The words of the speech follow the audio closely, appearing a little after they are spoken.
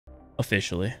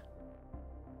officially.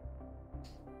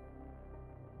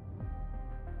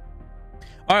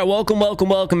 All right,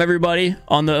 welcome everybody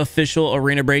on the official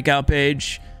Arena Breakout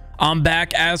page. I'm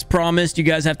back as promised. You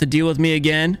guys have to deal with me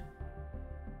again.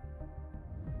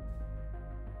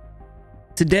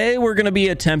 Today we're going to be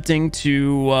attempting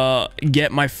to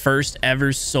get my first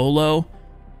ever solo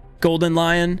Golden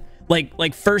Lion.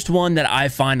 Like first one that I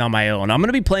find on my own. I'm going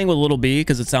to be playing with Little B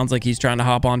because it sounds like he's trying to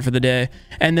hop on for the day.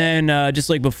 And then just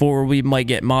like before, we might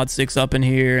get Mod 6 up in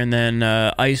here and then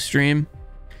Ice Stream.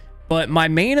 But my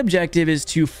main objective is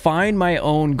to find my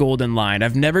own Golden Lion.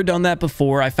 I've never done that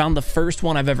before. I found the first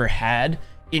one I've ever had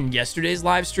in yesterday's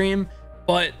live stream,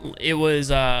 but it was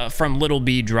from Little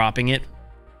B dropping it.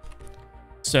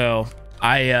 So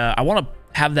I want to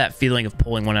have that feeling of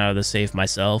pulling one out of the safe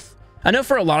myself. I know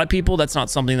for a lot of people that's not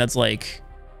something that's like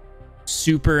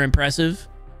super impressive,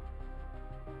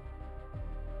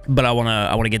 but I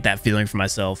want to get that feeling for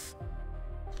myself.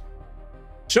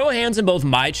 Show of hands in both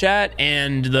my chat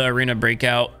and the Arena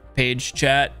Breakout page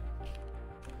chat.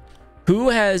 Who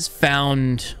has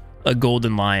found a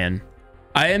Golden Lion?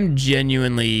 I am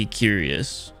genuinely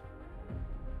curious.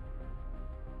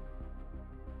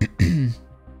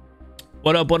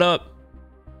 What up? What up?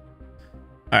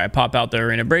 All right, pop out the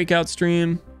Arena Breakout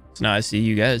stream. So now I see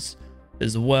you guys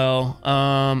as well.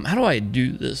 How do I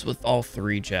do this with all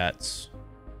three chats?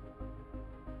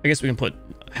 I guess we can put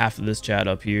half of this chat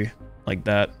up here like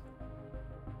that.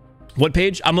 What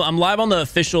page? I'm live on the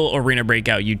official Arena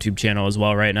Breakout YouTube channel as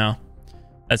well right now.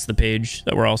 That's the page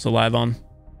that we're also live on.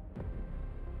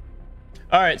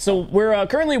 All right, so we're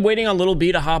currently waiting on Little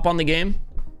B to hop on the game.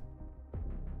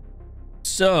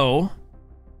 So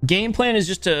game plan is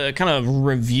just to kind of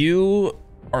review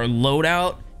our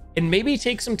loadout and maybe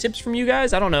take some tips from you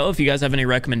guys. I don't know if you guys have any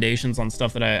recommendations on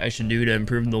stuff that I should do to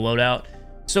improve the loadout.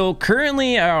 So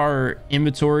currently our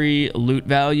inventory loot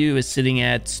value is sitting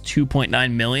at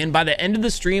 2.9 million. By the end of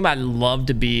the stream, I'd love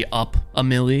to be up a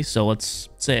milli. So let's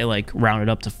say like round it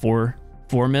up to 4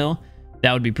 mil.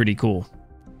 That would be pretty cool.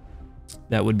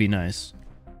 That would be nice.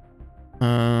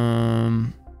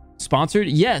 Sponsored?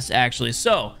 Yes, actually.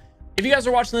 So if you guys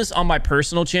are watching this on my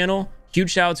personal channel,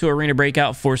 huge shout out to Arena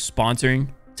Breakout for sponsoring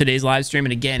today's live stream.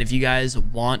 And again, if you guys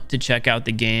want to check out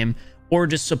the game or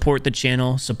just support the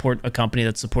channel, support a company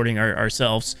that's supporting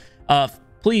ourselves,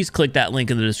 please click that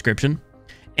link in the description.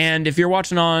 And if you're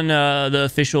watching on the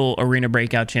official Arena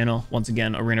Breakout channel, once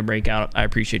again, Arena Breakout, I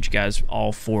appreciate you guys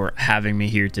all for having me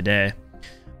here today.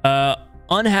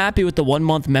 Unhappy with the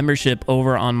 1-month membership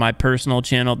over on my personal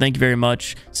channel. Thank you very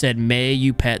much. Said, may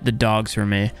you pet the dogs for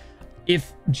me.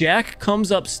 If Jack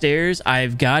comes upstairs,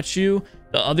 I've got you.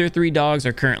 The other 3 dogs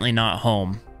are currently not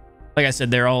home. Like I said,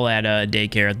 they're all at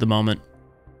daycare at the moment.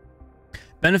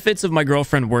 Benefits of my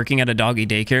girlfriend working at a doggy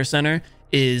daycare center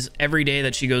is every day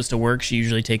that she goes to work, she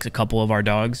usually takes a couple of our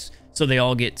dogs. So they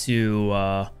all get to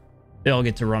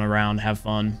run around, have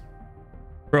fun.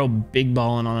 Bro, big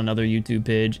ballin' on another YouTube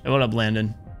page. What up,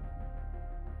 Landon?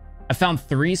 I found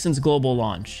 3 since global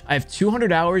launch. I have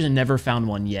 200 hours and never found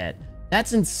one yet.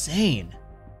 That's insane.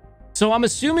 So I'm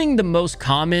assuming the most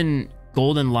common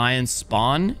Golden Lion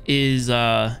spawn is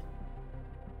in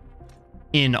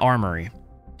Armory.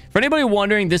 For anybody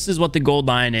wondering, this is what the Gold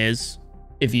Lion is.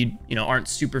 If you aren't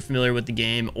super familiar with the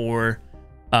game or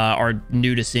are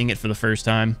new to seeing it for the first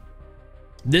time.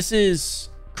 This is,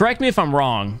 correct me if I'm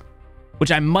wrong,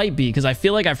 which I might be, because I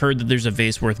feel like I've heard that there's a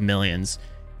vase worth millions.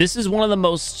 This is one of the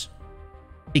most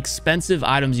expensive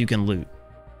items you can loot.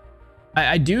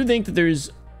 I do think that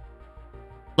there's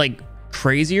like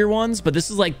crazier ones, but this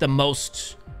is like the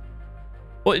most,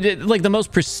 like the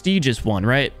most prestigious one,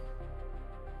 right?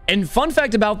 And fun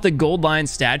fact about the Gold Lion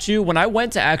statue, when I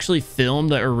went to actually film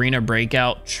the Arena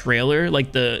Breakout trailer,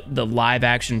 like the live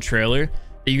action trailer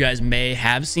that you guys may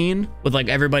have seen with like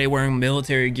everybody wearing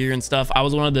military gear and stuff, I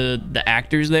was one of the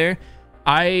actors there.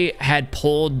 I had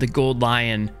pulled the Gold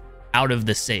Lion out of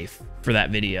the safe for that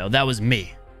video. That was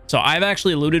me. So I've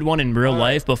actually looted one in real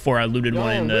life before I looted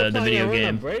one in the video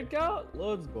game. Breakout?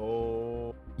 Let's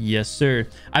go. Yes, sir.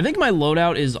 I think my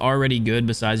loadout is already good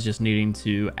besides just needing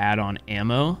to add on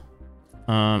ammo.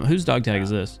 Whose dog tag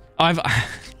is this? Oh,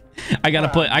 I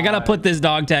gotta put this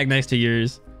dog tag next to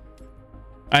yours.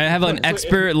 I have an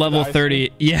expert level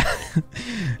 30. Yeah.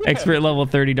 Expert level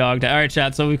 30 dog tag. All right,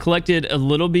 chat. So we collected a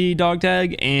Little B dog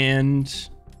tag and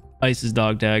Ice's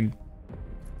dog tag.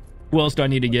 Who else do I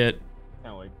need to get?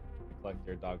 Can't wait to collect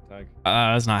your dog tag.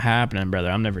 That's not happening,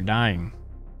 brother. I'm never dying.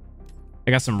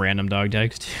 I got some random dog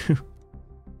tags too. Do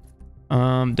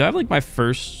I have like my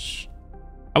first?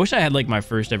 I wish I had like my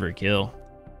first ever kill.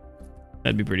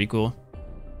 That'd be pretty cool.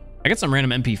 I got some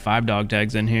random MP5 dog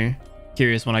tags in here.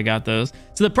 curious when I got those.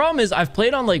 So the problem is I've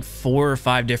played on like 4 or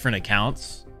 5 different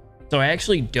accounts, so I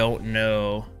actually don't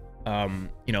know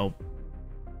you know,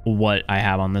 what I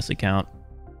have on this account.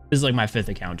 This is like my 5th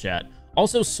account, chat.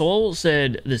 Also, Soul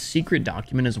said the secret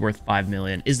document is worth 5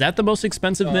 million. Is that the most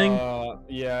expensive thing?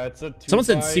 Yeah, it's a Someone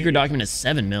said secret document is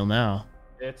 7 mil now.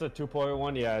 It's a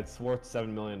 2.1. Yeah, it's worth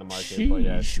 7 million in the market. Sheesh, but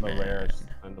yeah, it's the man. rarest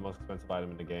and the most expensive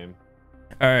item in the game.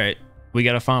 All right, we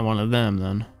gotta find one of them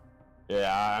then.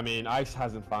 Yeah, I mean, Ice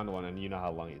hasn't found one, and you know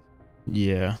how long he's.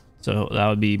 Yeah, so that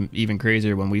would be even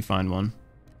crazier when we find one.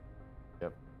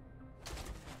 Yep.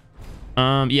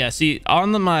 Yeah, see,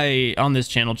 on this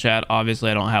channel, chat, obviously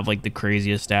I don't have like the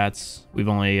craziest stats. We've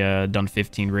only done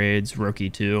 15 raids, rookie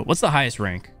 2. What's the highest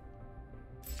rank?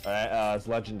 It's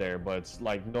legendary, but it's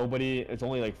like it's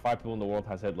only like 5 people in the world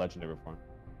has hit legendary before.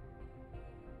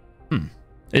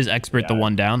 Is expert the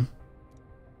one down?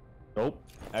 Nope.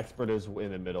 Expert is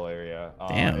in the middle area.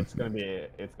 Damn. It's gonna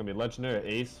be legendary,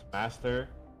 ace, master,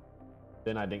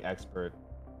 then I think expert,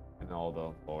 and all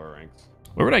the lower ranks.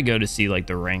 Where would I go to see like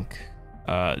the rank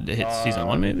to hit season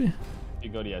 1 maybe? If you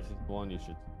go to season 1, you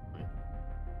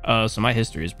should. So my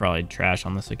history is probably trash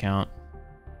on this account.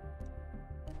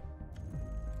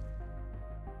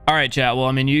 All right, chat. Well,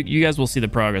 I mean, you guys will see the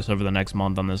progress over the next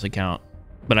month on this account,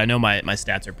 but I know my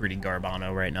stats are pretty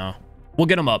garbano right now. We'll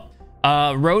get them up.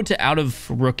 Road to out of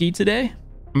rookie today.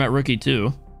 I'm at rookie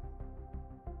 2.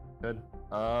 Good.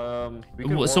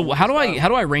 So how do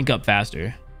I rank up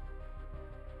faster?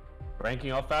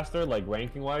 Ranking up faster, like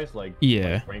ranking wise, like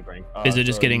yeah. Like rank. Is it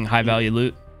just getting high value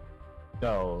loot?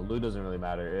 No, loot doesn't really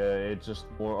matter. It's just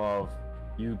more of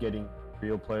you getting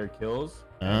real player kills.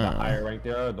 And the higher rank they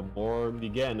are, the more you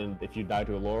get. And if you die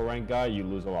to a lower rank guy, you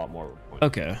lose a lot more points.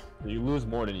 Okay. You lose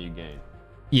more than you gain.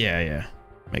 Yeah,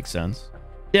 makes sense.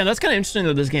 Yeah, that's kind of interesting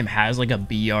that this game has like a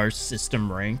BR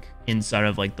system rank inside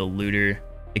of like the looter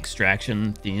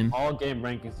extraction theme. All game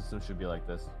ranking systems should be like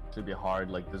this. Should be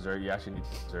hard, like you actually need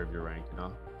to deserve your rank, you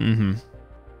know? Mm-hmm.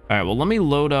 All right, well, let me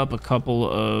load up a couple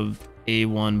of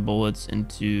A1 bullets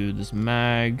into this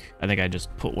mag. I think I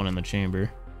just put one in the chamber.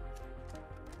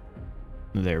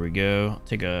 There we go.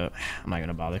 I'm not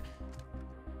gonna bother.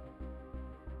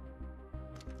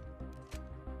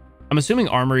 I'm assuming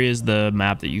Armory is the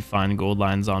map that you find gold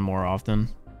lines on more often.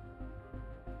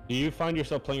 Do you find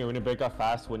yourself playing Arena Breakout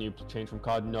fast when you change from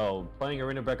COD? No, playing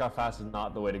Arena Breakout fast is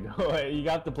not the way to go. You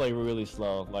got to play really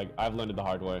slow. Like, I've learned it the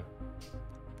hard way.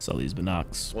 Sell these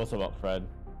binocs. What's up, Fred?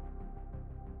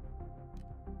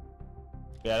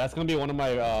 Yeah, that's gonna be one of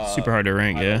my super hard to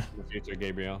rank, yeah. In the future,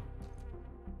 Gabriel.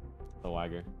 The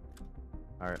Wagger.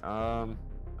 Alright,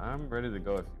 I'm ready to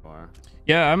go if you are.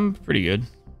 Yeah, I'm pretty good.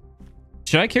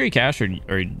 Should I carry cash or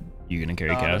are you gonna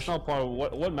carry cash? That's no point.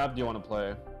 What map do you want to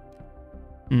play?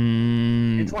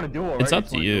 You just want to duo, right? It's up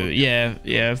to you. Yeah,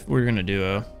 if we're gonna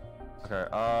duo.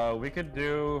 Okay, we could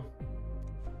do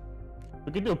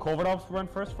a covert ops run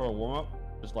first for a warm-up.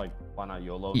 Just like, why not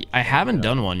YOLO? I haven't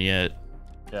done one yet.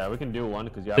 Yeah, we can do one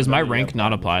because does my rank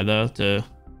not apply though to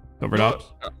covert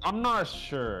ops? I'm not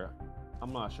sure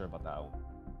about that one.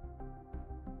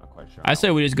 Not quite sure. I say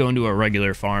we just go into a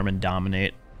regular farm and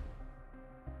dominate.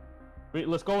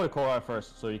 Let's go with covert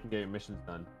first so you can get your missions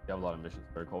done. You have a lot of missions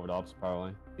for covert ops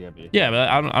probably. Yeah, but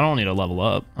I don't need to level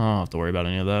up. I don't have to worry about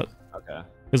any of that. Okay.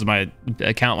 Because my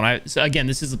account so again,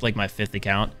 this is like my 5th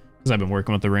account because I've been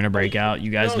working with Arena Breakout.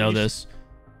 You guys know this.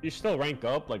 You still rank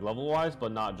up like level wise,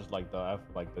 but not just like the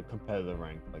competitive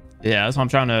rank. Like, yeah, that's what I'm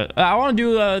trying to. I want to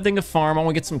do a thing of farm. I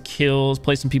want to get some kills,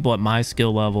 play some people at my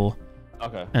skill level.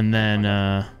 Okay. And then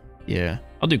yeah,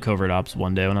 I'll do covert ops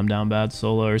one day when I'm down bad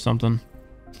solo or something.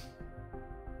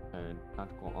 And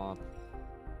tactical ops.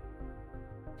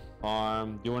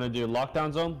 Do you want to do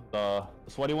lockdown zone, the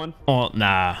sweaty one? Oh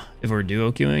nah. If we're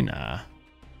duo queuing, nah.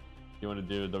 You want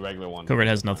to do the regular one? Covert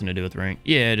has nothing to do with rank.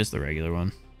 Yeah, just the regular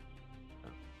one.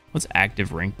 What's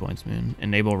active rank points, man?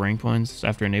 Enable rank points.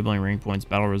 After enabling rank points,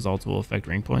 battle results will affect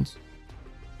rank points.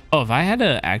 Oh, if I had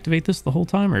to activate this the whole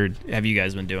time, or have you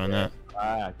guys been doing that?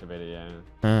 I activated,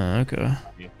 yeah. Okay.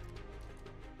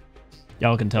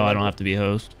 Y'all can tell I don't have to be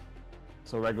host.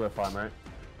 So regular farm, right?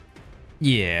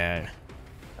 Yeah.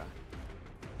 Okay.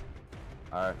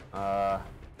 Alright,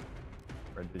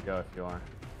 ready to go if you are.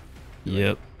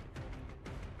 Yep.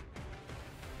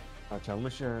 Okay, let me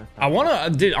share. I want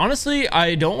to, dude, honestly,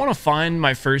 I don't want to find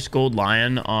my first gold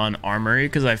lion on Armory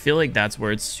because I feel like that's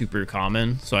where it's super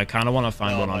common. So I kind of want to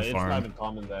find one on farm. It's not even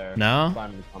common there. No? It's not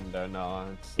even common there, no.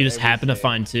 You just happen to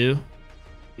find 2?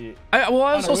 I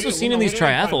was also seeing in these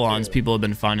triathlons, people have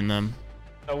been finding them.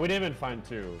 No, we didn't even find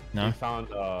 2. No? We found,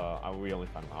 we only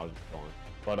found one. I was just going.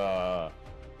 But,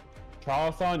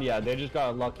 Charlestown, yeah, they just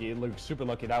got lucky. Like super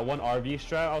lucky. That one RV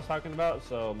strat I was talking about.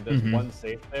 So there's one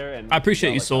safe there, and I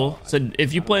appreciate you, like, Soul. So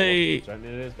if you play it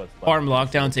is, but Farm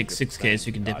Lockdown, take 6K so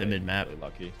you can dip in mid map. Really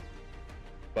lucky.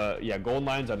 But yeah, gold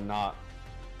lines are not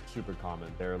super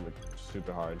common. They're like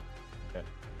super hard. Okay.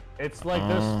 It's like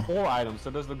there's 4 items. So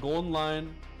there's the golden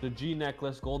line, the G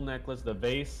necklace, gold necklace, the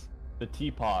vase, the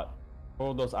teapot.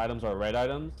 4 of those items are red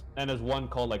items, and there's one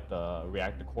called like the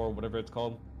reactor core, whatever it's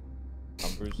called.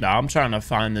 No, I'm trying to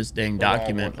find this dang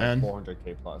document, man.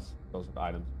 400k plus. Those are the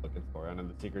items I'm looking for, and then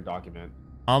the secret document.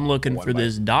 I'm looking for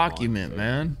this document,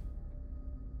 man.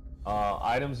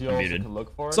 Items you also can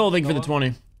look for. Soul, thank you for the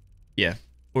 20. Yeah,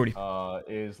 40.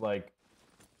 Is like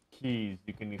keys.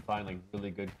 You can find like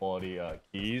really good quality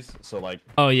keys. So like.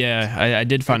 Oh yeah, I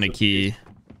did find a key.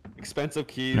 Expensive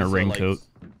keys. And a raincoat.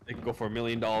 Like, it could go for $1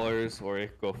 million, or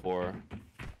it could go for.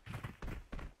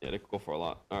 Yeah, they could go for a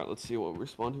lot. All right, let's see what we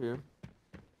respond here.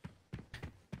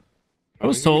 I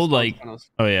was told like,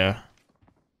 oh yeah.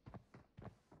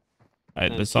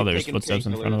 I saw there's footsteps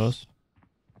in front of us.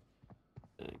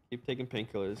 Yeah, keep taking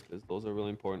painkillers because those are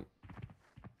really important.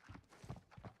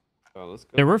 Let's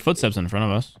go. There were footsteps in front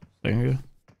of us. There you go.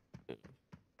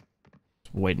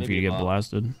 Just waiting for you to get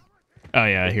blasted. Oh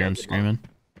yeah, I hear him screaming.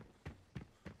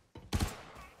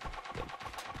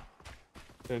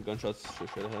 Okay, gunshots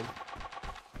straight ahead.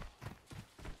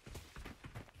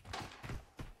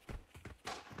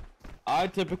 I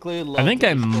typically love. I think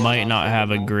I might not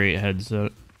have a great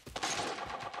headset.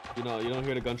 You don't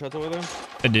hear the gunshots over there?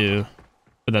 I do,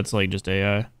 but that's like just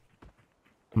AI. I'm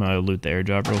gonna loot the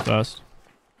airdrop real fast.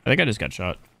 I think I just got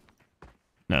shot.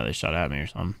 No, they shot at me or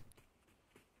something.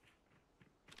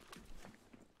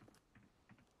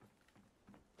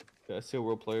 Okay, I see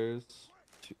world players.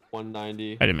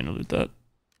 190. I didn't mean to loot that.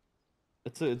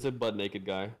 It's a butt naked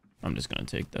guy. I'm just gonna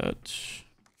take that.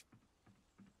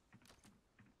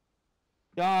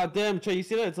 God damn, Trey, you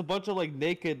see that? It's a bunch of like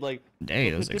naked, like.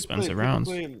 Dang, those expensive rounds.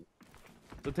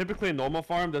 So typically in normal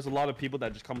farm, there's a lot of people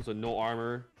that just comes with no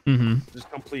armor, just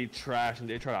complete trash, and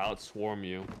they try to outswarm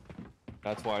you.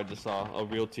 That's why I just saw a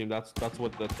real team. That's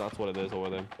what it is over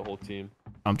there. The whole team.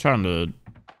 I'm trying to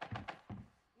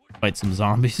fight some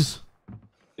zombies.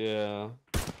 Yeah.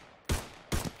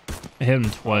 I hit him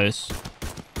twice.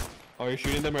 Oh, you're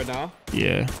shooting them right now?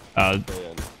 Yeah. Yeah.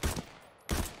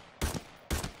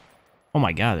 Oh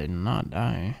my god, they did not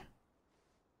die.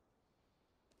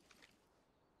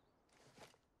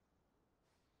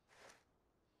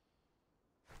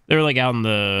 They were like out in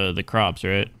the crops,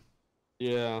 right?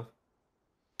 Yeah.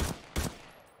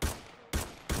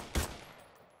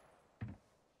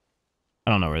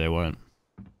 I don't know where they went.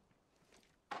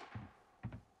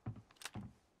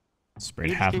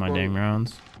 Sprayed half my dang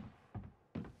rounds.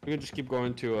 We can just keep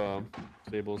going to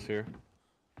stables here.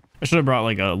 I should have brought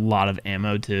like a lot of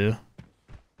ammo too.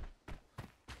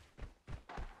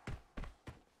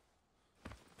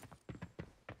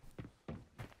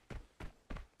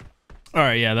 All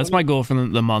right, yeah, that's my goal for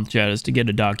the month, chat, is to get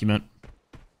a document.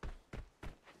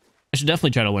 I should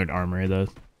definitely try to learn armory though.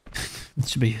 It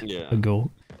should be a goal.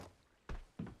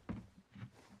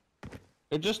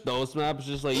 It's just those maps,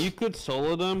 just like you could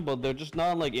solo them, but they're just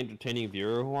not like entertaining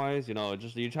viewer wise. You know,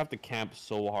 just you just have to camp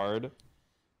so hard.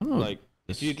 Like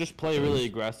if you just play really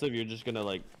aggressive, you're just gonna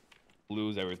like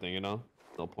lose everything. You know,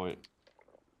 no point.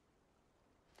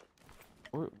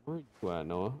 Where you at,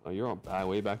 Noah? Oh, you're on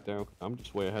way back there. Okay. I'm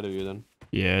just way ahead of you then.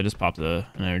 Yeah, I just popped an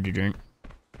energy drink.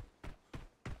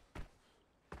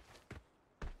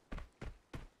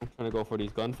 I'm trying to go for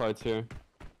these gunfights here.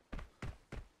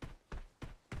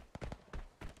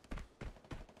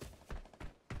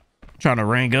 Trying to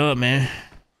rank up, man.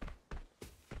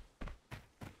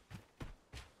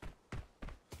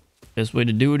 Best way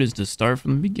to do it is to start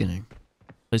from the beginning.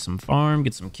 Play some farm,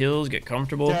 get some kills, get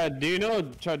comfortable. Chad, do you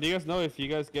guys know if you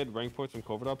guys get rank points from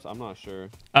covert ups? I'm not sure.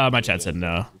 My chat said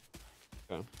no.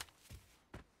 Okay.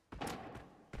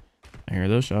 I hear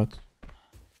those shots.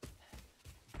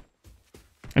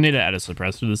 I need to add a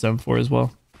suppressor to this M4 as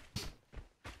well.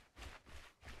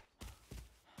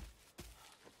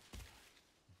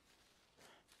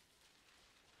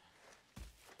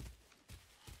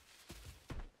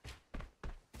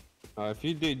 If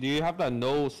you do you have that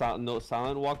no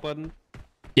silent walk button?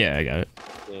 Yeah, I got it.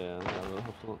 Yeah.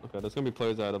 Okay, there's gonna be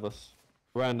players out of us.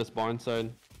 We're on this barn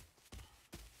side.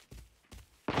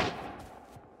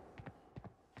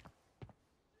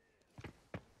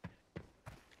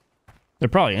 They're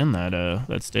probably in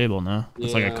that stable now.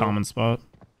 It's like a common spot.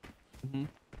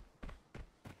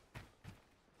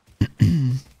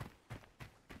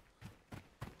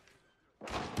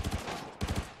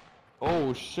 Oh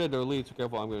Oh shit, they're elite. So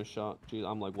careful, I'm getting shot. Jeez,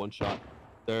 I'm like one shot.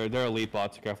 They're elite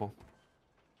bots. So careful.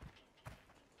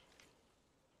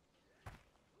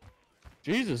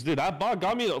 Jesus, dude, that bot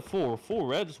got me a full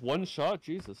red, just one shot.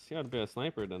 Jesus, he had to be a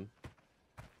sniper then.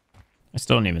 I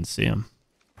still don't even see him.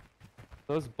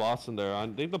 There's bots in there. I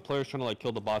think the player's trying to like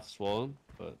kill the bots as well,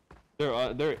 but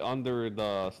they're under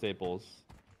the staples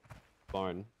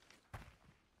barn.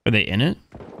 Are they in it?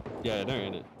 Yeah, they're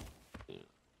in it. Yeah.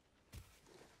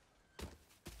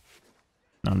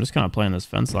 No, I'm just kind of playing this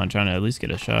fence line, trying to at least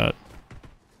get a shot.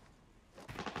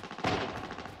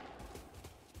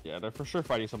 Yeah, they're for sure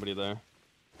fighting somebody there.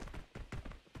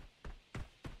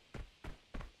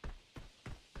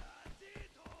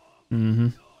 Mm-hmm.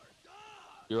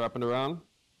 You're wrapping around?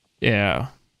 Yeah.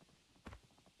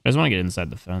 I just want to get inside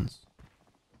the fence.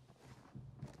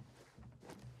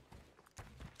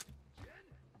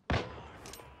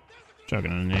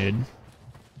 Chugging a nade.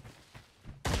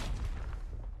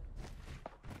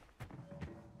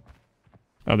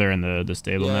 Oh, they're in the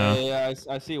stable now. Yeah,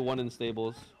 I see one in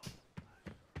stables.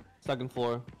 Second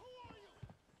floor.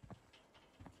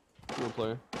 Real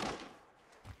player.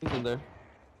 He's in there.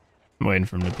 I'm waiting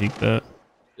for him to peek that.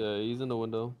 Yeah, he's in the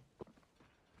window.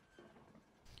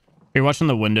 You're watching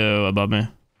the window above me?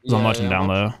 Yeah, I'm watching down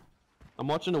low. I'm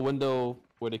watching the window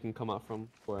where they can come out from,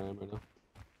 where I am right now.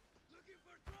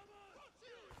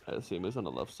 I see him. He's on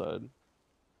the left side.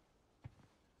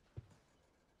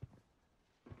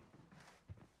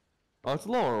 Oh, it's a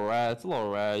little rat. It's a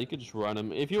little rat. You could just run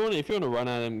him. If you want to run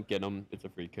at him, get him. It's a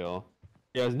free kill.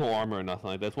 He has no armor or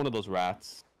nothing like that. It's one of those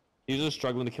rats. He's just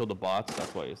struggling to kill the bots.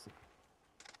 That's why he's...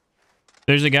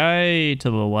 There's a guy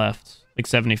to the left, like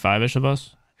 75-ish of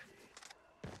us.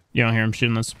 You don't hear him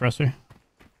shooting the suppressor?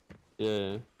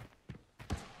 Yeah.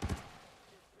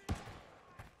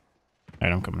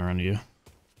 Alright, I'm coming around to you.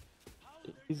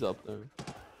 He's up there.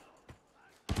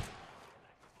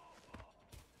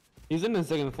 He's in the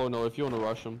second floor now if you want to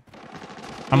rush him.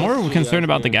 I'm more concerned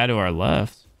about the guy to our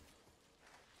left.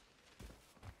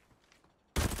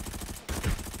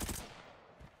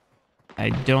 I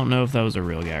don't know if that was a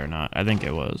real guy or not. I think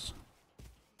it was.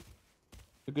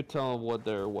 You could tell what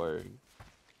they're wearing.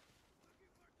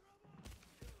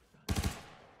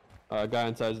 Guy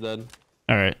inside's dead.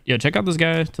 Alright. Yeah, check out this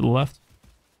guy to the left.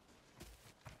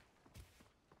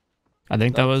 I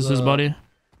think that was his buddy.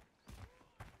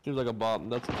 Seems like a bot.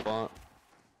 That's a bot.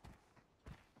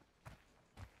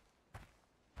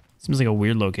 Seems like a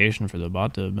weird location for the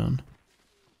bot to have been.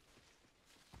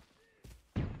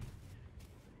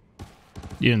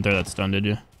 You didn't throw that stun, did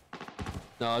you?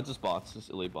 No, it's just bots. Just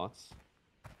elite bots.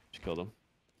 Just killed him.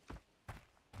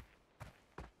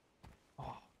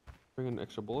 Oh, bringing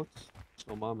extra bullets.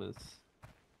 No mom is.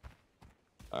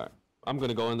 Alright. I'm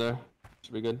gonna go in there.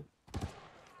 Should be good.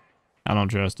 I don't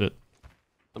trust it.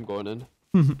 I'm going in.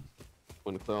 I'm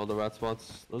gonna clear all the rat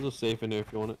spots. Those are safe in here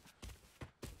if you want it.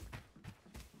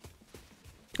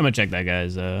 I'm gonna check that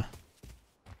guy's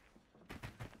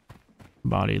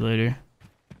body later.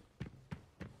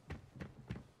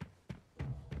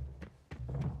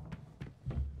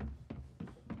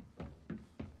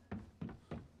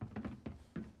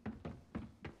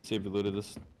 See if he looted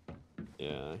this.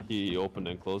 Yeah, he opened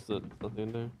and closed it. Nothing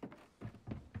in there.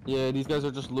 Yeah, these guys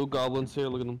are just loot goblins here.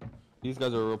 Look at them. These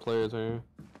guys are real players right here.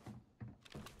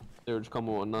 They were just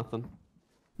coming with nothing.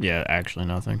 Yeah, actually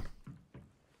nothing.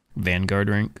 Vanguard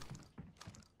rank.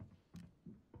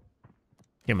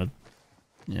 Came with,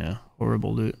 yeah,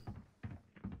 horrible loot.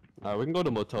 Alright, we can go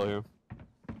to motel here.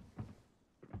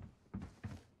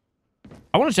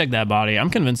 I want to check that body. I'm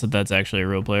convinced that that's actually a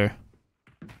real player.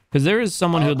 Because there is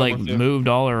someone who'd like moved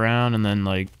all around and then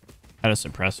like had a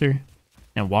suppressor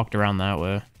and walked around that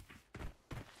way.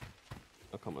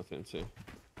 I'll come with you and see.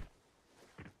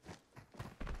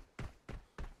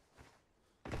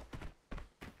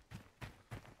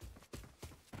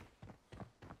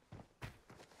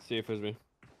 See if it's me.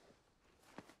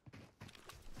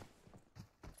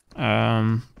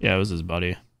 Yeah, it was his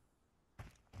buddy.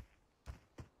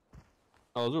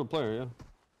 Oh, it was a real player, yeah.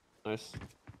 Nice.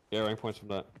 Yeah, rank points from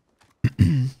that.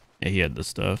 Yeah, he had the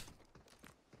stuff.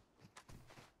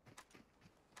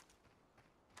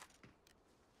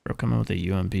 Bro, coming with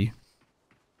a UMP.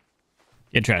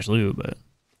 Yeah, trash loot, but.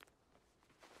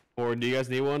 Or do you guys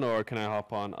need one, or can I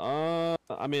hop on?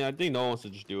 I mean, I think no one wants to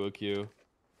just do a queue.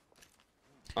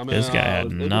 I mean, This guy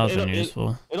had nothing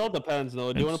useful. It all depends,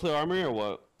 though. Do you want to play armory or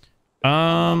what?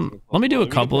 Let me do a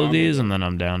couple of these, and then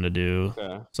I'm down to do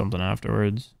something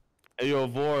afterwards. Hey, yo,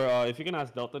 Vor, if you can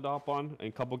ask Delta to hop on a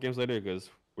couple games later,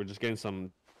 because we're just getting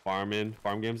some farm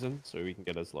games in, so we can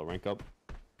get us low rank up.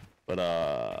 But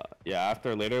yeah,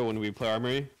 after later when we play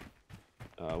armory,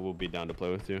 we'll be down to play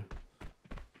with you.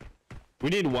 We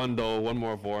need one though, one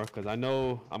more vor, because I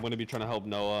know I'm gonna be trying to help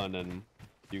Noah, and then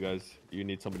you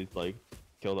need somebody to like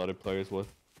kill the other players with.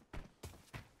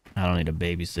 I don't need a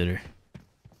babysitter.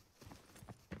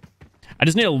 I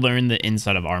just need to learn the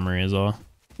inside of armory as well.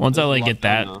 Once I like get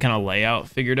that kind of layout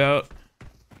figured out,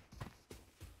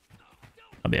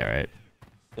 I'll be all right.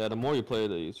 Yeah, the more you play,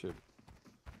 the easier.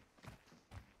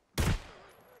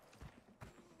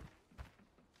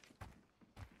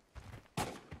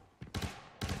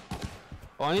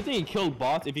 Oh, anything you kill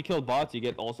bots. If you kill bots, you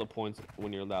get also points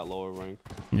when you're that lower rank.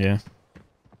 Yeah.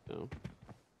 Yeah.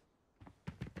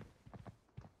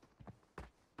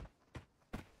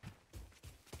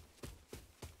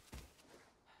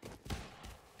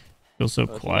 Feels so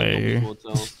quiet here.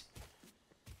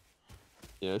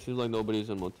 Yeah, it seems like nobody's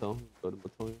in motel. Go to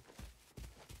motel.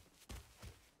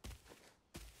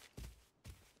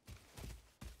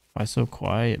 Why so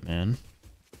quiet, man?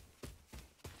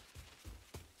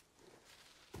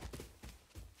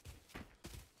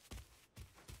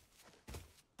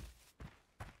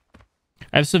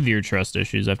 I have severe trust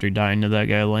issues after dying to that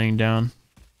guy laying down.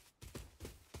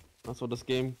 That's what this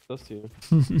game does to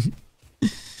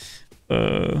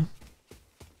you.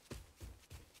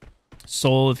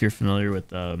 Soul, if you're familiar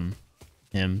with him,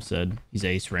 said he's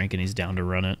ace rank and he's down to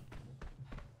run it.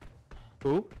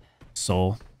 Who?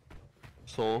 Soul.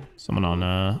 Soul. Someone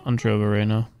on Trovo right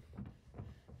now.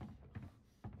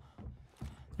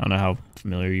 I don't know how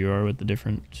familiar you are with the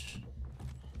different.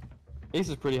 Ace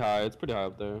is pretty high. It's pretty high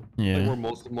up there. Yeah. Like where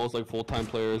most like full-time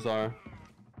players are.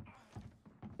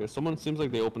 Yeah, someone seems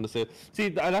like they open the safe. See,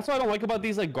 that's what I don't like about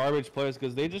these like garbage players,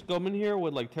 because they just come in here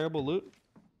with like terrible loot,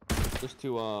 just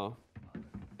to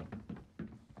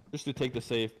take the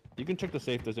safe. You can check the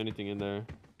safe if there's anything in there.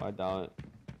 I doubt it.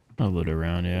 I'll loot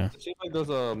around, yeah. It seems like there's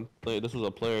this was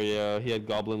a player, yeah. He had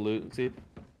goblin loot. See,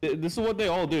 this is what they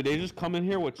all do. They just come in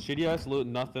here with shitty ass loot,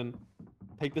 nothing.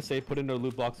 Take the safe, put in their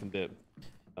loot box, and dip.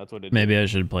 That's what they do. Maybe I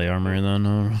should play armor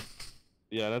then.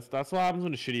 Yeah, that's what happens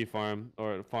when a shitty farm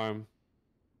or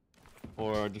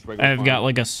just regular. I've got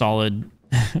like a solid.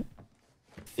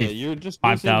 Yeah, you're just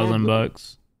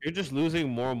 $5,000. You're just losing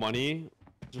more money,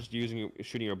 just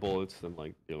shooting your bullets than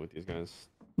like dealing with these guys.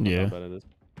 Yeah. How bad it is.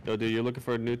 Yo, dude, you're looking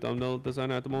for a new thumbnail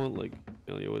designer at the moment, like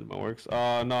familiar with my works?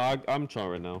 No, I'm trying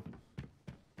right now.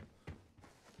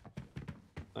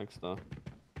 Thanks, though.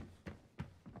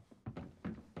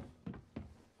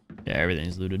 Yeah,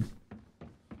 everything's looted.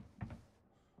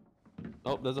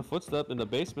 Oh, there's a footstep in the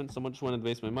basement. Someone just went in the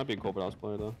basement. It might be a corporate house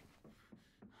player though.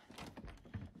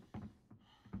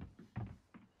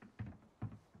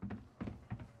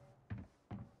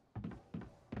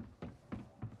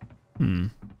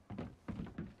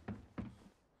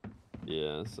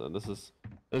 Yeah, so this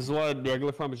is why the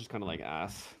regular farm is just kind of like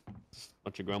ass. Just a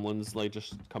bunch of gremlins like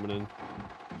just coming in.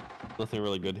 Nothing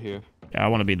really good here. Yeah, I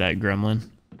want to be that gremlin,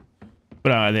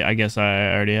 but I guess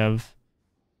I already have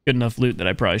good enough loot that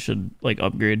I probably should like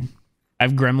upgrade. I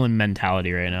have gremlin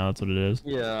mentality right now. That's what it is.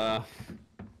 Yeah,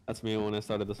 that's me when I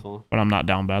started this one. But I'm not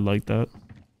down bad like that.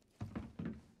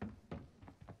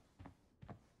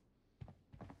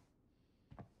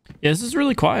 Yeah, this is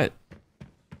really quiet.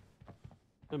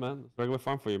 Hey man, it's regular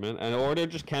farm for you, man. And or they're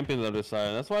just camping the other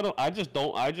side. That's why I'm just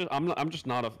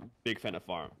not a big fan of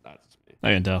farm. That's me.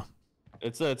 I can tell.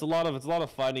 It's a lot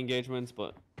of fight engagements,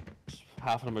 but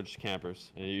half of them are just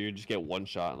campers, and you just get one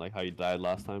shot, like how you died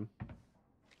last time.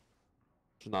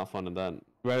 It's not fun in that.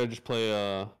 Rather just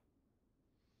play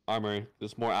armory.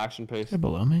 There's more action paced. They're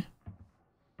below me.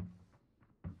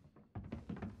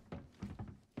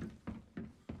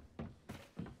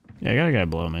 Yeah, I got a guy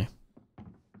below me.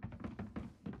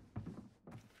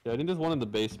 Yeah, I think there's one in the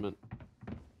basement.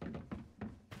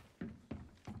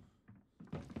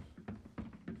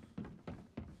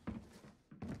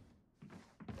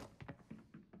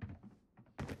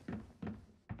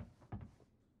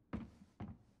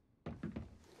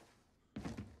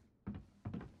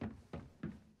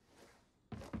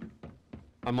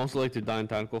 I mostly like to die in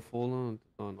tactical full.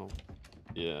 Oh no.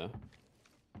 Yeah.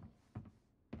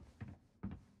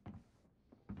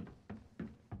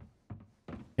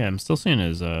 Yeah, I'm still seeing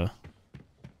his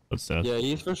footsteps. Yeah,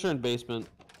 he's for sure in basement.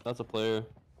 That's a player.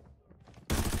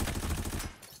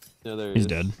 Yeah, there he is. He's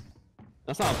dead.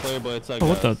 That's not a player, but it's like. Oh,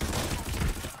 what the?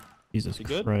 Jesus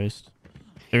Christ!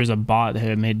 There's a bot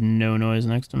that made no noise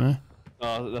next to me.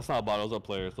 That's not a bot. Those are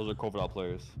players. Those are covert out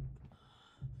players.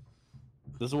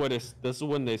 This is where this is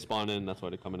when they spawn in. That's why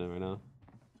they're coming in right now.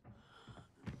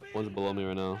 One's below me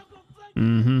right now.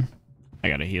 Mm-hmm. I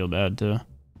gotta heal bad too.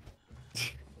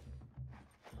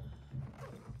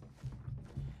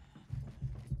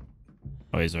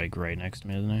 Oh, he's like right next to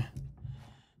me, isn't he?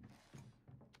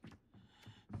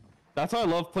 That's why I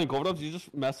love playing Covert Ops. You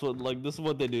just mess with, like, this is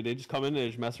what they do. They just come in and they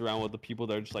just mess around with the people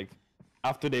that are just like,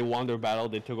 after they won their battle,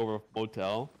 they took over a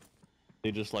motel.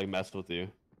 They just like mess with you.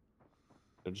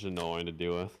 They're just annoying to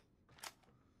deal with.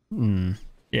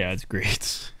 Yeah, it's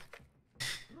great.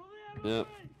 Yep.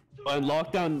 But in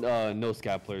lockdown, no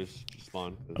scat players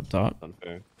spawn. Up top. It's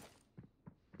unfair.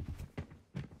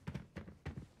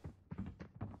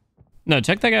 No,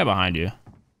 check that guy behind you.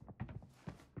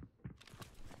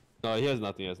 No, he has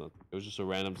nothing. He has nothing. It was just a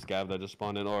random scav that just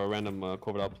spawned in, or a random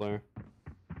Covert Ops player.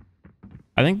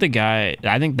 I think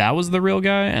that was the real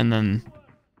guy, and then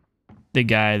the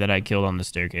guy that I killed on the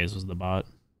staircase was the bot.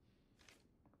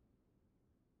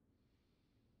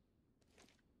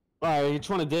 Alright, you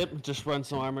trying to dip? Just run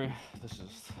some armor. This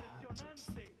is.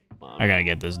 I gotta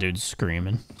get this dude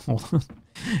screaming. Hold on.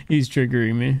 He's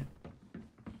triggering me.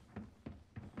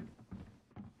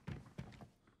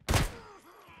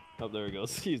 Oh, there he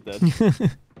goes. He's dead.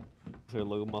 Hear a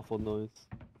little muffled noise.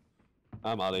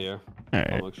 I'm out of here.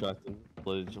 Alright. I'm extracting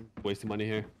footage. I'm wasting money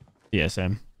here. Yeah,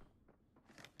 same.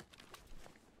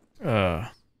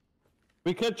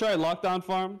 We could try lockdown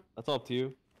farm. That's all up to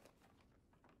you.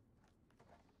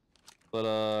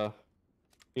 But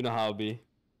you know how it be.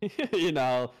 You know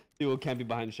how people can't be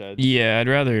behind sheds. Yeah, I'd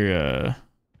rather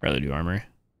do armory.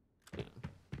 Yeah.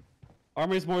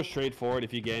 Armory is more straightforward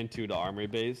if you get into the armory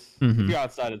base. Mm-hmm. If you're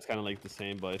outside, it's kind of like the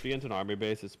same. But if you get into an armory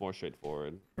base, it's more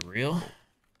straightforward. For real?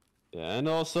 Yeah, and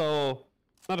also,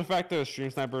 matter of fact, the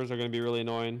stream snipers are gonna be really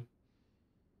annoying.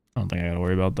 I don't think I gotta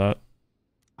worry about that.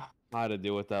 How to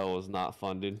deal with that was not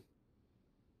fun, dude.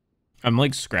 I'm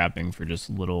like scrapping for just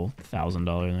little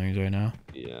 $1,000 things right now.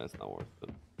 Yeah, it's not worth it.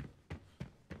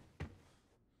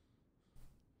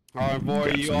 Alright, boy,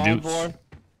 Grab you some on juice. board?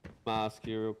 Mask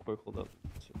here, real quick. Hold up.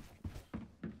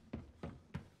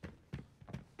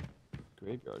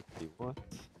 Graveyard key, what?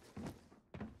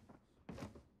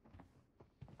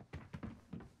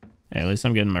 Hey, at least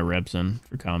I'm getting my reps in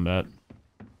for combat.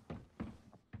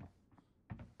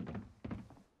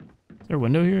 Is there a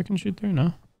window here I can shoot through?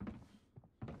 No.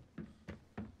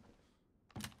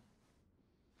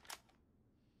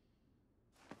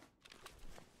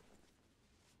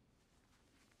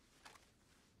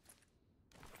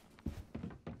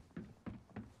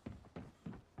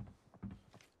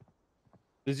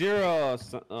 Is your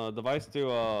device to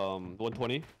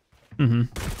 120? Mm-hmm.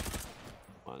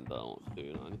 Mine don't,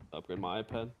 dude. I need to upgrade my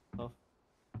iPad stuff.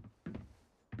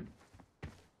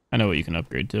 I know what you can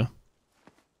upgrade to.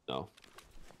 No.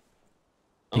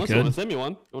 You Unless you want could? to send me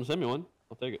one. You want to send me one?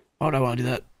 I'll take it. Why would I want to do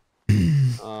that?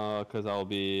 Cause I'll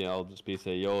just be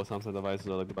say, yo, Samsung devices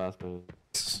are like the best, man.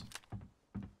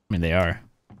 I mean, they are.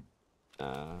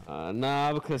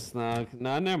 Nah, because nah,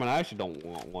 never mind. I actually don't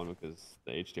want one because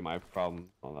the HDMI problem,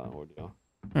 all that ordeal.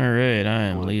 All right, I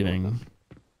am wanna leaving.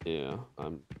 Yeah,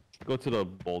 go to the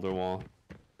boulder wall.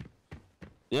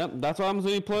 Yep, that's what happens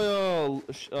when you play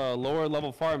a lower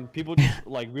level farm. People just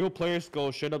like real players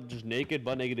go straight up just naked,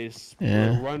 butt naked. They just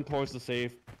run towards the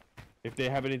safe. If they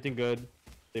have anything good,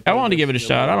 I wanted to give it a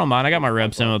shot. I don't mind. I got my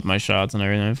reps in with my shots and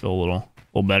everything. I feel a little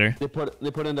better. They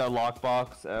put in their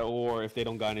lockbox, or if they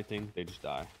don't got anything, they just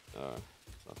die.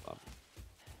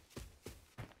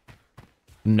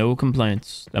 No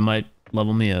complaints. That might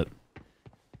level me up.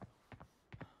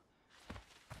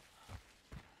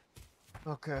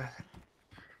 Okay.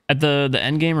 At the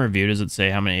end game review, does it say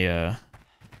how many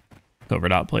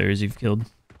Covert Op players you've killed?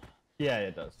 Yeah,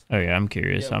 it does. Okay, I'm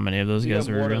curious how many of those guys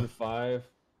were more real. than 5.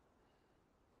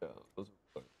 Yeah, those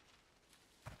are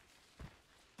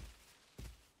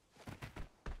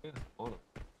yeah, on it.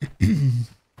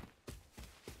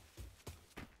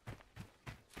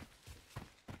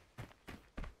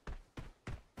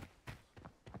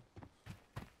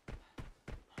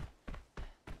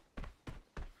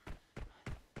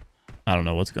 I don't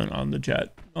know what's going on in the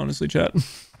chat. Honestly, chat.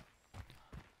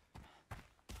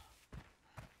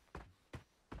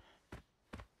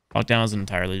 Lockdown is an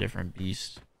entirely different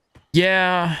beast.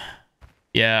 Yeah.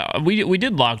 Yeah, we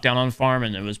did lockdown on farm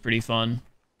and it was pretty fun.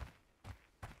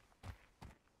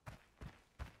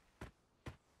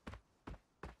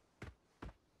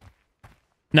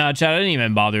 No, chat, I didn't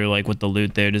even bother like with the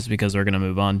loot there just because we're gonna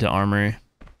move on to armory.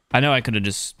 I know I could have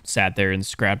just sat there and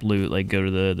scrapped loot, like go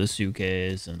to the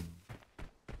suitcase and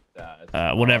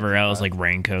whatever else, like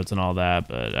raincoats and all that,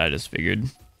 but I just figured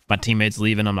my teammates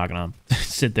leaving, I'm not gonna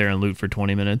sit there and loot for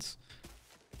 20 minutes.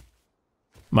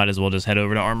 Might as well just head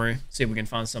over to armory, see if we can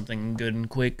find something good and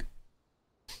quick.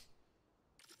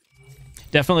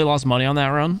 Definitely lost money on that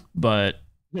run, but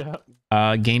yeah,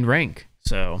 gained rank,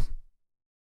 so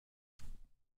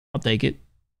I'll take it.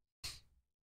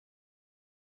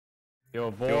 Yo,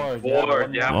 Vor,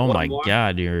 yeah. Oh my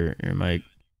god, your mic.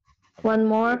 One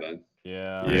more.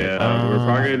 Yeah. Yeah, we're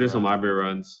probably gonna do some library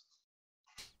runs.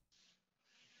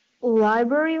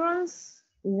 Library runs?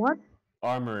 What?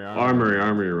 Armory.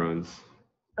 Runs.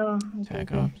 Oh,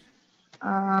 Attack okay. ops.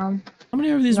 How many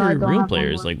of these No, I were don't real have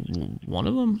players? one Like one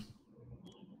of them?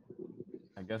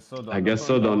 I guess so. I guess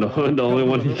so. The only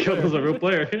one he killed was a real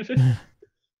player.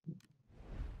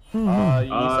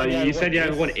 You said you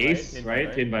had one ace,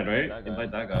 right? To invite, right?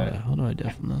 Invite that guy. How do I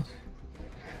deafen this?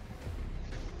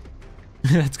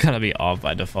 That's gotta be off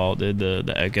by default, dude.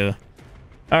 The echo.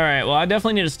 All right. Well, I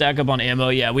definitely need to stack up on ammo.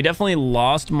 Yeah, we definitely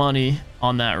lost money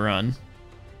on that run.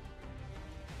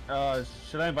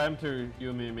 Should I invite him to you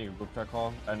and me make a group chat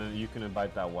call, and then you can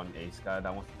invite that one ace guy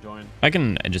that wants to join? I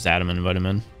can just add him and invite him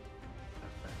in.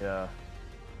 Yeah.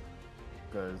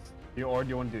 Because do you want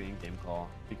to do in-game call?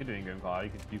 You can do in-game call. You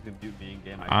can do me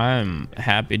in-game. I'm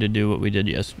happy to do what we did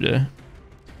yesterday.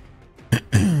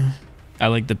 I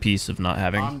like the peace of not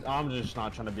having. I'm just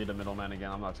not trying to be the middleman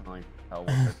again. I'm not trying to like tell what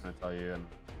they're trying to tell you and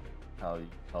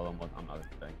tell them what I'm not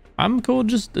saying. I'm cool.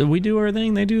 Just we do our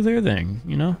thing, they do their thing.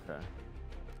 You know. Okay.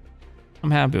 I'm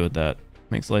happy with that.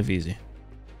 Makes life easy.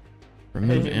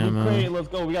 Remove ammo. Loot crate, let's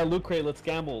go. We got loot crate. Let's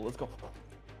gamble. Let's go.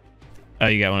 Oh,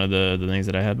 you got one of the things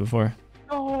that I had before.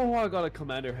 Oh, I got a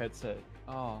commander headset.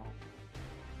 Oh,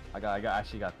 I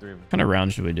actually got 3 of them. What kind of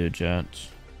round should we do, chat?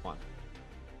 One.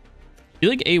 You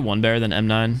like A1 better than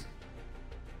M9?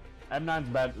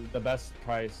 M9's the best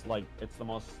price. Like it's the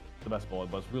best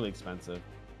bullet, but it's really expensive.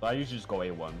 So I usually just go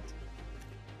A1.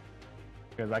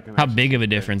 Because I can. How big of a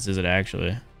difference is it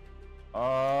actually?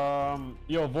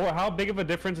 Yo, Vor, how big of a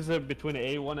difference is it between an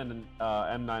A1 and an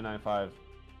M995?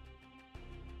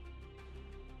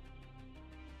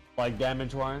 Like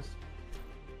damage wise?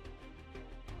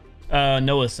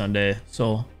 Noah Sunday.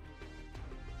 So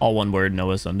all one word,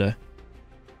 Noah Sunday.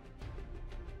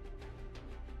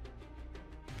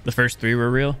 The first 3 were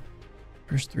real.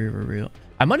 First 3 were real.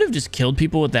 I might have just killed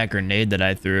people with that grenade that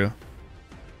I threw.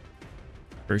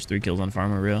 First 3 kills on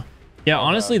farm were real. Yeah,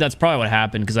 honestly, that's probably what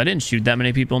happened because I didn't shoot that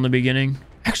many people in the beginning.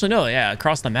 Actually, no, yeah,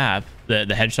 across the map, the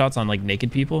headshots on like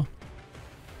naked people.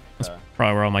 That's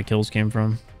probably where all my kills came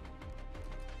from.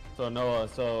 So Noah,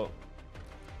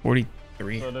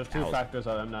 43. So there's 2 factors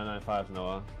of M995,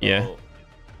 Noah. So Yeah.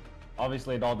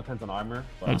 Obviously, it all depends on armor.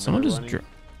 Oh, someone just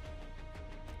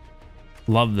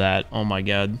love that. Oh my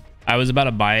god, I was about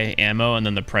to buy ammo and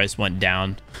then the price went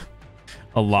down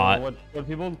a lot. So what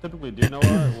people typically do,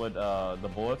 Noah, with the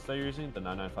bullets they're using, the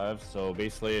 995. So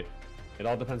basically, it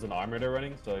all depends on the armor they're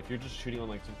running. So if you're just shooting on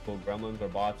like some cool gremlins or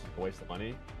bots, it's a waste of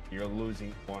money. You're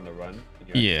losing more on the run.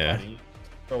 Yeah.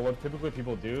 So what typically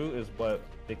people do is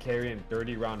they carry in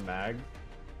 30 round mags,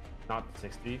 not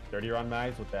 60, 30 round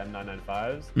mags with the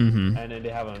M995s, and then they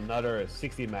have another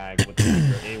 60 mag with the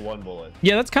A1 bullet.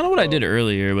 Yeah, that's kind of what I did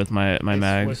earlier with my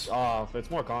mags. Switch off. It's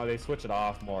more they switch it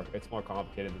off more. It's more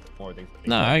complicated. There's more things.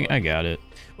 No, I got it.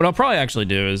 What I'll probably actually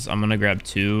do is I'm gonna grab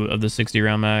 2 of the 60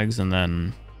 round mags and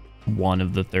then 1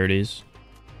 of the 30s.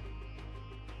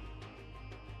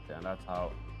 Yeah,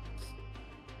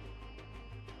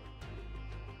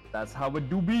 that's how it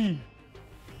do be.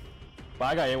 But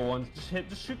I got A1s.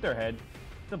 Just shoot their head.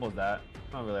 Simple as that.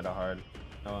 Not really that hard.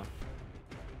 No.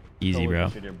 Easy, bro.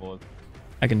 Shoot your bullets.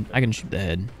 I can shoot the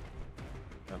head.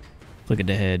 Yeah. Look at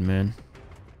the head, man.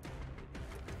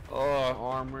 Oh,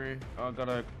 armory. Oh,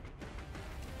 gotta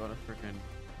freaking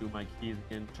do my keys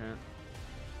again, chat.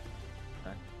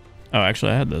 Okay. Oh,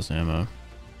 actually, I had this ammo.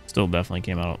 Still definitely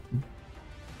came out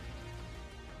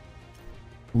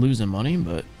losing money,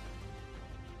 but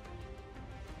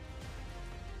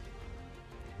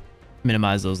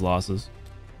minimize those losses.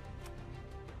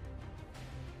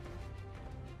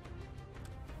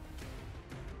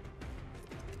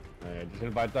 Just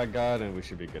invite that guy and we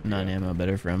should be good. 9 ammo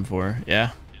better for M4.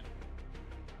 Yeah.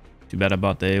 Too bad I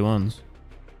bought the A1s.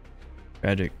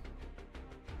 Tragic.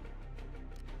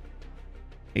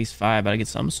 Ace 5. I get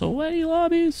some sweaty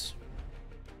lobbies.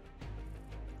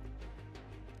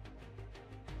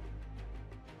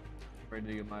 Ready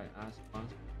to get my ass on?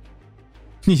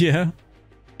 Yeah.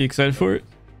 You excited for it?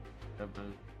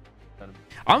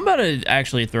 I'm about to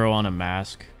actually throw on a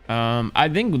mask. I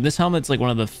think this helmet's like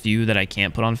one of the few that I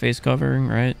can't put on face covering,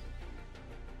 right?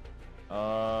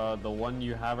 The one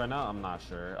you have right now, I'm not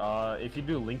sure. If you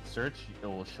do link search, it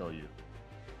will show you.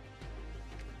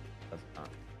 That's not.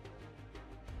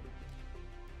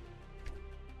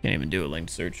 Can't even do a linked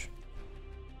search.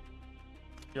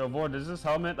 Yo, Vor, does this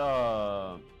helmet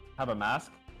have a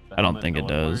mask? I don't think it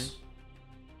does.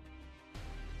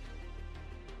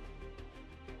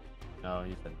 No,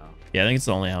 he said no. Yeah, I think it's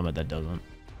the only helmet that doesn't.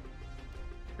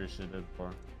 appreciated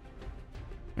for.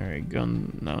 All right,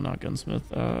 no, not gunsmith.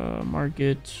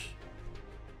 Market.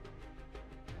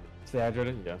 Stay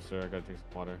hydrated? Yes, sir. I gotta take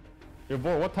some water. You're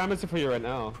bored. What time is it for you right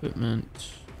now?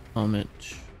 Equipment. Helmet.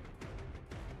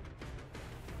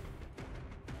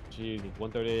 Gee,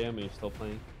 1:30 a.m. and you're still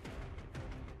playing?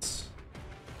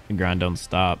 The grind don't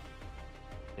stop.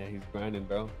 Yeah, he's grinding,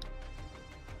 bro.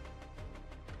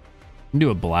 Do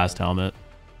a blast helmet.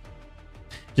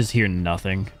 Just hear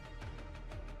nothing.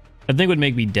 I think it would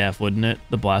make me deaf, wouldn't it?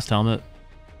 The blast helmet.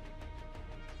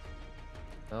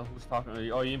 Oh, who's talking?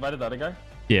 Oh, you invited the other guy?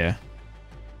 Yeah.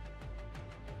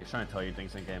 He's trying to tell you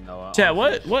things in game, Noah. Chat,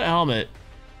 what helmet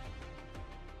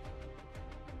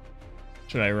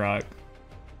should I rock?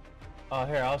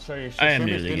 Here, I'll show you. I am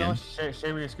new to the game.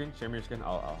 Share me your screen. Share me your screen.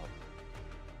 I'll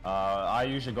I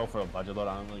usually go for a budget load.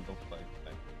 I don't really go for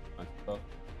like stuff.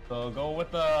 So go with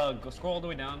scroll all the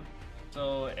way down.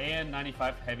 So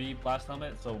AN95 heavy blast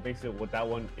helmet. So basically with that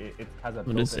one, it has a.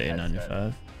 What did it say?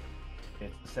 95.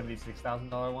 It's the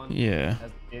 $76,000 one. Yeah.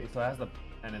 So it has the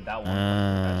and then that one.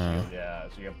 That shield, yeah.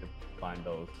 So you have to find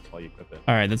those while you equip it.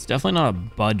 All right, that's definitely not a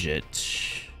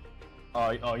budget.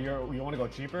 Oh, you want to go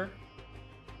cheaper?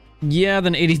 Yeah,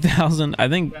 then 80,000. I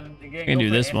think Then, I can do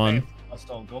this one.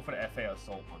 Assault. Go for the FA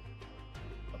assault one.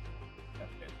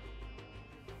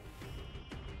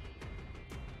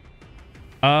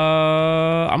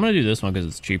 I'm gonna do this one because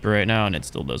it's cheaper right now, and it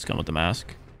still does come with the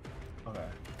mask. Okay.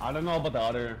 I don't know about the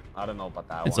other. I don't know about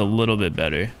that It's one. a little bit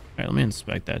better. All right, let me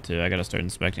inspect that too. I gotta start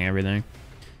inspecting everything,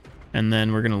 and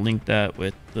then we're gonna link that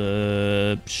with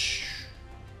the.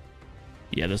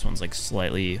 Yeah, this one's like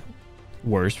slightly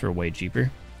worse for way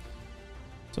cheaper.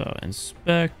 So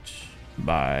inspect,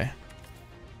 buy.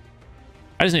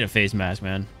 I just need a face mask,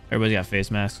 man. Everybody's got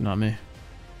face masks, not me.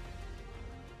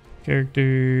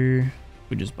 Character.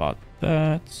 We just bought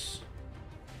that.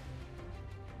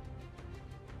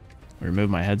 Remove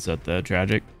my headset though,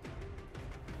 tragic.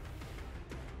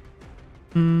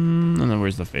 And then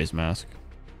where's the face mask?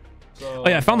 So, Oh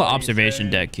yeah, I found the observation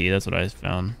deck key. That's what I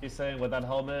found. He's saying with that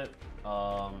helmet,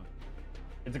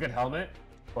 it's a good helmet,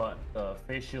 but the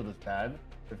face shield is bad.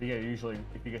 If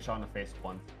you get shot in the face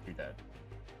once, you're dead.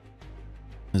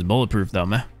 It's bulletproof though,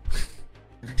 man.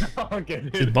 Okay,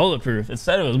 dude. It's bulletproof. It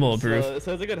said it was bulletproof.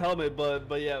 So it's a good helmet,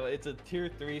 but yeah, it's a tier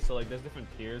 3, so like there's different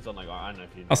tiers on like I don't know if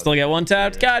you know. I'll still get one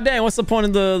tapped. God dang, what's the point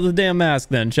of the damn mask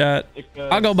then, chat?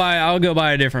 I'll go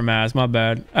buy a different mask. My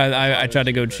bad. I tried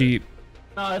to go cheap.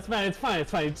 No, it's fine. It's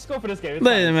fine. Just go for this game. It's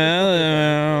Listen, fine.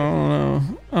 man,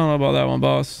 I don't know about that one,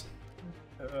 boss.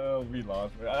 We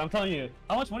lost. I'm telling you,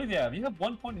 how much money do you have? You have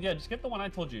 1 point. Yeah, just get the one I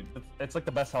told you. It's like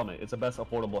the best helmet. It's the best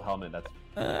affordable helmet. That's.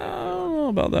 I don't know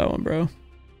about that one, bro.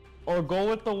 Or go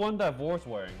with the one that Vor's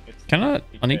wearing. Can I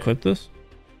unequip this?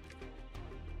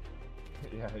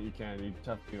 Yeah, you can. You just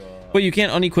have to. Wait, you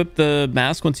can't unequip the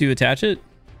mask once you attach it?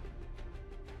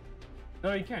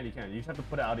 No, you can. You just have to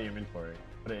put it out of your inventory.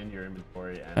 Put it in your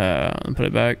inventory and put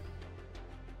it back.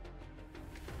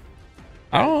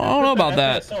 I don't know about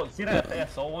that. See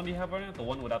that soul one you have right now? The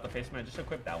one without the face man? Just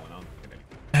equip that one.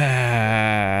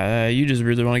 You just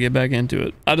really want to get back into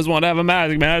it. I just want to have a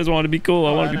mask, man. I just want to be cool.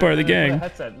 I want to be part of the gang.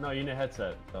 Headset. No, you need a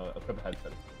headset. Equip a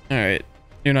headset. All right.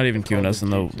 You're not even queuing us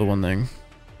in the one thing,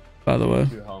 by the way.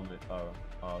 Helmet.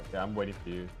 Yeah, I'm waiting for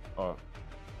you.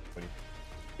 Waiting.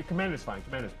 The commander's fine.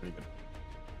 Commander's pretty good.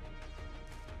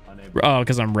 Oh,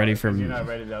 because I'm ready for. You're not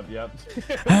ready up. Yep.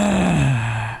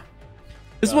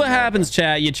 This is what happens,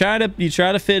 chat. You try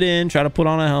to fit in, try to put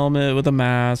on a helmet with a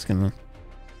mask, and then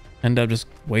end up just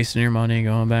wasting your money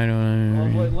going back to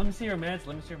it. Wait, let me see your meds.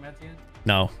 Again.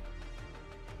 No.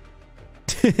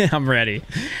 I'm ready.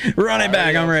 Run it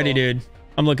back. I'm ready, dude.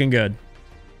 I'm looking good.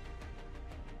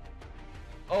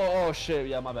 Oh shit.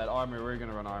 Yeah, my bad. Armory. We're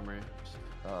gonna run armory.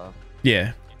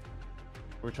 Yeah.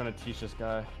 We're trying to teach this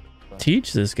guy.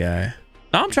 Teach this guy.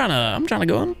 No, I'm trying to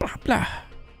go and blah blah.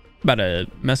 About to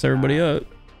mess everybody up.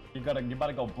 You gotta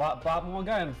go blop blop on one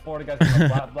guy and 40 guys gonna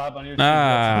go blop blop on your team.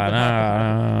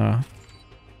 Nah.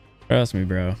 Trust me,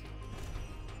 bro.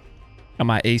 Got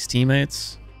my ace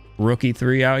teammates. Rookie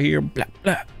 3 out here. Blah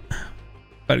blah.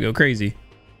 About to go crazy.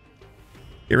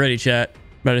 Get ready, chat.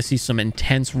 About to see some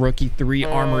intense rookie 3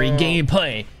 armory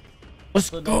gameplay.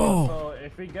 Let's go. So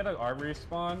if we get an armory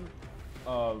spawn,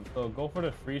 so go for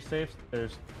the free safes.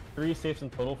 There's 3 safes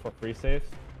in total for free safes.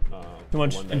 Too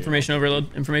much information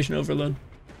overload. Information overload.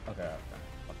 Okay.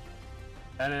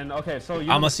 And then so I'm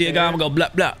gonna see a guy. I'm gonna go blah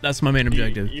blah. That's my main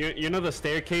objective. You know the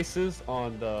staircases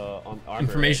on armor.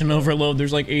 Information overload.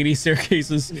 There's like 80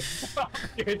 staircases.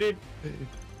 Dude,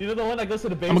 you know the one that goes to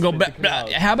the basement. I'm gonna go blah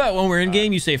blah. How about when we're in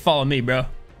game, you say follow me, bro?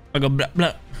 I go blah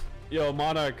blah. Yo,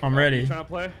 Monarch. I'm ready. You trying to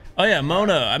play? Oh yeah,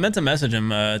 Mona. I meant to message him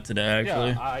today actually.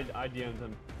 Yeah, I DM'd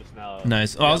him just now.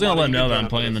 Nice. Oh, Yeah, I was gonna Mona, let him you know can that join I'm after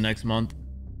playing the this. next month.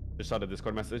 Just saw the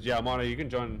Discord message. Yeah, Mona, you can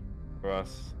join for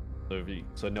us.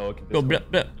 So Noah can Go,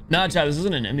 Discord. nah, chat. This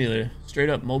isn't an emulator. Straight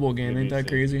up mobile game. Ain't that BBC.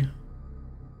 crazy?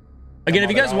 Again, if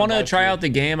you Mona, guys I'll want to invite try you. out the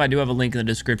game, I do have a link in the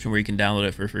description where you can download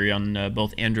it for free on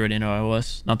both Android and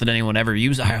iOS. Not that anyone ever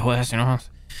used iOS, you know.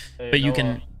 Hey, But you Noah,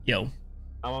 can, yo.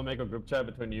 I'm gonna make a group chat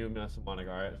between you, Miss, and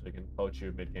Monica, alright? So we can coach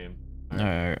you mid game.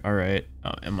 All right.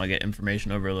 Oh, am I get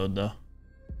information overload though?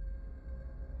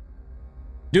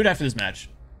 Do it after this match.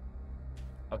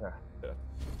 Okay. Yeah.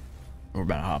 We're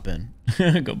about to hop in.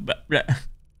 Go back.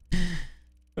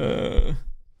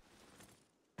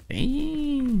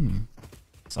 Dang.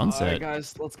 Sunset. Alright,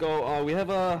 guys, let's go. We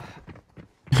have a.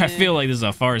 I feel like this is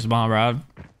a far spawn, bro. I've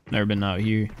never been out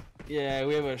here. Yeah,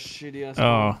 we have a shitty ass.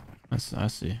 Oh, I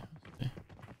see.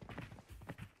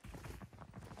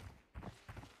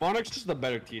 Monarch's just a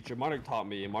better teacher. Monarch taught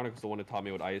me. Monarch's the one that taught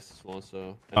me with ice as well.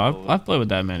 So. Oh, I've played with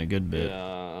that man a good bit.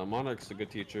 Yeah, Monarch's a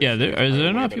good teacher. Yeah, so there he's is probably there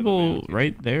way not better than me people as a teacher.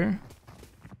 right there?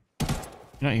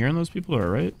 You're not hearing those people who are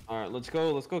right? All right, let's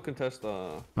go. Let's go contest.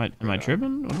 Am I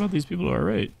tripping? What about these people who are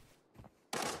right?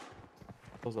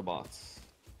 Those are bots.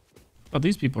 What about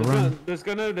these people run? There's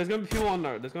gonna be people on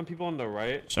the people on the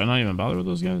right. Should I not even bother with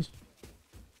those guys?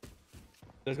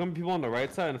 There's gonna be people on the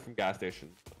right side and from gas station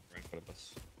right in front of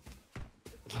us.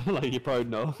 Like you probably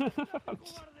know. I'm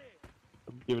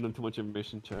giving them too much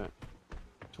information, chat.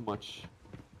 Too much.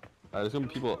 There's gonna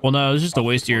be people. Well, no, it's just a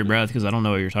waste of your breath because I don't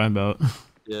know what you're talking about.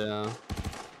 Yeah.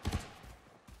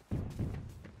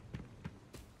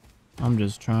 I'm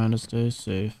just trying to stay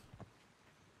safe.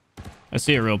 I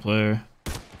see a real player.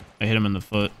 I hit him in the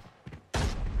foot.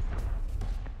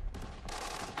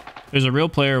 There's a real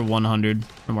player 100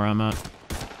 from where I'm at.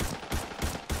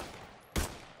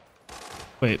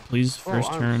 Wait, please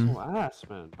first turn. I'm so ass,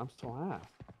 man. I'm so ass.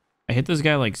 I hit this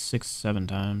guy like 6-7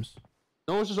 times.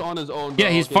 No one's just on his own. Yeah,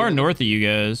 bro. he's Okay, far north of you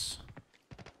guys.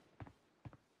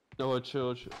 No,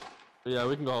 chill. Yeah,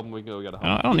 we can go help him. We gotta help.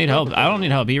 I don't need help. I don't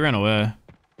need help. He ran away.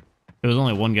 There was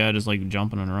only one guy just like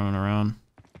jumping and running around.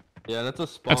 Yeah, that's a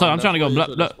spawn. That's all, I'm trying to go where you blah,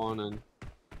 should blah. spawn in.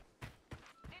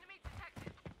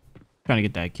 Trying to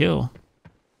get that kill.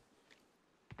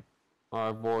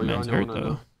 Alright, boy, you're Man's on your hurt own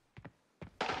now.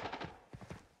 though.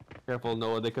 Careful,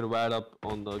 Noah. They could rat up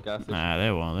on the gas station. Nah, they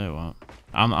won't. They won't.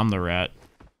 I'm the rat.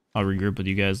 I'll regroup with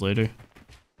you guys later.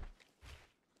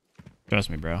 Trust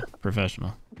me, bro.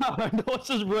 Professional. Noah's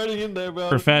just running in there, bro.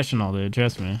 Professional, dude.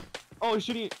 Trust me. Oh, he's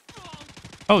shooting.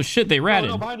 Oh shit, they Oh, ratted.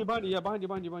 no, behind you. Yeah, behind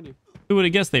you. Who would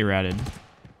have guessed they ratted?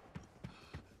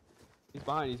 He's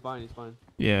behind.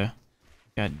 Yeah.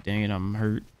 God dang it, I'm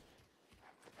hurt.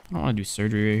 I don't want to do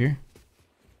surgery right here.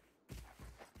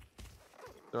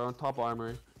 They're on top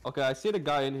armory. Okay, I see the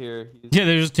guy in here. Yeah,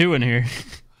 there's two in here.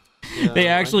 Yeah, They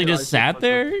I actually hear just ISO sat push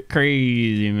there?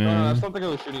 Crazy, up. No, I man. don't think I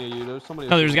was shooting at you. There's somebody.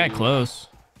 Oh, there's a shooting guy at you. close.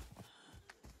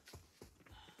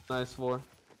 Nice 4.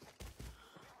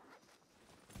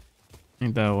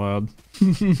 Ain't that wild.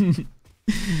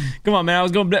 Come on, man. I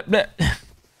was going bleh, bleh.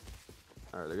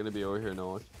 Alright, they're gonna be over here.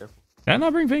 Noah, careful. Did I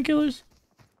not bring painkillers?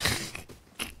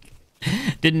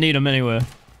 Didn't need them anyway.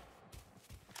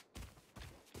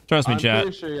 Trust me, chat.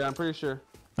 I'm pretty sure.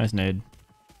 Nice nade.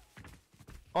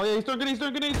 Oh yeah, he's throwing grenades.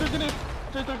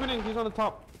 He's on the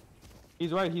top.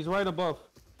 He's right above.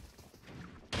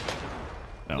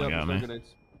 That one got he's throwing me. grenades.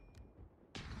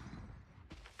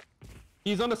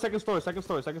 He's on the second story.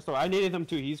 I needed him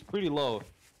too. He's pretty low.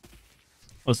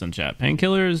 Listen, chat.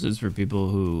 Painkillers is for people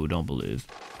who don't believe.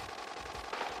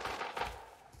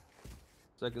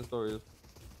 Second story is.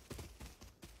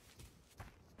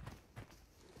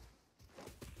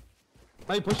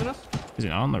 Are you pushing us? Is he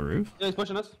not on the roof? Yeah, he's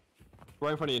pushing us.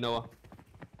 Right in front of you, Noah.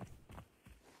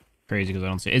 Crazy because I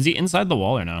don't see. Is he inside the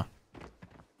wall or no?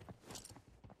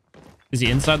 Is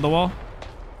he inside the wall?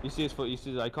 You see his foot? You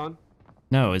see his icon?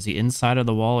 No. Is he inside of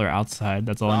the wall or outside?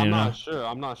 That's all I I'm need to know. not sure.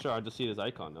 I'm not sure. I just see his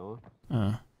icon, Noah.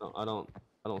 No, I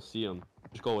don't see him.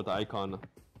 Just go with the icon.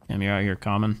 Damn, you're out here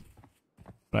common.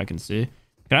 But I can see.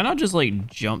 Can I not just like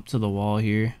jump to the wall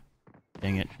here?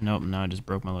 Dang it. Nope, no, I just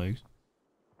broke my legs.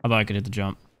 I thought I could hit the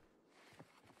jump.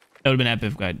 That would have been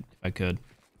epic if I could.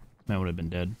 Man would have been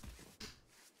dead.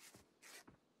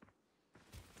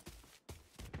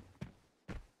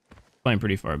 Playing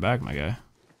pretty far back, my guy.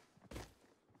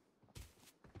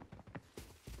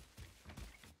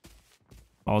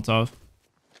 Molotov.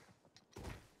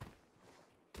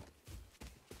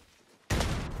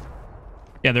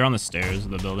 Yeah, they're on the stairs of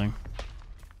the building.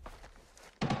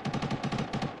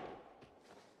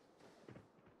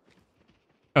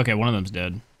 Okay, one of them's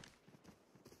dead.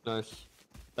 Nice.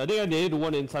 I think I naded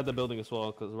one inside the building as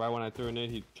well, because right when I threw a nade,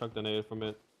 he chucked a nade from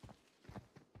it.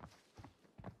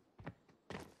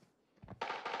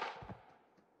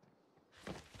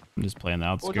 I'm just playing the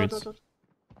outskirts.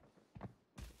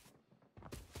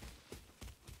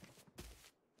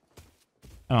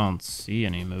 I don't see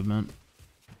any movement.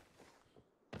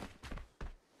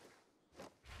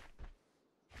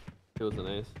 It was an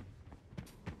ace.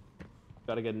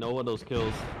 Gotta get no of those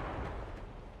kills.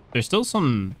 There's still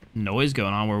some noise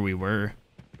going on where we were.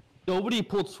 Nobody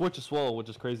pulled switch as well, which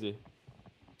is crazy.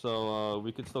 So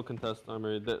we could still contest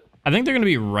armory. I think they're gonna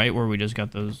be right where we just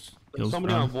got those kills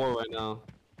somebody from. on board right now.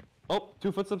 Oh,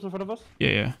 2 footsteps in front of us.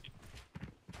 Yeah.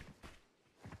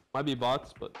 Might be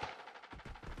bots, but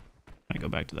I go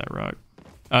back to that rock.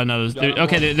 No,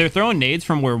 okay. They're throwing nades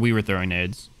from where we were throwing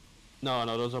nades. no,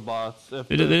 those are bots. If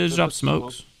They just drop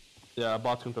smokes yeah,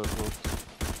 bots can throw smokes.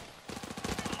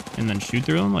 and then shoot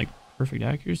through them like perfect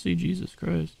accuracy. Jesus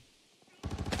Christ.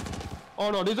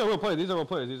 Oh no, these are real players. These are real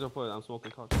players. These are players. I'm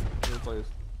smoking cock. These are players.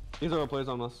 These are real players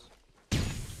on us.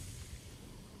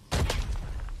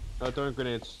 Throwing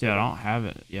grenades. Yeah, I don't have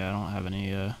it. Yeah, I don't have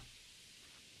any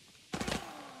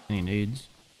nades.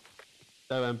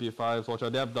 They have MP5s. Watch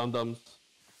out. They have dum-dums.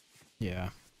 Yeah.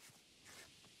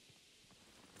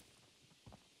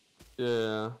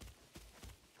 Yeah.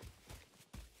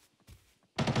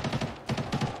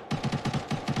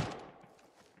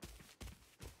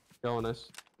 Going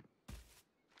nice.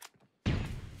 I'm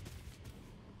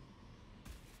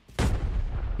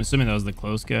assuming that was the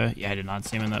close guy. Yeah, I did not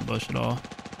see him in that bush at all.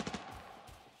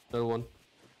 Another one.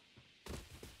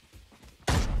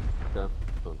 Okay.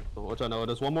 Watch out. No,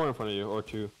 there's one more in front of you. Or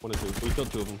two. 1 or 2. We killed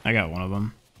 2 of them. I got one of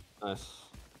them. Nice.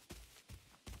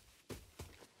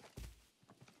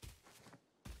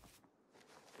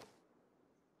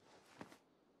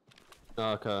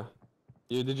 Okay.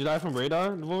 Did you die from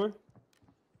radar, Devor?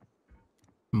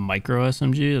 Micro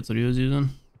SMG, that's what he was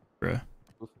using? Bruh.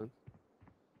 Okay.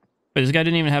 Wait, this guy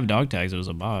didn't even have dog tags, it was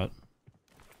a bot.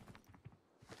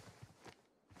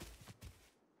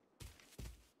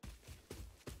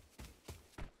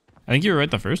 I think you were right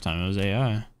the first time, it was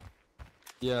AI.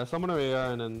 Yeah, someone or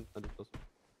AI and then...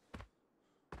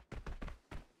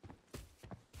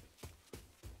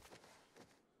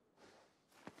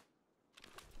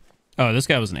 Oh, this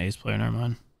guy was an ace player, never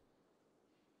mind.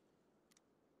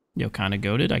 Yo, kinda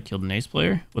goated. I killed an ace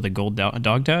player with a gold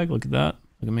dog tag. Look at that.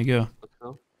 Look at me go. Let's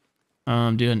go.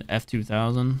 Dude, an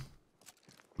F2000.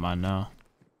 Come on, no.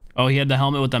 Oh, he had the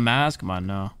helmet with the mask? Come on,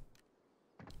 no.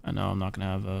 I know, I'm not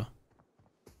gonna have a...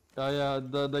 Oh yeah,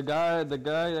 the guy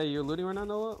that you're looting right now,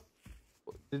 Noah?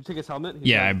 Did you take his helmet?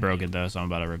 Yeah, I broke it though, so I'm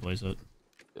about to replace it.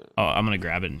 Yeah. Oh, I'm gonna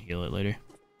grab it and heal it later.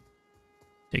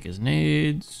 Take his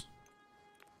nades.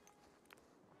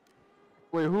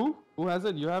 Wait, who? Who has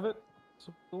it? You have it?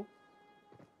 So cool.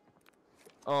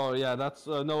 Oh yeah, that's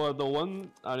Noah. The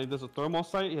one I think there's a thermal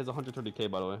sight. He has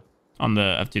 130k by the way. On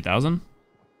the F2000?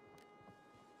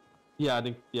 Yeah, I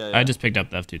think yeah. I just picked up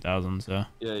the F2000, so.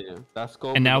 Yeah. That's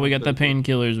cool. And now we got the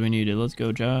painkillers we needed. Let's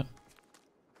go, chat.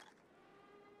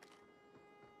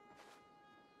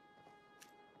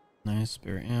 Nice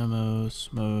spare ammo,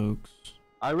 smokes.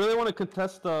 I really want to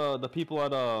contest the people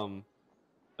at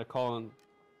they're calling.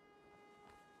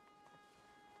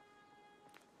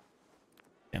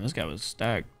 Damn, this guy was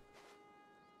stacked.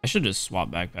 I should just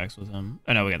swap backpacks with him.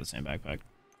 Oh no, we got the same backpack.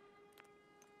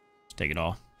 Just take it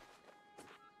all.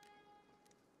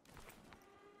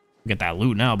 Get that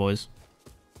loot now, boys.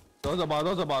 Those are bot.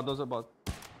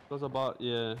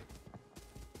 Yeah.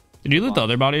 Did you loot the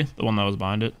other body? The one that was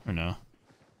behind it? Or no?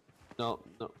 No.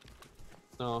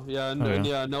 Yeah, Oh, yeah.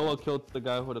 yeah. Noah killed the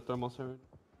guy with a thermal siren.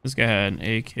 This guy had an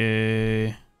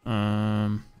AK.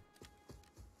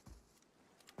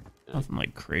 Nothing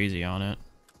like crazy on it.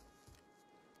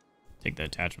 Take the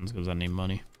attachments because I need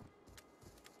money.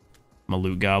 I'm a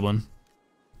loot goblin.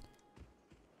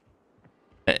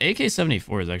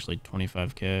 AK-74 is actually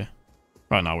 25k.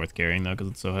 Probably not worth carrying though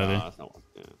because it's so heavy. That's not worth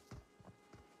it.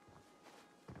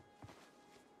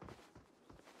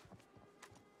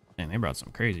 Dang, they brought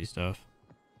some crazy stuff.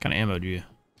 What kind of ammo do you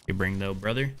bring though,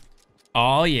 brother?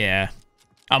 Oh yeah,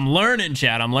 I'm learning,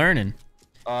 chat. I'm learning.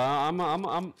 I'm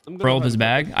gonna Roll up his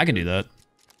bag. I can do that.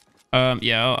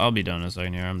 Yeah, I'll be done in a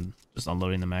second here. I'm just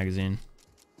unloading the magazine.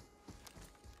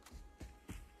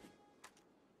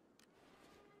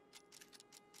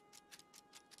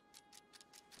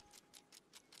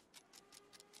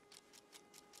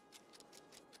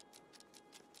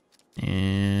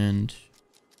 And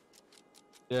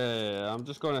yeah. I'm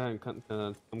just going ahead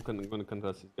and I'm gonna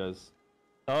contest these guys.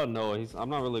 Oh no, I'm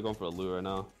not really going for a loot right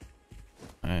now.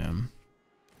 I am.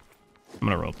 I'm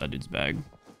gonna roll up that dude's bag.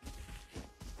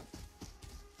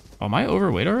 Oh, am I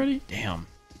overweight already? Damn.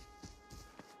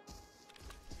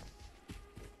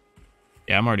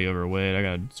 Yeah, I'm already overweight. I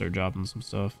gotta start dropping some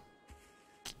stuff.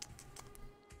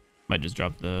 Might just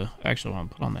drop the... Actually, I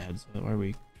want to put on the headset. Why are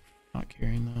we not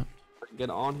carrying that? Get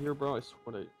on here, bro. I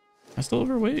swear to... I'm still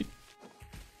overweight.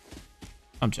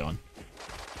 I'm chilling.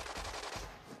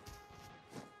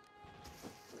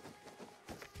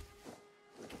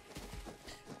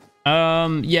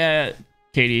 Yeah,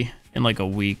 Katie, in like a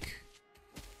week.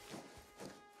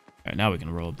 All right, now we can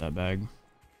roll up that bag.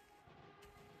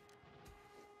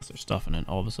 They're stuffing it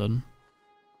all of a sudden.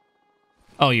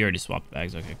 Oh, you already swapped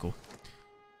bags. Okay, cool.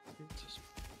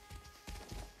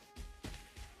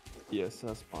 Yes,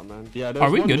 that's fun, man. Yeah,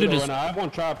 are we good to just... Right now. I have one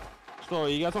trapped. So,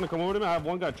 you guys want to come over to me? I have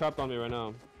one guy trapped on me right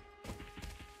now.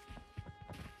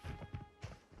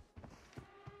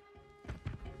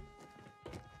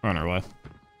 We're on our way.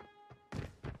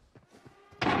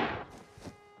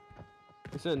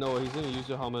 He said no, he's gonna use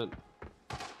your helmet.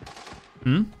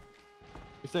 Hmm?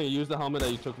 He's saying use the helmet that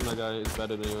you took from that guy. It's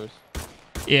better than yours.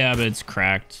 Yeah, but it's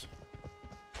cracked.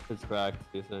 It's cracked,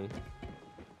 he's saying.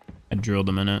 I drilled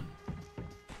him in it.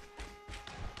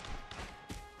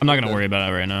 I'm not gonna worry about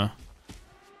it right now.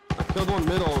 I killed one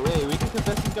middle. Hey, we can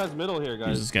contest this guy's middle here, guys.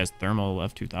 Use this guy's thermal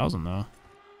F2000 though.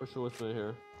 Push it with me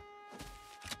here.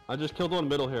 I just killed one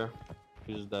middle here.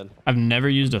 He's just dead. I've never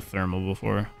used a thermal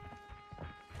before.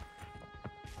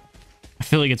 I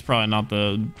feel like it's probably not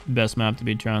the best map to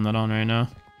be trying that on right now.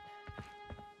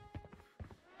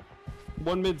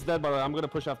 One mid's dead, by the way. I'm gonna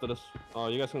push after this. Oh,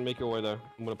 you guys can make your way there.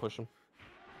 I'm gonna push him.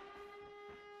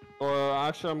 Or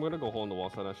actually, I'm gonna go hole in the wall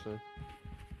side. Actually.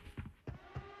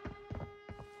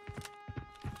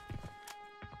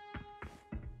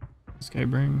 This guy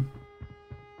bring.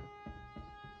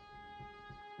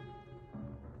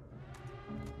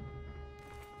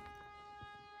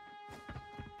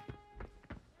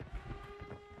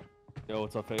 Yo,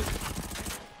 what's up, face?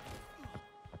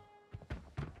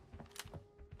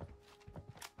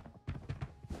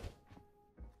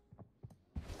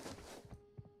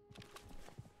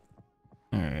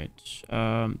 All right.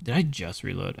 Did I just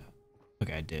reload?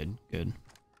 Okay, I did. Good.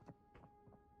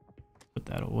 Put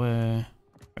that away.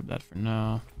 Grab that for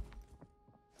now.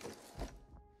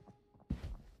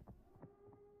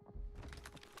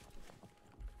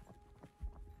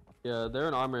 Yeah, they're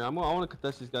in armory. I want to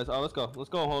contest these guys. Oh, let's go. Let's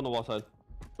go hole in the wall side.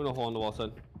 We're gonna hole in the wall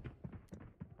side.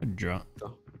 Good drop.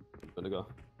 Go. Gonna go.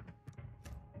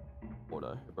 Or die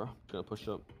here, bro. Just gonna push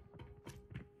up.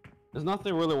 There's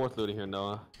nothing really worth looting here,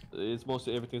 Noah. It's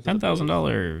mostly everything's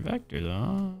 $10,000 Vector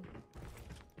though.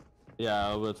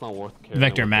 Yeah, but it's not worth carrying.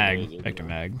 Vector mag. Vector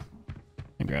mag.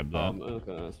 I grab that.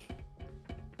 Okay.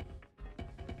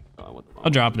 Oh,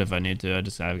 I'll drop it if I need to.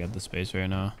 I've got the space right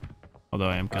now. Although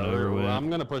I am kind of overweight. I'm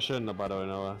gonna push in, by the way,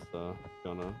 Noah. So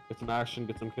gonna get some action,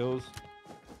 get some kills.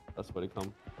 That's what he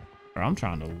come. Bro, I'm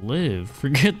trying to live.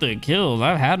 Forget the kills.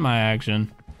 I've had my action.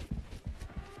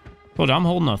 Told you, I'm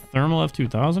holding a thermal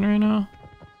F2000 right now.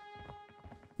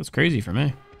 That's crazy for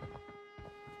me.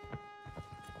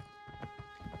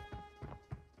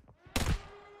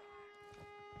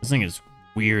 This thing is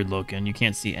weird looking. You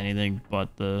can't see anything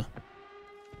but the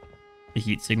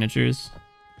heat signatures.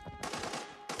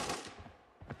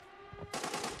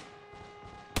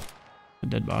 A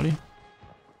dead body.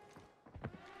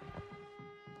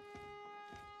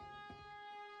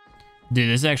 Dude,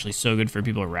 this is actually so good for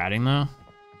people ratting though.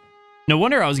 No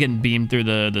wonder I was getting beamed through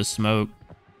the smoke.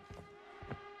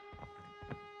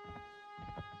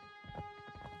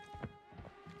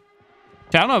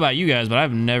 I don't know about you guys, but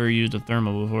I've never used a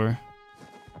thermal before.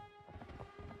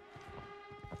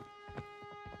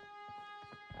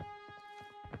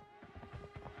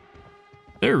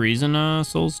 Is there a reason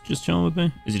Soul's just chilling with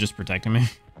me? Is he just protecting me?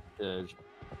 Yeah.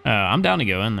 I'm down to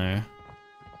go in there.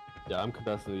 Yeah, I'm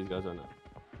contesting these guys right now.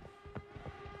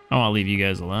 I don't want to leave you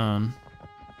guys alone.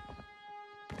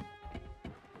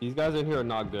 These guys in here are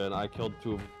not good. I killed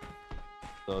two of them.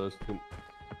 So there's two.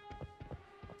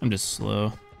 I'm just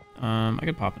slow. I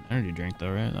could pop an energy drink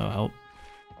though, right? That'll help.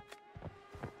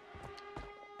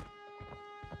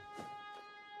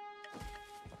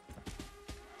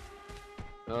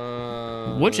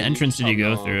 Which entrance did you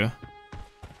go through?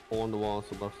 Hole in the wall,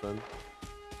 so left side.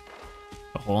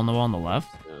 The hole in the wall on the left?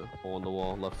 Yeah, hole in the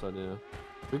wall, left side, yeah.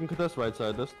 We can contest right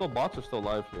side. There's still bots are still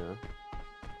alive here.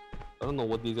 I don't know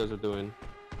what these guys are doing.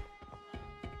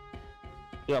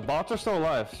 Yeah, bots are still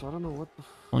alive, so I don't know what the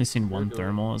Only seen one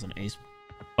thermal as an ace.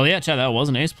 Oh yeah, Chad, that was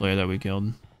an ace player that we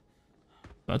killed.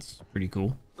 That's pretty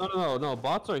cool. No,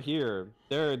 bots are here.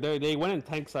 They went in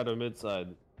tank side or mid side.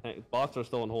 Bots are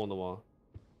still in hole in the wall.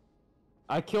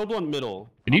 I killed one middle.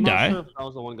 Did you die? I'm not sure if that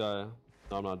was the one guy.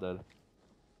 No, I'm not dead.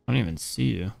 I don't even see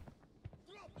you.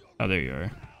 Oh, there you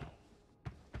are.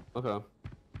 Okay. I'm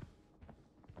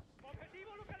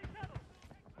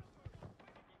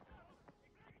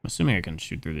assuming I can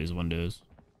shoot through these windows.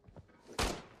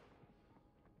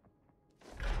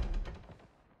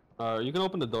 You can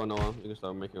open the door, Noah. You can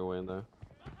start making your way in there.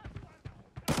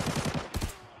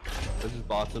 There's just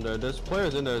bots in there. There's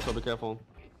players in there, so be careful.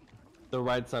 The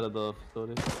right side of the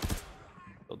facility.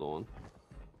 The other one.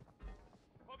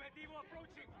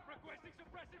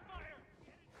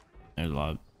 There's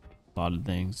a lot of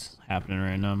things happening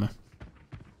right now, man.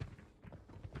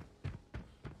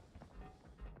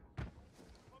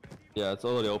 Yeah, it's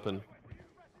already open.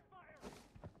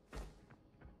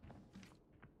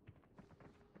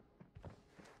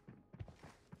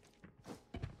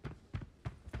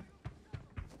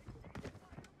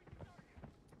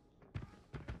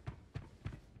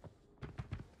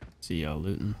 See y'all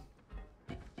looting.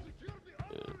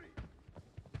 Yeah.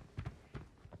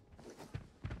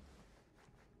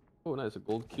 Oh, nice, a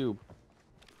gold cube.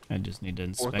 I just need to Worth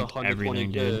inspect 120K.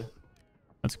 everything, dude.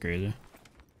 That's crazy.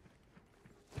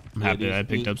 I'm Yeah, happy that I picked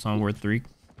these- up something worth 3.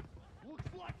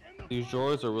 These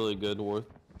drawers are really good, worth.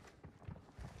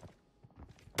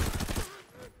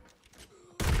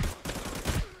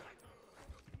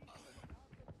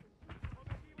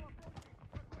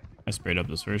 I sprayed up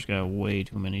this first guy way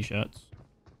too many shots.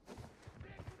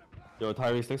 Yo,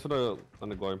 Tyrese, thanks for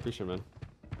the glory. Appreciate it, man.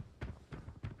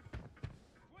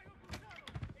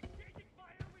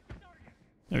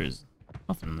 There's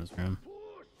nothing in this room.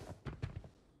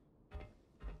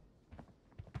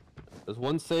 There's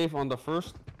one safe on the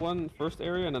first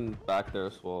area, and then back there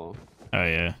as well. Oh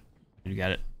yeah, you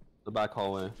got it. The back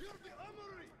hallway.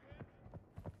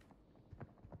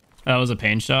 That was a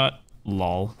pain shot.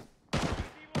 Lol.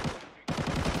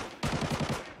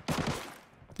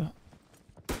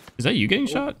 Is that you getting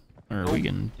shot? Or are we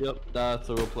getting... Yep, that's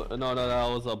a real play. No,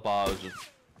 that was a bot. I was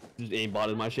just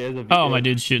aimbotted my shit. Oh, my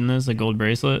dude's shooting this, a gold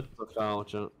bracelet. Yeah,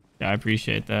 Yeah, I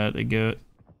appreciate that. They go.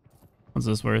 What's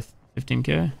this worth?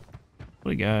 15K?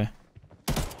 What a guy.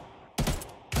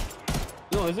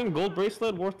 No, isn't gold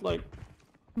bracelet worth like...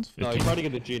 That's No, 15. you probably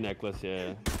get the G necklace,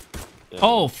 yeah.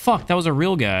 Oh, fuck. That was a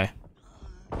real guy.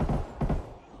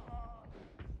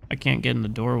 I can't get in the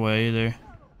doorway either.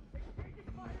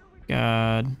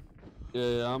 God.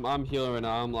 Yeah, I'm healing right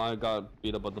now. I got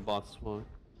beat up by the bots. All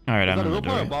Alright, I'm that a in the real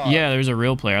player or door. bot? Yeah, there's a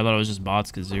real player. I thought it was just bots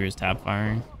because they were just tap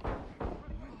firing.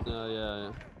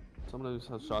 Yeah. Someone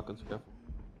who has shotguns,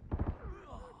 careful.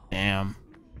 Damn.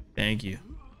 Thank you.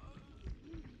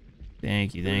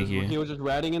 Thank you. He was just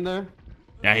ratting in there?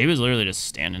 Yeah, he was literally just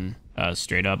standing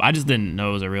straight up. I just didn't know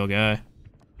it was a real guy.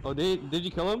 Oh, did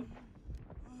you kill him? Did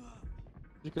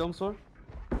you kill him, sir?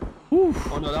 Whew.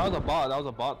 Oh no, that was a bot. That was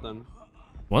a bot then.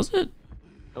 Was it?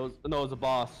 It was a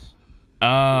boss.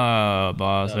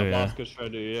 Boss. Yeah, Oh, yeah. boss could try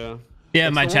to, yeah. Yeah,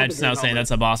 It's my the one with chat's the now green saying helmet.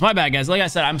 that's a boss. My bad, guys. Like I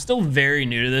said, I'm still very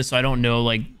new to this, so I don't know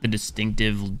like the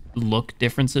distinctive look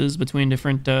differences between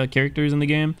different characters in the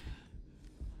game.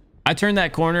 I turned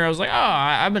that corner. I was like, oh,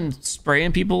 I've been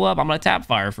spraying people up. I'm gonna tap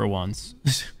fire for once.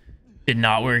 Did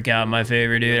not work out in my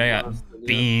favor, dude. I got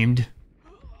beamed.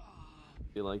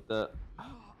 Be like that.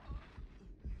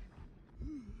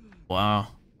 Wow,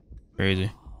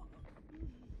 crazy.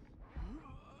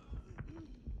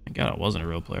 Thank God I wasn't a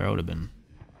real player. I would have been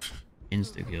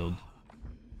insta-killed.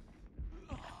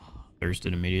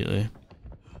 Thirsted immediately.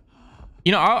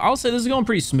 You know, I'll say this is going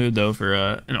pretty smooth, though, for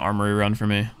an armory run for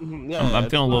me. Yeah, I'm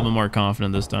it's feeling a little not- bit more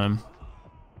confident this time.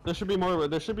 There should be more.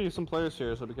 There should be some players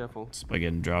here, so be careful. Just by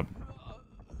getting dropped.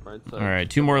 Right. All right,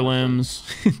 2 more limbs.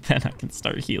 Then I can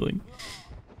start healing.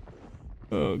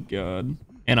 Oh, God.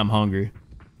 And I'm hungry.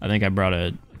 I think I brought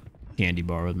a candy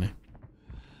bar with me.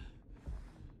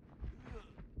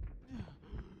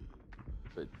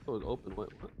 Wait, door is open. Wait,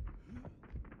 what?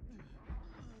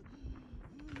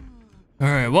 All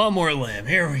right, one more limb.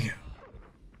 Here we go.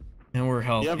 And we're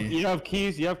healthy. You have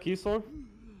keys. You have keys, Sword?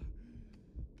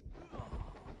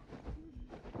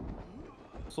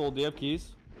 Soul, do you have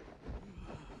keys?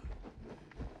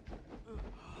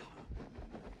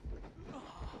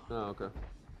 Oh, okay.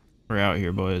 We're out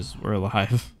here, boys. We're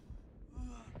alive.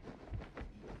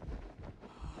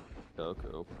 Okay.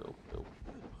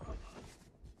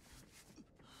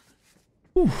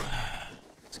 Whew.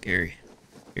 Scary.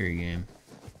 Scary game.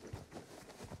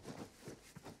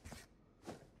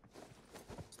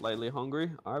 Slightly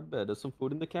hungry? I bet there's some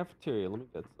food in the cafeteria. Let me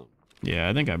get some. Yeah,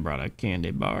 I think I brought a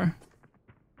candy bar.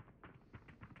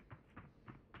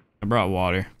 I brought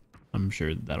water. I'm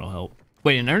sure that'll help.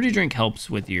 Wait, an energy drink helps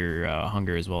with your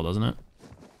hunger as well, doesn't it?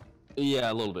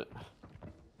 Yeah, a little bit.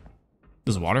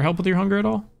 Does water help with your hunger at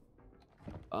all?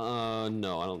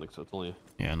 No, I don't think so. It's only.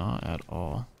 Yeah, not at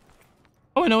all.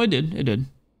 Oh, no, it did. It did.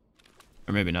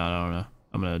 Or maybe not. I don't know.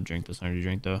 I'm gonna drink this energy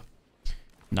drink though.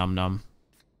 Nom nom.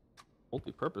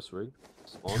 Multi-purpose rig.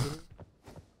 Spawned.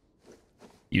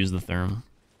 Use the thermal.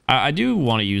 I do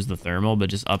want to use the thermal, but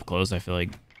just up close, I feel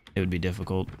like it would be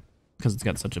difficult because it's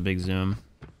got such a big zoom.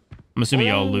 I'm assuming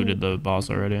y'all looted the boss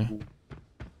already.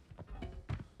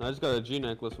 I just got a G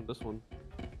necklace from this one.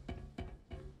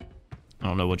 I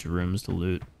don't know which rooms to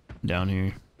loot down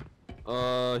here.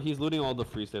 He's looting all the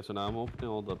free safes right now. I'm opening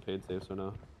all the paid safes right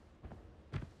now.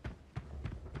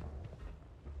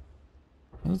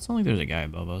 It sounds like there's a guy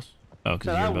above us. Oh,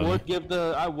 because I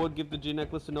would give the G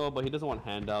necklace to Noah, but he doesn't want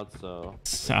handouts, so.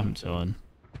 I'm chilling.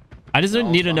 I just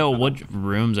need to know what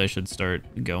rooms I should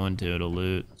start going to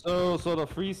loot. So the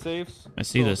free safes. I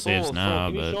see the safes now,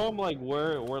 can but you show him like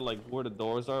where the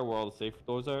doors are, where all the safe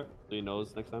doors are, so he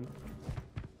knows next time.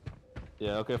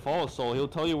 Yeah, okay. Follow Soul. He'll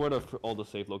tell you where all the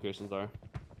safe locations are.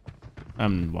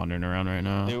 I'm wandering around right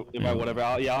now. Invite whatever.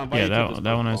 I'll invite yeah, you to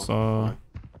that one I saw.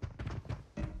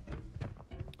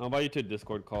 I'll invite you to a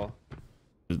Discord call.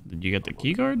 Did you get the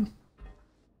key card?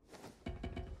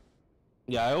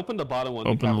 Yeah, I opened the bottom one.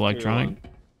 Open the electronic. One.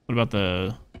 What about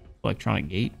the electronic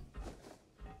gate?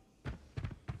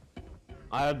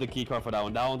 I have the key card for that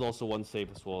one. That one's also one safe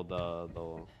as well.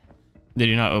 The. Did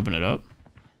you not open it up?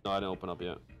 No, I didn't open up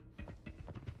yet.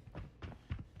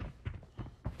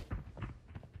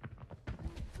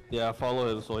 Yeah, follow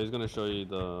him, so he's gonna show you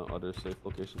the other safe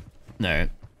location. Alright.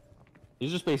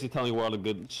 He's just basically telling you where all the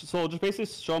good. So just basically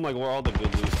show him like where all the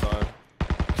good loots are.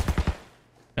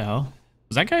 The hell?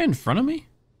 Was that guy in front of me?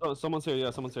 Oh, someone's here.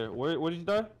 Yeah, someone's here. Where did you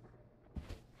die?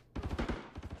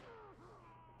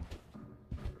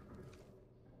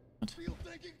 What?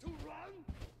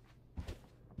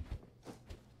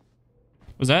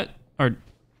 Was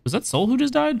that Soul who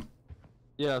just died?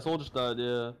 Yeah, Soul just died.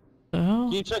 Yeah. The hell?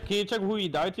 Can you check who he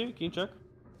died to? Can you check?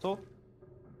 Soul?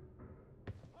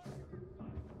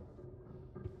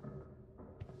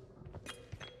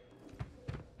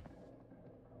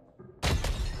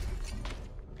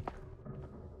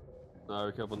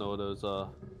 Alright, be careful. No, it was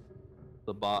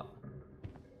the bot.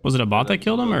 Was it a bot that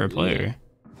killed him or a player?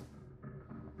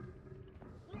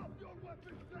 Yeah.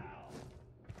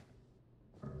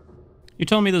 You're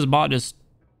telling me this bot just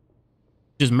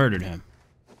murdered him?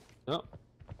 Yep.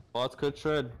 Bots could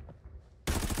shred.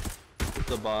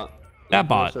 It's a bot. That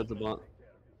bot. Shred's a bot.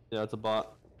 Yeah, it's a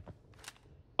bot.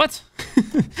 What?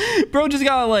 Bro just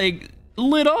got like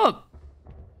lit up.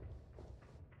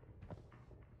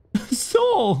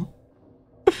 Soul.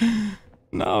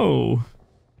 No.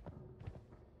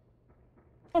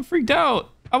 I'm freaked out.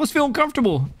 I was feeling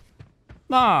comfortable.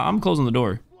 Nah, I'm closing the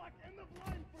door.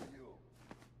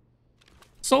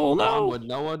 Soul, no. With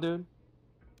Noah, dude.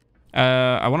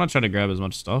 I want to try to grab as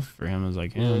much stuff for him as I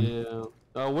can.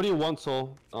 Yeah. What do you want,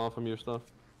 Soul? From your stuff.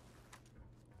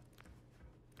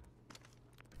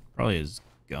 Probably his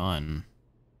gun.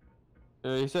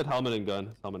 Yeah, he said helmet and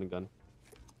gun. Helmet and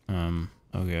gun.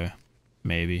 Okay.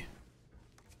 Maybe.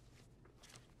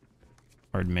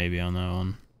 Hard maybe on that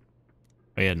one.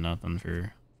 He had nothing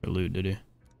for loot, did he?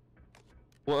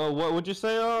 Well, what would you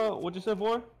say? What'd you say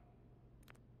for?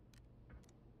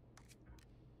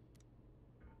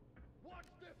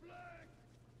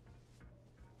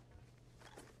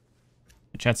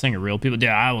 The chat's saying real people.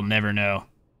 Yeah, I will never know.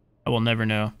 I will never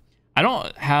know. I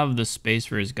don't have the space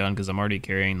for his gun because I'm already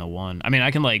carrying the one. I mean,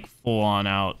 I can like full on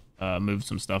out move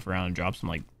some stuff around and drop some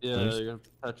like. Yeah, you're gonna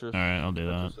Tetris. All right, I'll do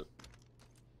that.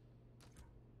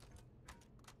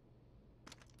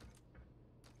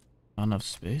 Not enough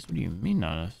space? What do you mean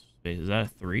not enough space? Is that a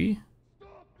 3?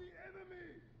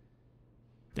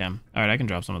 Damn. All right, I can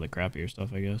drop some of the crappier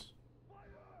stuff, I guess.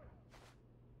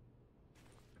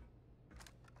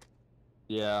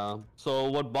 Yeah. So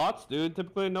what bots do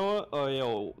typically, Noah? Oh,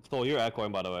 yo, so you're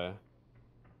echoing, by the way.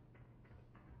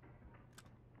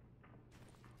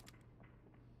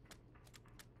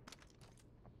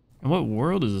 In what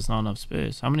world is this not enough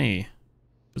space? How many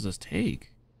does this take?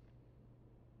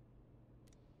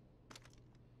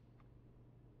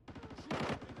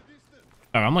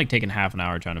 Oh, I'm like taking half an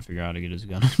hour trying to figure out how to get his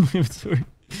gun in my inventory.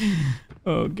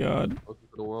 Oh god. Welcome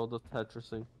to the world of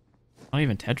Tetrising. Not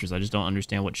even Tetris, I just don't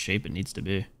understand what shape it needs to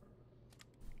be.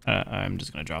 I'm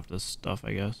just gonna drop this stuff,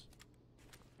 I guess.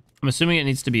 I'm assuming it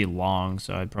needs to be long,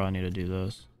 so I'd probably need to do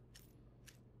this.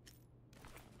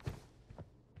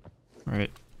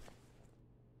 Alright.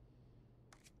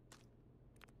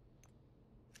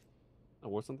 Oh,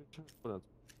 what's something? What else?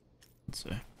 Let's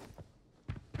see.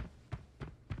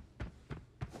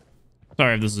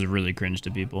 Sorry if this is really cringe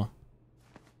to people.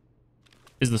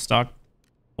 Is the stock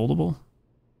foldable?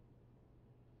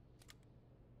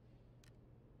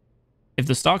 If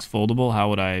the stock's foldable, how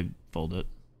would I fold it?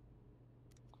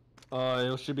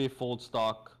 It should be fold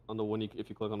stock on the one if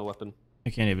you click on the weapon. I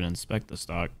can't even inspect the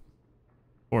stock.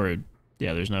 Or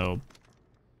yeah, there's no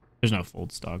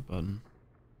fold stock button.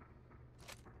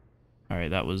 All right,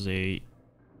 that was a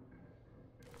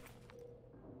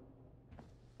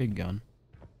big gun.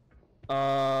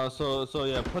 So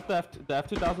yeah, put the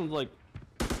F2000 like.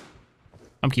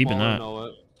 I'm keeping that.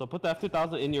 So put the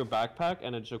F2000 in your backpack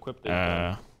and then just equip the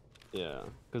gun. Yeah,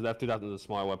 because the F2000 is a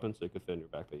small weapon, so it could fit in your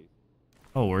backpack.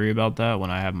 I'll worry about that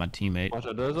when I have my teammate. Watch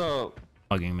out, there's a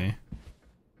hugging me.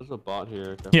 There's a bot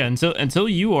here. Okay. Yeah, until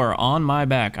you are on my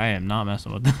back, I am not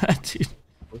messing with that, dude.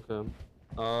 Okay.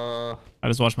 I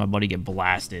just watched my buddy get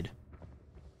blasted.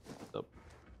 Yep.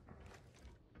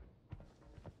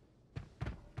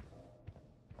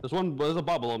 There's a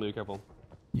bot below me. Be careful.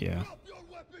 Yeah.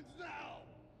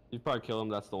 You probably kill him.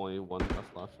 That's the only one. That's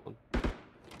the last one.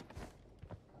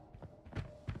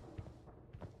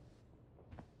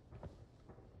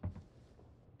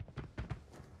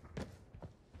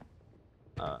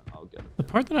 I'll get it. The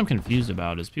part that I'm confused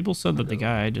about is people said that the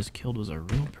guy I just killed was a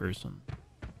real person.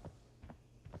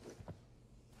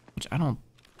 Which I don't.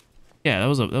 Yeah, that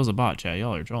was a bot, chat.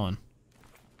 Y'all are trolling.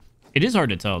 It is hard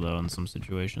to tell though in some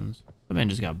situations. The man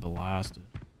just got blasted.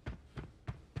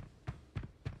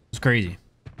 It's crazy.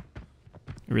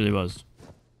 It really was.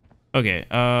 Okay,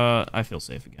 I feel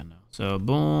safe again now. So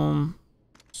boom.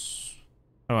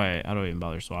 How do I even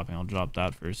bother swapping? I'll drop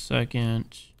that for a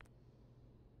second.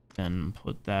 Then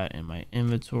put that in my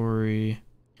inventory.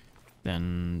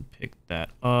 Then pick that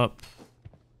up.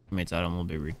 Teammate's item will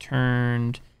be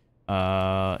returned.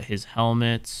 His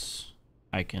helmets,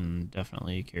 I can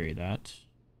definitely carry that.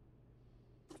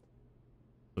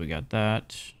 So we got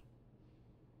that.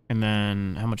 And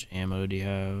then how much ammo do you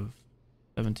have?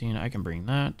 17. I can bring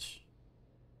that.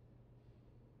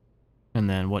 And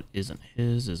then what isn't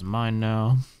his is mine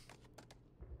now.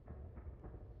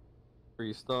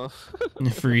 Free stuff.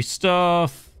 Free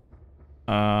stuff.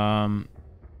 Okay.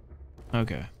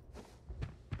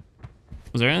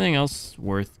 Was there anything else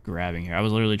worth grabbing here? I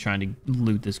was literally trying to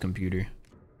loot this computer.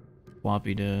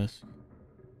 Floppy disk.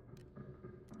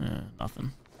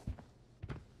 Nothing.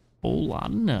 Whole lot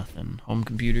of nothing. Home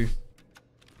computer.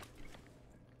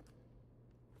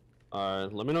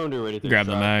 Alright, let me know when you're ready to grab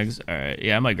the mags. Alright,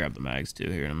 yeah, I might grab the mags too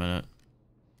here in a minute.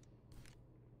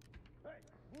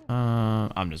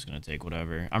 I'm just gonna take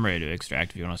whatever. I'm ready to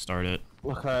extract if you want to start it.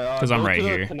 Okay, because I'm right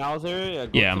here. Canals area.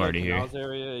 Yeah, I'm already here. Canals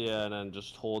area, yeah, and then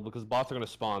just hold because bots are gonna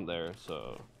spawn there.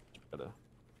 So,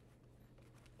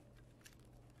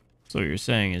 So what you're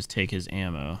saying is take his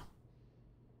ammo.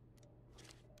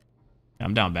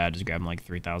 I'm down bad. Just grabbing like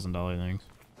 $3,000 things.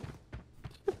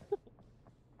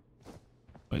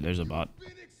 Wait, there's a bot.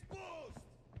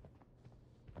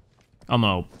 I'm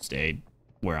gonna stay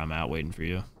where I'm at, waiting for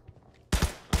you.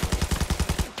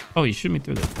 Oh, you shoot me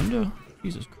through the window?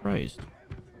 Jesus Christ.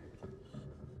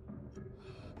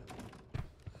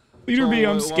 Leader B,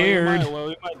 I'm scared. What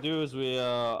we might do is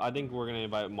I think we're gonna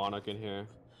invite Monarch in here.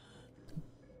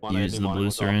 Use the blue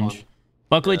syringe.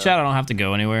 Luckily, chat, I don't have to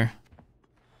go anywhere.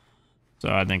 So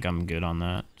I think I'm good on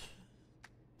that.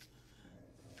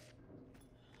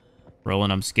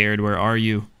 Roland, I'm scared. Where are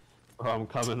you? Oh, I'm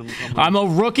coming. I'm a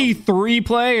rookie 3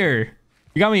 player.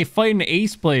 You got me fighting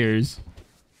ace players.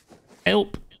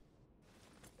 Help.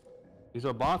 These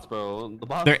are bots, bro. The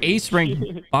bots. They're ace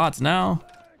ranked bots now.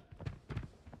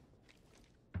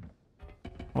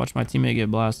 Watch my teammate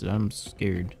get blasted. I'm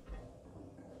scared.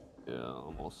 Yeah,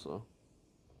 I'm also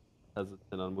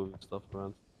hesitant on moving stuff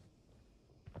around.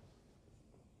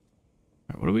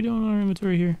 Right, what are we doing on our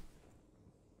inventory here?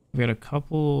 We got a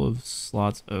couple of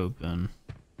slots open.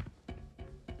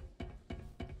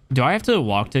 Do I have to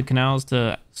walk to canals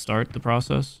to start the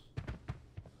process?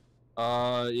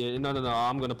 Yeah, no.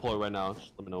 I'm gonna pull it right now.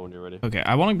 Just let me know when you're ready. Okay,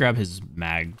 I want to grab his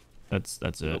mag. That's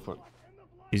it.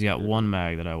 He's got one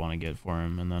mag that I want to get for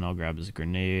him, and then I'll grab his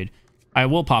grenade. I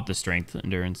will pop the strength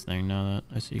endurance thing now that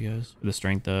I see you guys. The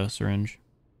strength syringe.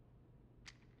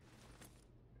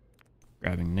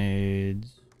 Grabbing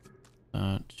nades.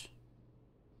 That.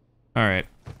 All right,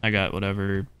 I got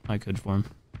whatever I could for him.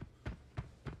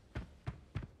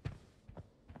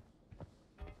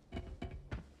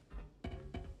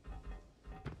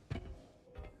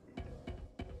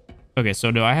 Okay,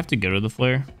 so do I have to go to the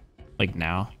flare, like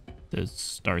now, to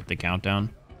start the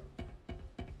countdown?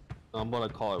 I'm gonna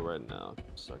call it right now.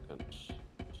 Just a second.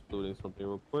 Just looting something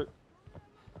real quick.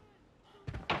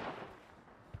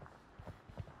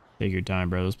 Take your time,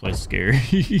 bro. This place is scary.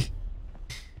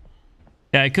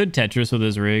 Yeah, I could Tetris with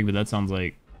this rig, but that sounds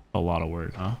like a lot of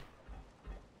work, huh?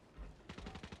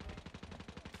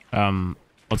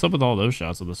 What's up with all those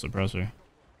shots with the suppressor?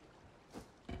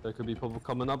 There could be people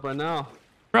coming up right now.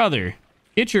 Brother,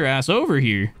 get your ass over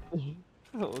here.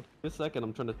 Oh, wait a second,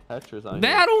 I'm trying to Tetris out I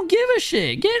here. don't give a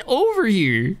shit. Get over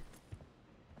here.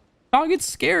 Dog, it's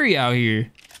scary out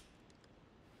here.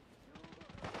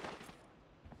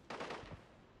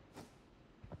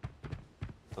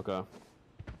 Okay.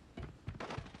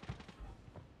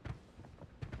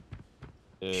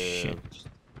 Yeah. Shit.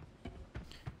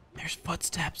 There's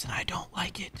footsteps and I don't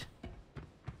like it.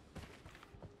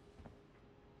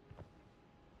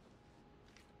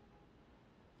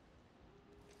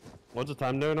 What's the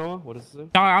time there, Noah? What does it say?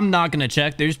 I'm not gonna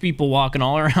check. There's people walking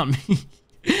all around me.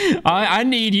 I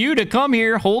need you to come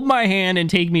here, hold my hand, and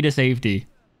take me to safety.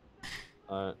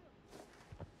 Alright.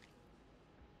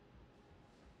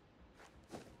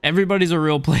 Everybody's a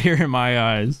real player in my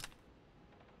eyes.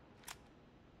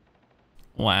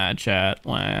 Wah, chat.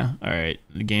 Wah. Alright,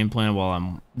 the game plan while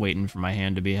I'm waiting for my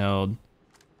hand to be held.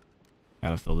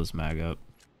 Gotta fill this mag up.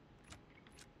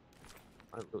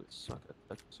 I really suck at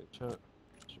texting chat.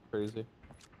 It's crazy.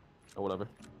 Oh, whatever.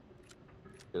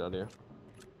 Get out of here.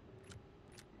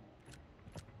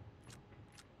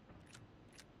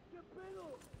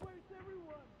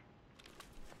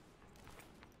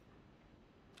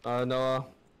 Noah.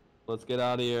 Let's get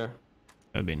out of here.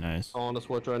 That'd be nice. I'm on the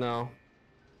switch right now.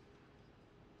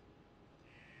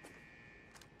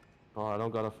 Oh, I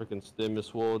don't got a freaking stim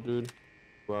as well, dude.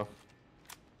 Rough.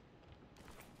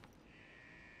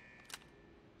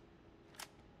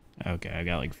 Okay, I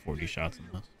got like 40 shots in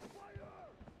this.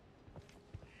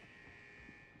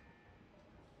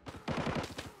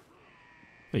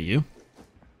 But you?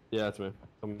 Yeah, it's me.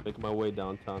 I'm making my way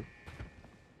downtown.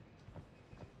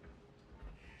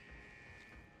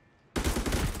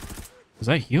 Is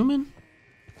that human?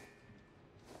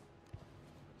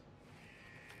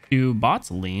 Do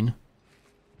bots lean?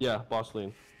 Yeah, boss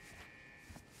lean.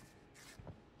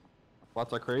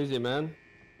 Bots are crazy, man.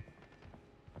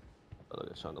 Oh,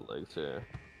 look at shot the legs here.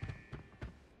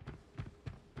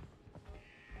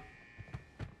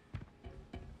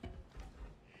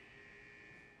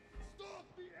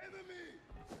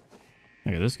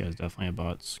 Okay, this guy's definitely a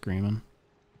bot screaming.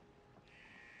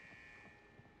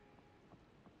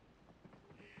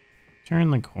 Turn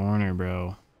the corner,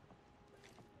 bro.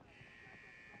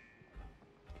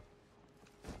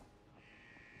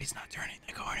 He's not turning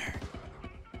the corner.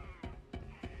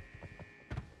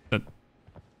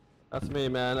 That's me,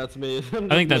 man. That's me. I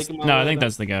think that's I think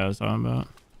that's the guy I was talking about.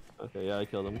 Okay, yeah, I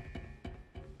killed him.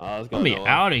 Let me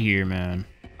out of here, man.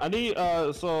 I need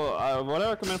what I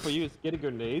recommend for you is getting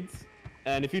grenades,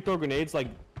 and if you throw grenades, like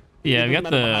yeah, we got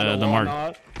the mark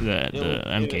not, the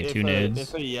MK2 nades.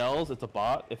 If it yells, it's a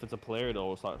bot. If it's a player,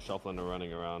 it'll start shuffling and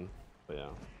running around. But yeah,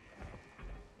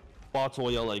 bots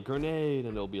will yell like grenade,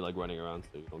 and they'll be like running around,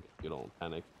 so you don't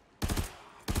panic.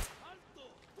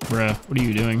 Bruh, what are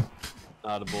you doing?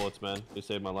 The bullets, man. You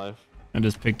saved my life. I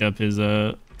just picked up his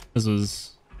this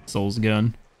was Soul's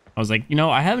gun. I was like, you know,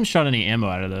 I haven't shot any ammo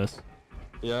out of this.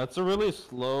 Yeah, it's a really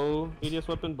slow EDS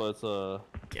weapon, but it's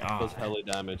does hella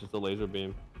damage. It's a laser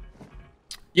beam.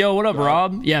 Yo, what up,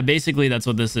 Rob? Yeah, basically that's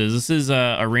what this is. This is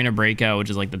Arena Breakout, which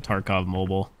is like the Tarkov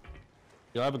mobile.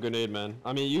 Yo, I have a grenade, man.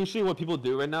 I mean, usually what people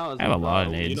do right now is I have a lot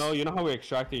of nades. You know how we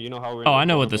extract it. You know how we're. Oh, I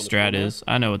know what the strat is.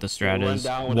 I know what the strat is.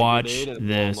 Watch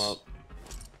this.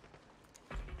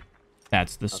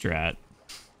 That's the strat.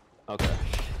 Okay.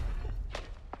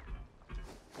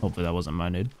 Hopefully that wasn't my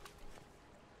nade.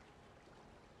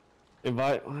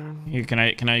 Invite. Here, can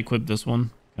I equip this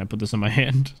one? Can I put this in my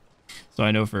hand? So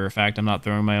I know for a fact I'm not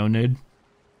throwing my own nade.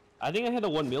 I think I hit a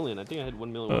 1 million. I think I hit 1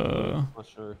 million. I'm not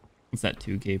sure. What's that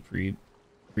 2K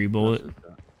pre bullet?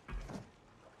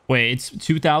 Wait, it's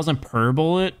 2,000 per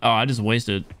bullet? Oh, I just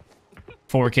wasted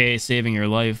 4K saving your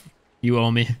life. You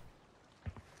owe me.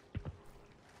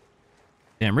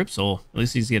 Damn, Rip Soul. At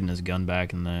least he's getting his gun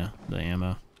back and the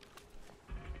ammo.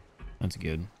 That's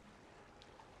good.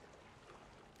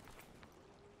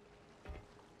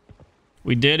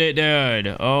 We did it,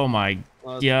 dude. Oh my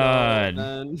god. You're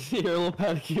a little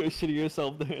panicky. You're shitting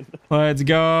yourself there. Let's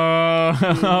go.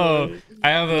 I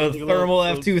have a thermal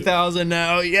F2000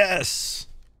 now. Yes.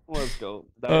 Let's go.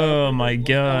 Oh my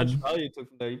god.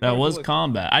 That was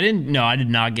combat. I did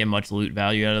not get much loot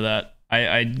value out of that.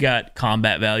 I got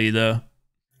combat value though.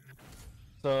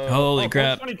 So, holy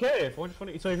crap. 420k.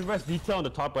 420. So if you press detail on the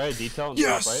top right, detail on the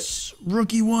top right.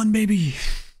 Rookie one, baby.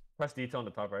 Press detail on the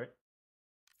top right.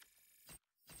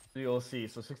 You'll see.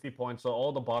 So 60 points. So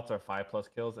all the bots are 5+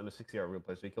 kills, and the 60 are real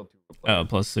players. So you killed 2 real players. Oh,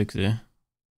 plus 60. Oh,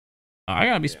 I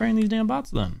gotta be spraying these damn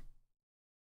bots then.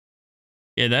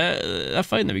 Yeah, that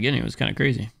fight in the beginning was kind of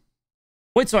crazy.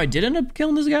 Wait, so I did end up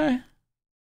killing this guy?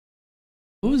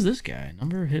 Who was this guy?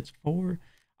 Number of hits 4.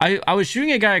 I was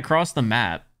shooting a guy across the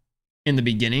map in the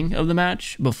beginning of the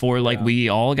match before like we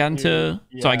all got into.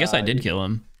 So I guess I did kill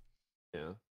him.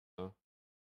 Yeah.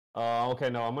 Okay,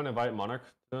 no, I'm gonna invite Monarch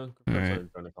to right.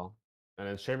 call. And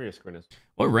then share your screen.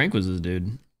 What rank was this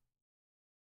dude?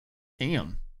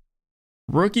 Damn.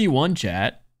 Rookie 1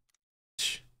 chat.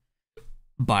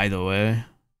 By the way.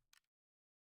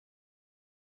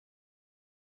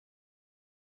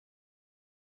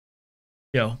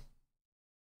 Yo.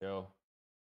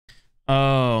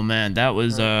 Oh man, that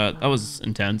was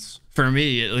intense for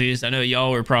me at least. I know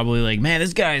y'all were probably like, man,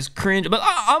 this guy's cringe, but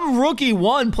I'm rookie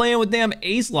 1 playing with damn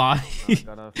ace lock.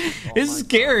 It's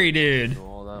scary, dude.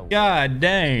 God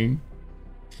dang.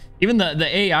 Even the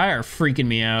AI are freaking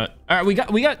me out. All right,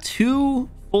 we got 2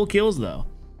 full kills though.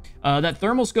 That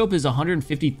thermal scope is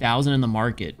 150,000 in the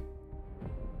market.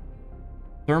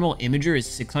 Thermal imager is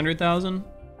 600,000,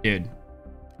 dude.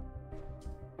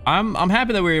 I'm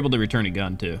happy that we were able to return a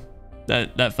gun too.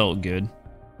 That felt good.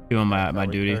 Doing my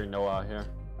duty. Here.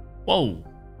 Whoa,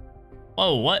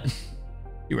 what?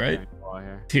 You right?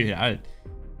 Dude, I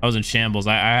was in shambles.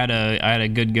 I had a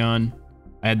good gun.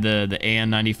 I had the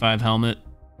AN95 helmet.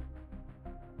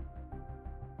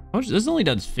 This only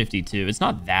does 52. It's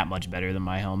not that much better than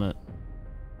my helmet.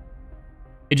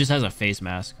 It just has a face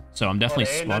mask, so I'm definitely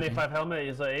swapping. AN95 helmet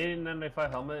is an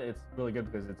AN95 helmet. It's really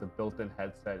good because it's a built-in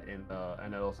headset and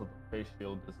also the face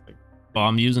shield is like. Well,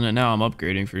 I'm using it now. I'm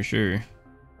upgrading for sure.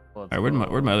 All right, where'd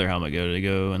my other helmet go? Did it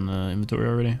go in the inventory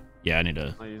already? Yeah, I need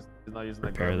to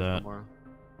repair that.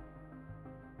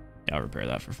 Yeah, I'll repair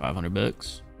that for 500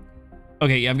 bucks.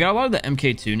 Okay, yeah, I've got a lot of the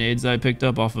MK2 nades that I picked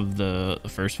up off of the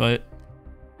first fight.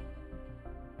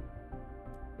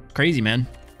 Crazy, man.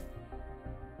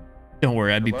 Don't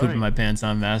worry, I'd be pooping my pants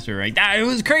on master rank. It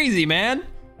was crazy, man.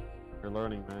 You're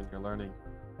learning, man. You're learning.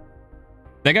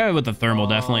 That guy with the thermal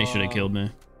definitely should have killed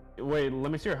me. Wait,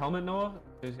 let me see your helmet, Noah.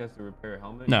 These guys to repair your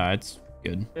helmet. No, it's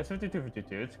good. Yeah, 52.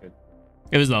 It's good.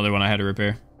 It was the other one I had to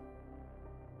repair.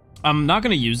 I'm not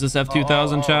gonna use this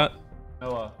F2000 chat.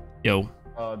 Noah. Yo.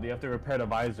 Do you have to repair the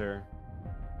visor?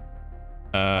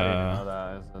 I didn't know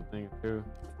that is a thing too.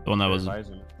 The one that was.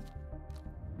 Visor.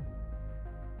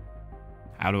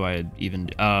 How do I even?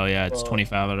 Oh yeah, it's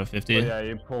 25 out of 50. Yeah,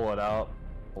 you pull it out.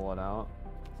 Pull it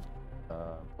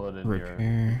in your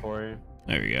inventory.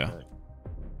 There we go.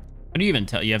 How do you even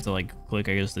tell? You have to like click,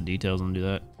 I guess, the details and do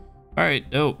that. All right,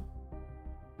 dope.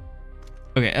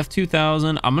 Okay,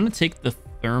 F2000. I'm gonna take the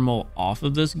thermal off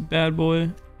of this bad boy.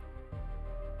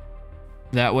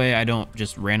 That way I don't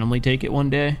just randomly take it one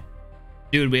day.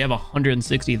 Dude, we have a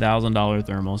 $160,000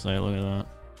 thermal sight. Look at that.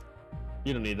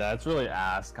 You don't need that. It's really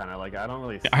ass, kind of like I don't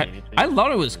really see anything. I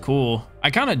thought it was cool. I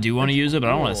kind of do want to use it, but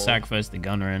I don't want to sacrifice the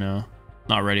gun right now.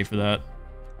 Not ready for that.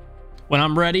 When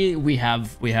I'm ready, we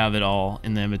have it all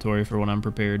in the inventory for when I'm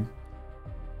prepared.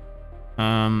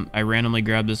 I randomly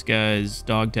grabbed this guy's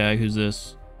dog tag. Who's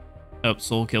this? Oh,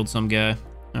 Soul killed some guy.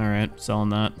 All right, selling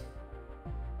that.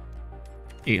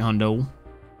 800.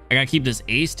 I gotta keep this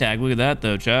ace tag. Look at that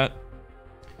though, chat.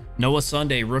 Noah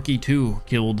Sunday, rookie 2,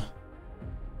 killed.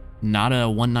 Not a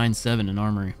 197 in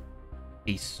armory.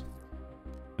 Ace.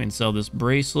 We can sell this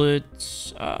bracelet.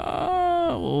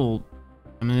 Well,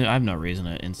 I mean, I have no reason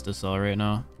to insta sell right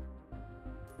now.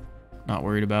 Not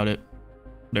worried about it.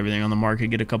 Put everything on the market,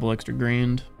 get a couple extra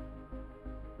grand.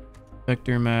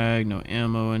 Vector mag, no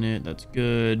ammo in it. That's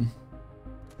good.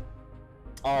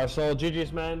 Alright, so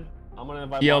GG's, man. I'm gonna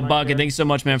invite Yo, Bucket, thanks so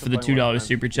much, man, for the $2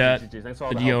 super chat.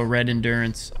 Yo, Red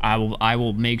Endurance. I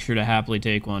will make sure to happily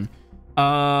take one.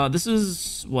 This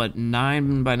is what,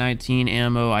 9x19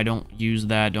 ammo. I don't use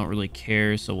that, don't really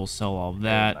care, so we'll sell all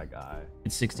that.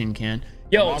 It's 16 can.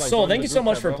 Yo, Soul, thank you so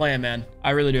much for playing, man. I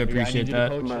really do appreciate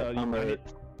that.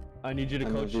 I need you to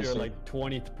coach your like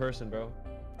 20th person, bro.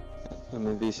 I'm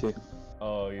in VC.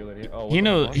 Oh, you're literally. Oh,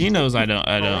 he knows I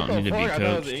don't need to be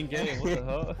coached. What the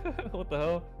hell? What the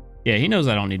hell? Yeah, he knows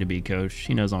I don't need to be coached.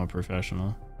 He knows I'm a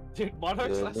professional. Dude,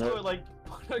 Monarchs, I saw like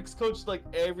Monarchs coached like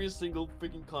every single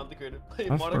freaking content creator. Play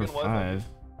 5 Monarch for and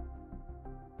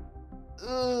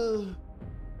 5.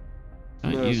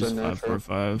 I don't use 5 for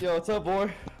 5. Yo, what's up,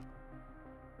 boy?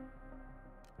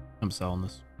 I'm selling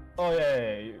this. Oh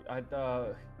yeah.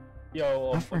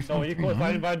 Yo, no, you cool if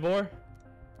I invite Vor?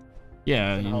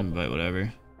 Yeah, you can invite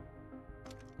whatever.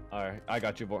 Alright, I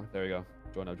got you, Vor. There you go.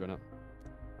 Join up.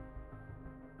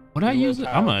 Would I use it?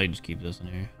 I'm gonna just keep this in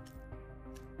here.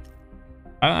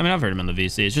 I mean, I've heard him in the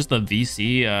VC. It's just the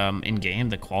VC in game,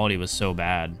 the quality was so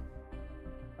bad.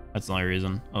 That's the only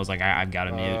reason. I was like, I've got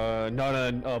to mute.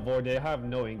 No, boy, they have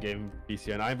no in-game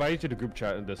VC, and I invite you to the group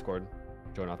chat in Discord.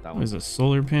 Join out that one. There's a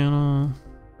solar panel.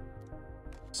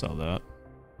 Sell that.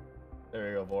 There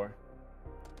you go, Vor.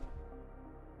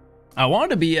 I wanted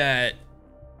to be at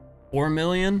 4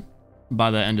 million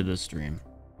by the end of the stream.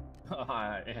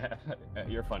 Yeah,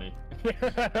 you're funny.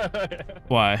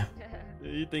 Why?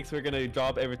 He thinks we're gonna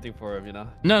drop everything for him, you know?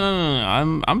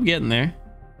 No. I'm getting there.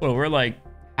 Well, we're like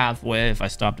halfway if I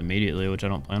stopped immediately, which I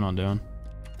don't plan on doing.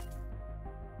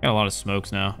 Got a lot of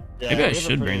smokes now. Yeah, maybe I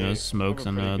should bring those smokes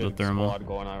in the thermal. Squad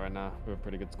going on right now. We have a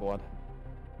pretty good squad.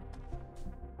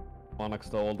 Monarch's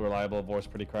the old reliable. Vor's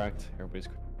pretty cracked. Everybody's.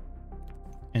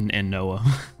 And Noah.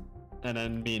 And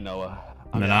then me, Noah.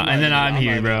 And then I'm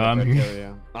here, bro. I'm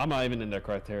here. I'm not even in their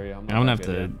criteria. I'm gonna have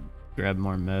to grab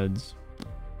more meds.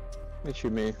 What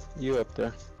you mean? You up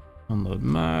there? Unload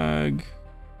mag.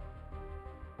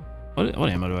 What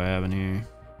ammo do I have in here?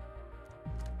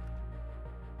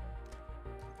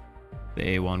 The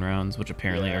A1 rounds, which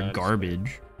apparently are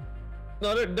garbage.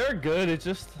 No, they're good. It's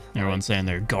just everyone's saying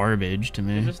they're garbage to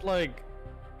me. Just like,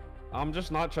 I'm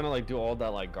just not trying to like do all that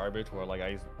like garbage where like I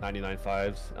use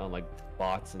 99.5s on like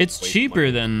bots. And it's cheaper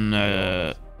than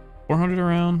 400 a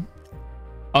round.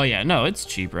 Oh yeah, no, it's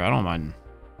cheaper. I don't mind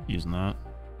using that.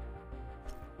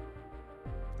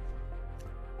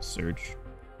 Search.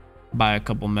 Buy a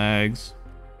couple mags.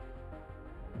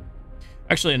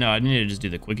 Actually, no, I need to just do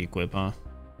the quick equip, huh?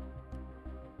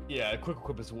 Yeah, quick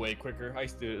equip is way quicker. I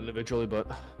used to do it individually, but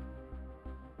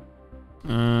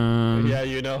yeah,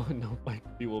 you know,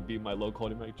 nobody will be my low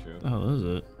quality mag. True. Oh, is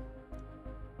it?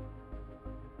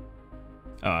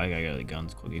 Oh, I got the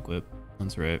guns quick equip.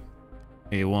 That's right.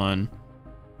 A1.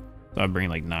 So I bring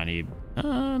like 90.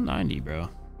 90, bro.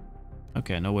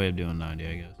 Okay, no way of doing 90,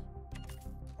 I guess.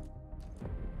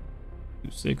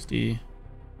 260.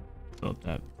 Fill up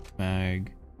that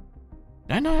mag.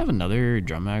 Did I not have another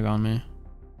drum mag on me?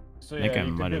 So yeah,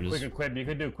 you could do quick equip. You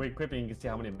could do quick equip and you can see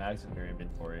how many mags in your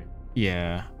inventory.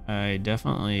 Yeah, I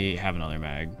definitely have another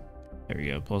mag. There we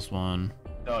go, +1.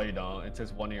 No, you don't. It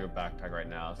says one in your backpack right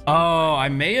now. So oh, I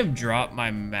may have dropped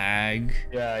my mag.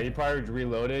 Yeah, you probably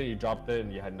reloaded. You dropped it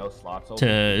and you had no slots open.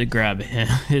 To grab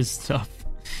his stuff.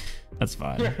 That's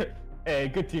fine. Hey,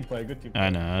 good team play. Good team play. I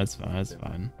know, that's fine. That's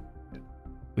fine.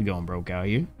 We going broke out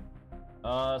here.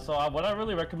 So what I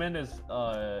really recommend is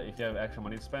if you have extra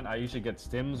money to spend, I usually get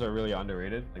stims are really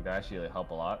underrated. Like they actually help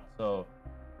a lot. So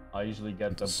I usually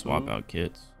get the swap out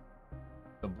kits.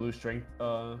 The blue strength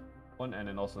one, and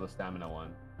then also the stamina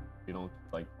one. You don't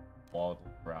like wall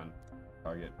around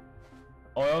target.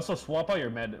 Oh, I also swap out your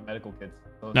medical kits.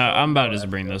 So no, I'm about to just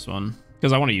bring this one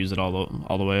because I want to use it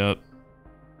all the way up.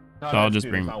 No, so I'll just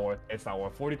bring. It's not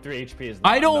worth. 43 HP is.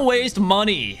 I don't waste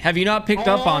money. Have you not picked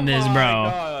up on this,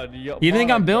 bro? You think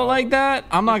I'm built like that?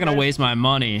 I'm not gonna waste my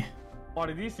money. Oh,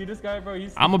 did you see this guy, bro?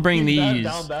 I'm gonna bring these.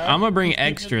 I'm gonna bring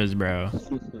extras, bro.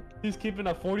 He's keeping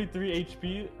a 43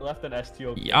 HP left in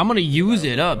STO. I'm gonna use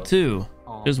it up too.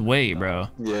 Just wait, bro.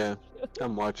 Yeah,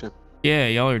 I'm watching. Yeah,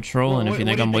 y'all are trolling if you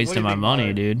think I'm wasting my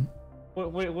money, dude.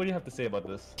 What do you have to say about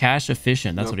this? Cash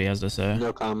efficient. That's what he has to say.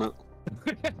 No comment.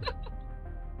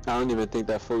 I don't even think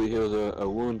that fully heals a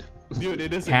wound. Dude,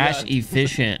 it is cash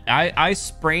efficient. I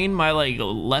sprained my like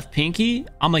left pinky.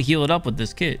 I'm gonna heal it up with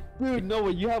this kit. Dude, no,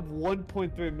 you have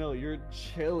 1.3 mil. You're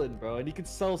chilling, bro, and you can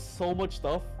sell so much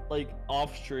stuff like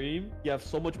off stream. You have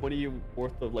so much money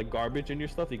worth of like garbage in your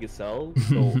stuff you can sell.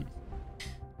 So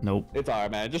nope. It's alright,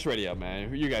 man. Just ready up,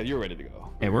 man. You're ready to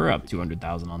go. Hey, we're up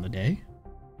 200,000 on the day.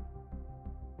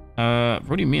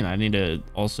 What do you mean? I need to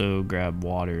also grab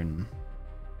water and.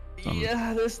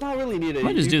 Yeah, it's not really needed. I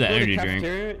might just do the energy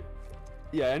drink.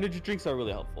 Yeah, energy drinks are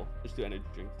really helpful. Just do energy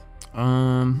drinks.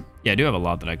 Yeah, I do have a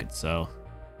lot that I could sell.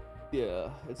 Yeah,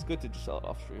 it's good to just sell it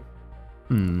off stream.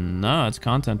 No, it's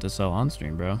content to sell on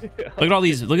stream, bro. Yeah. Look at all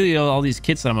these. Look at all these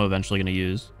kits that I'm eventually gonna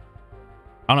use.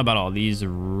 I don't know about all these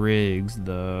rigs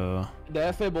though.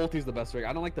 The FA Multi is the best rig.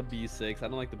 I don't like the B6. I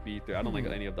don't like the B3. I don't like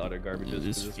any of the other garbages.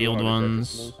 These field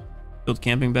ones. Field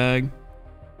camping bag.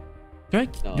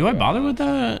 Do I bother with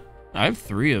that? I have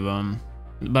 3 of them,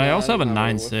 but I also have a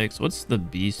 9.6. What's the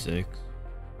B6?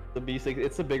 The B6,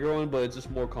 it's a bigger one, but it's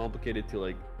just more complicated to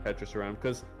like Tetris around.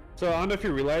 Because so I don't know if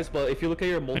you realize, but if you look at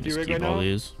your multi-rig right now,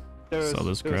 there's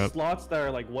slots that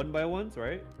are like 1x1s,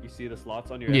 right? You see the slots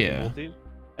on your multi,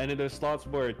 and then there's slots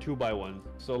where 2x1s.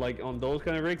 So like on those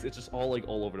kind of rigs, it's just all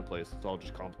over the place. It's all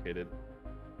just complicated.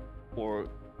 Or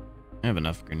I have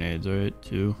enough grenades, right?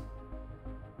 2.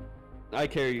 I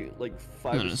carry like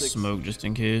 5 or 6. Smoke just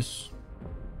in case.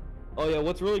 Oh yeah,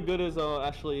 what's really good is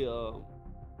actually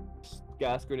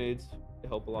gas grenades. They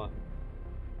help a lot.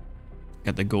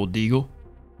 Got the gold deagle.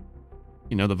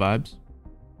 You know the vibes.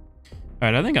 All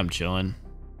right, I think I'm chilling.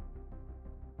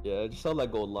 Yeah, just sell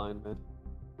that gold line, man.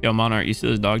 Yo, Monarch, you see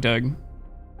this dog tag?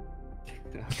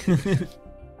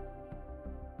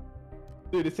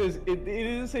 Dude, it says it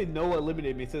didn't say no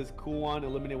eliminate me. It says Kuwan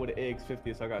eliminate with an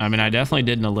AX50. So I got. I mean, I definitely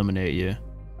didn't eliminate you.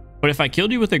 But if I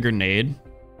killed you with a grenade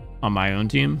on my own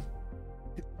team,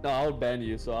 No, I'll ban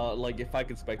you. So I'll, like, if I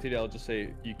can spectate, I'll just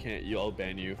say you can't. I'll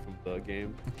ban you from the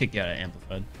game. I'll kick you out of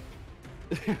amplified.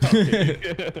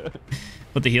 Okay.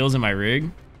 Put the heals in my rig.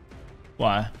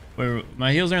 Why? Where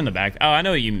my heals are in the back. Oh, I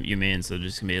know what you mean. So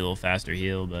just gonna be a little faster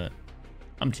heal, but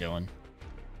I'm chilling.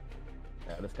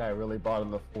 Yeah, this guy really bought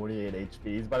him the 48 HP.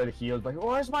 He's about to heal. He's like,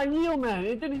 where's my heal, man?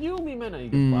 It didn't heal me, man. And he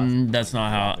gets blasted. That's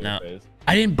not how. No,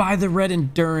 I didn't buy the red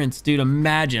endurance, dude.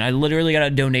 Imagine, I literally got a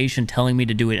donation telling me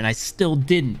to do it, and I still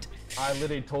didn't. I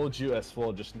literally told you as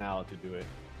full just now to do it.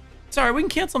 Sorry, we can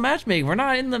cancel matchmaking. We're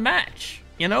not in the match.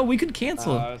 You know, we could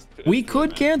cancel. We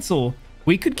could cancel.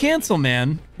 We could cancel,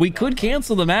 man. We could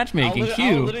cancel the matchmaking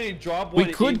queue. We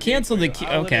could cancel the queue.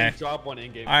 Okay. Drop one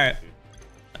in-game. All right.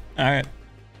 All right.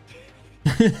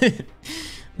 Let's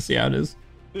see how it is.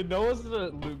 Dude, Noah's a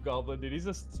loot goblin, dude. He's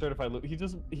a certified loot.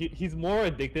 He's more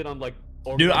addicted on like.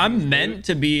 Dude, I'm meant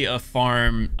to be a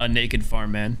naked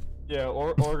farm man. Yeah,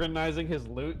 or organizing his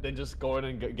loot than just going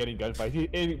and getting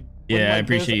gunfights. Yeah, I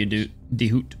appreciate you, dude.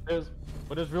 Dehoot.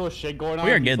 But there's real shit going on.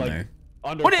 We are getting there.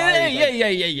 What?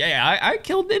 Yeah. I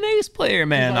killed an ace player,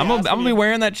 man. Like, I'm gonna be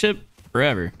wearing that chip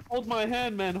forever. Hold my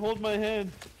hand, man. Hold my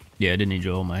hand. Yeah, I didn't need you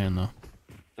to hold my hand though.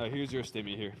 Here's your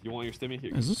stimmy here. You want your stimmy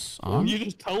here? Is this on? You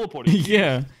just teleported.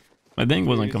 Yeah. My thing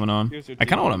wasn't coming on. I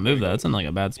kind of want to move that. It's in like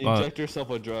a bad spot. Inject yourself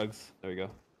with drugs. There you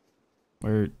go.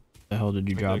 Where the hell did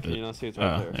you drop it? Can you not see it's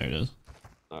right there it is.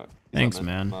 All right. Thanks,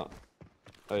 man. Oh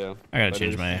yeah. I gotta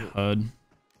change my HUD.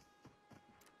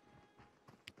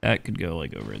 That could go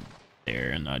like over there,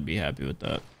 and I'd be happy with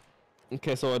that.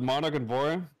 Okay, so at Monarch and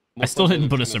Vora, I still didn't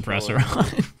put a suppressor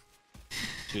on.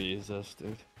 Jesus,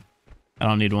 dude. I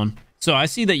don't need one. So I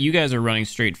see that you guys are running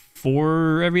straight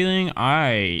for everything.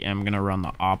 I am gonna run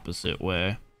the opposite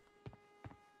way.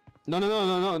 No,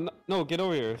 get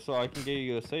over here so I can get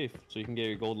you a safe, so you can get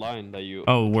your gold line that you.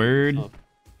 Oh, word.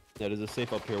 Yeah, there's a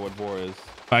safe up here. What Vora is?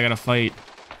 I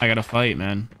gotta fight,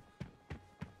 man.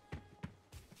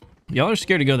 Y'all are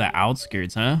scared to go the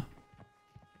outskirts, huh?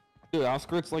 Dude,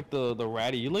 outskirts like the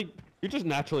ratty. You're just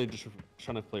naturally just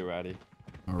trying to play ratty.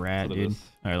 A rat, dude.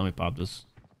 All right, let me pop this.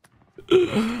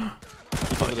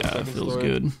 Oh yeah, it feels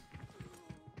good.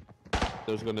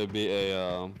 There's gonna be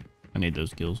a I need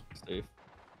those kills. Safe.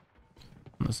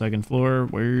 On the second floor,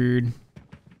 word.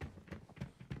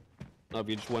 No, if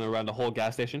you just went around the whole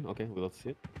gas station. Okay, well, let's see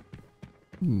it.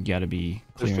 You gotta be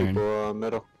There's clearing. people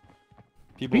middle.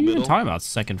 What are you even talking about?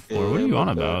 Second floor? What are you on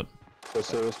about? Go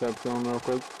service map film real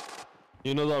quick.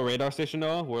 You know the radar station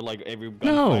though, where like every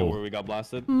gunfight where we got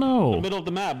blasted. No. The middle of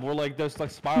the map, where like there's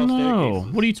like spiral No.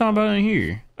 staircases. What are you talking about in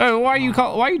here? Oh, why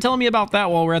are you telling me about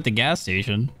that while we're at the gas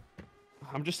station?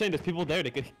 I'm just saying, there's people there. They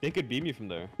could beat me from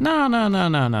there. No. All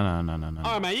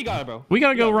right, man, you got it, bro. We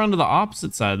gotta go run to the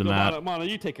opposite side of the map. Mono,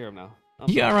 you take care of him now.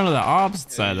 You gotta run to the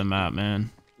opposite side of the map,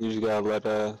 man. You just gotta let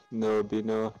Noah be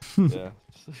Noah. Yeah.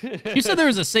 You said there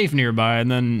was a safe nearby, and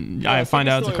then I find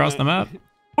out it's across the map.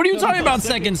 What are you talking about?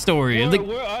 Second story.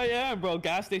 Where I am, bro.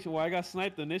 Gas station where I got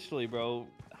sniped initially, bro.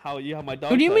 How you have my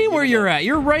dog? What do you mean where you're at?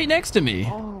 You're right next to me.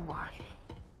 Oh my.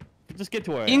 Just get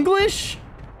to where I am. English? Just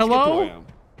get to where I Hello? am.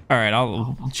 All right,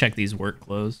 I'll check these work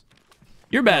clothes.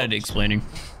 You're bad at explaining.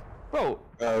 Bro.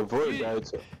 Void died.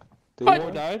 So. What?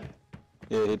 Void died?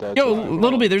 Yeah, he died. Yo,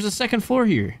 Little B, there's a second floor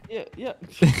here. Yeah.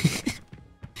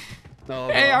 No,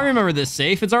 Hey, I remember this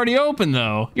safe. It's already open,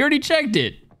 though. You already checked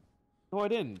it. No, I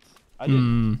didn't. I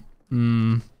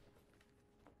didn't.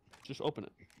 Just open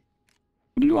it.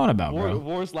 What are you on about, bro?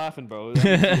 Vor's laughing, bro. He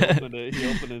opened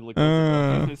it.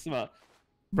 Like, smart.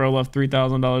 Bro left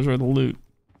 $3,000 worth of loot.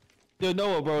 Dude,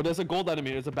 Noah, bro. There's a gold item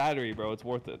here. It's a battery, bro. It's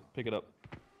worth it. Pick it up.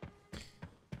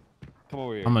 Come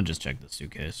over here. I'm gonna just check the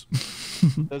suitcase.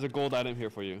 There's a gold item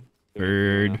here for you.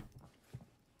 Bird.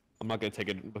 I'm not gonna take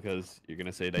it because you're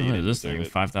gonna say that What you is didn't this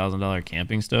deserve thing? it. $5,000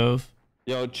 camping stove?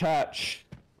 Yo, chat.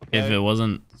 Okay? If it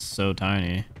wasn't so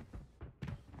tiny.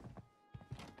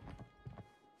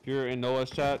 If you're in Noah's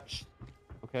chat,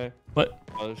 okay? What?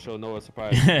 I'll show Noah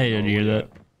surprise. Hey, did you hear that?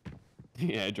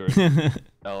 Yeah, Jordan.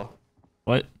 L.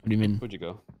 What? What do you mean? Where'd you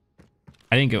go?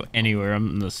 I didn't go anywhere. I'm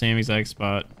in the same exact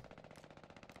spot.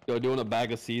 Yo, doing a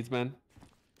bag of seeds, man.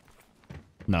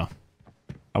 No.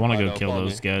 I want to Alright, go no, kill follow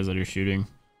those me. guys that are shooting.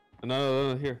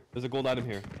 No, here. There's a gold item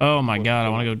here. Oh my god, I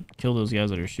want to go kill those guys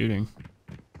that are shooting.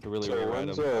 It's a really So rare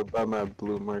one's item. by my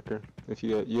blue marker. If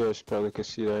you guys probably could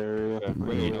see that area. Yeah, Like,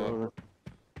 really, way Noah. over.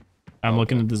 I'm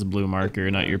looking Okay. at this blue marker,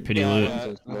 not your pity Yeah, loot. yeah.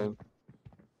 One's inside.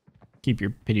 Keep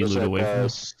your pity There's loot like, away from me.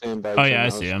 sandbags Oh on yeah, the I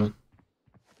see him. outside.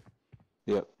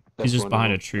 Yep. He's that's just one of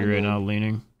behind a them. tree And right then- now,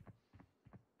 leaning.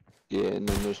 Yeah, and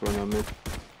then there's one on me.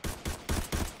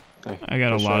 I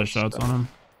got a lot of shots on him.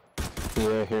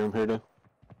 Yeah, I hear him here.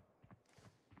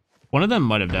 One of them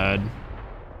might have died.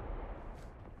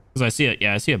 Cause I see it.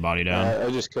 Yeah, I see a body down. I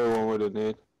just killed one with a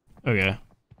nade. Okay.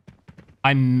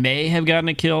 I may have gotten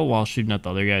a kill while shooting at the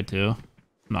other guy too. I'm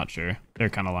not sure. They're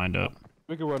kind of lined up.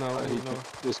 We can run out.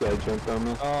 This guy jumped on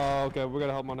me. Oh, okay. We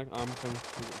gotta help Monik.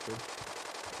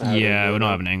 Yeah, we don't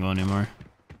have an angle anymore.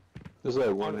 There's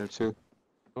like one or two.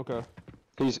 Okay.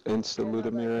 He's insta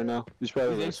looting me right now. He's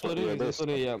probably He's like, floating. yeah, He's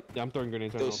floating. Yeah, I'm throwing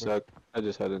grenades right they now. suck. I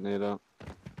just had a nade out. I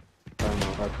don't know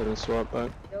if I couldn't swap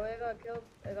back. Yo, I got killed.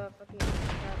 I got fucking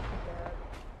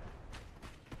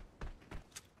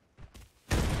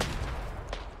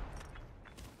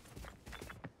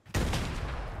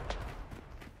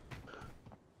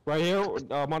Right here,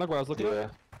 Monik, where I was looking Yeah,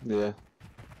 at. yeah.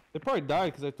 They probably died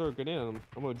because I threw a grenade at them.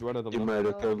 I'm gonna run at them. You now. might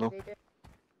have killed him.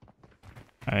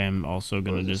 I am also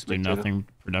gonna Was it just do spectator? nothing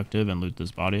productive and loot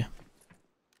this body.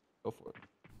 Go for it.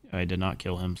 I did not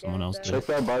kill him. Someone else did. Check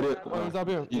that body. Oh, he's up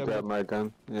here. He Yeah, grabbed my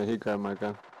gun. Yeah, he grabbed my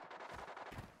gun.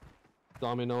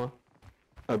 Zombie Noah.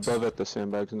 Above at the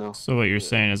sandbags now. So what you're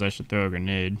saying is I should throw a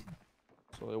grenade.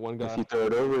 So one If guy. you throw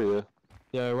it over, yeah.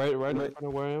 Yeah, right in Might- front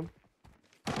of where I am.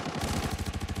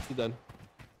 He's dead.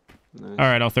 Nice. All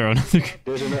right, I'll throw another.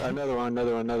 There's another one.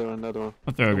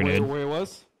 I'll throw a grenade. Where he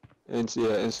was?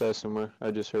 Yeah, inside somewhere.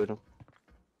 I just heard him.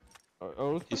 Oh,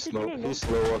 it was He's pretty slow. good, no? He's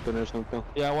slow walking or something.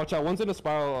 Yeah, watch out. One's in a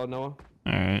spiral, Noah. All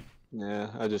right. Yeah,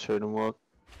 I just heard him walk.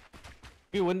 If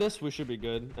we win this, we should be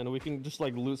good, and we can just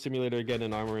like loot simulator again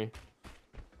in armory.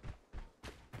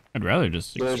 I'd rather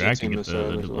just There's a extract and team get the,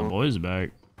 inside the, as the well. boys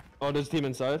back. Oh, there's a team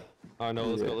inside. Alright, no,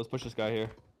 let's Yeah. go. Let's push this guy here.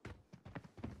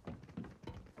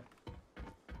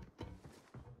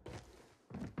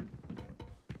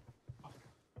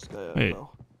 This guy, Wait. no.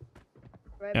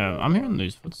 Yeah, I'm hearing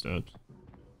these footsteps.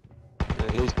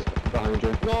 Yeah, he's behind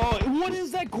you. No, what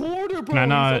is that quarter, bro? Can I He's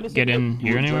not on the get same- in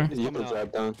here anywhere? You can coming out.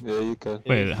 drop down. Yeah, you can.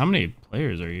 Wait, Yes. how many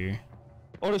players are you?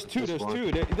 Oh, there's two. Just There's one.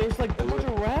 two. There's like a bunch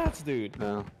of rats, dude.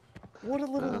 No. What a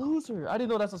little loser. I didn't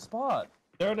know that's a spot.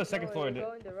 They're on the second No, floor. you're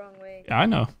going the wrong way. Yeah, I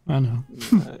know.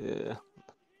 Yeah.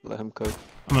 Let him cook.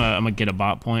 I'm gonna get a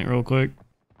bot point real quick.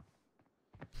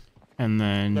 And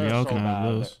then They're y'all so can have bad.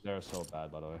 those. They're so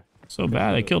bad, by the way. So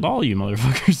bad, they killed all you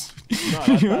motherfuckers. No,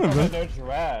 that's, Yeah, bro. they're just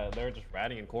rat. They're just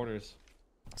ratting in corners.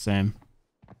 Same.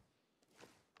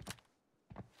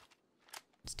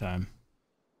 It's time.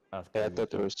 That's Yeah, I crazy. thought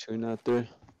there was two, not three.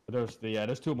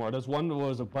 There's two more. There's one that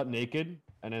was a butt naked,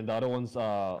 and then the other one's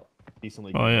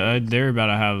decently. Oh yeah, they're about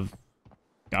to have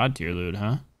god tier loot,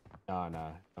 huh?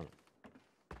 Nah. What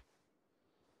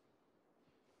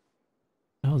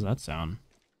the hell does that sound?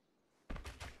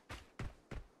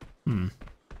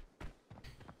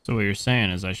 So what you're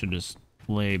saying is I should just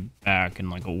lay back in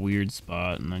like a weird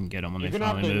spot and then get them when You're they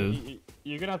gonna have finally to. move.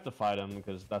 You're gonna have to fight them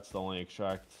because that's the only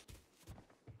extract.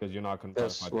 Because you're not gonna.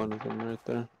 That's fight one of them right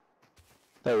there.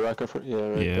 That rocket for right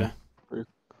Yeah. there.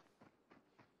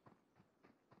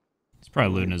 He's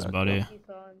probably looting his Back buddy. up. He's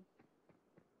on.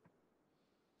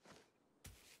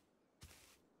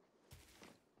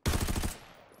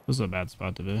 This is a bad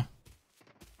spot to be.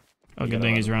 Oh, You good gotta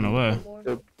thing let he's him run away. More.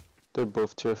 They're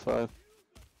both tier 5.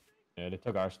 Yeah, they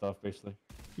took our stuff basically.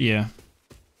 Yeah.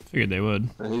 Figured they would.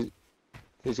 And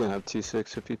he's gonna have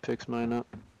T6 if he picks mine up.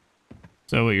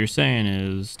 So what you're saying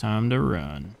is time to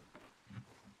run.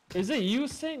 Is it you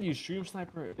saying you stream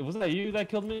sniper? Was that you that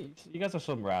killed me? You guys are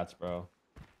some rats, bro.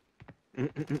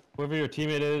 Whoever your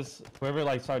teammate is, whoever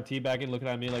like started teabagging, looking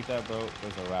at me like that, bro,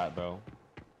 is a rat, bro.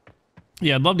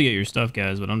 Yeah, I'd love to get your stuff,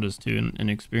 guys, but I'm just too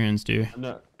inexperienced here.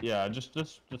 No, yeah, just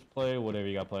play whatever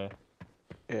you gotta play.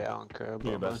 Yeah, I don't care Do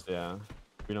your about mine. best, yeah.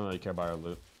 We don't really care about our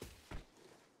loot.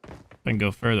 If I can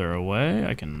go further away,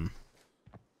 I can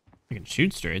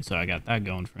shoot straight, so I got that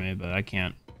going for me, but I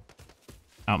can't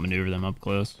outmaneuver them up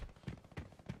close.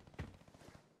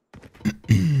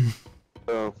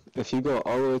 So if you go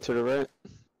all the way to the right,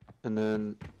 and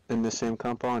then in the same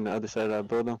compound on the other side of that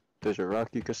building, there's a rock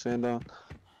you can stand on,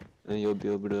 and you'll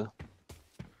be able to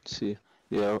see.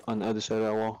 Yeah, on the other side of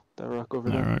that wall, that rock over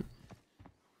there. Alright.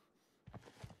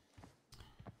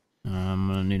 I'm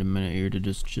gonna need a minute here to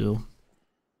just chill.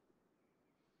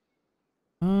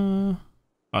 I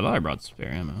thought I brought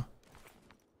spare ammo.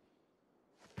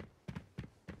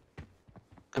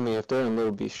 I mean, if they're in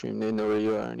Little B stream, they know where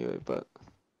you are anyway. But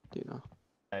you know,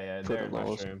 Yeah, for they're the in my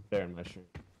lols. stream. They're in my stream.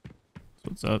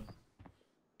 What's up?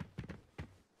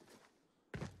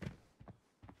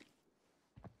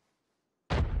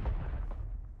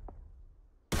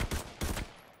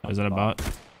 Oh, is that a bot?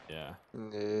 Yeah.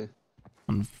 Yeah,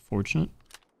 Unfortunate.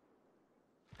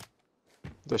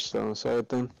 they're still inside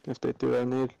then. If they threw that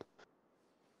nade.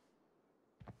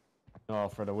 No,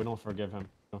 Fredo, we don't forgive him.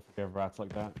 Don't forgive rats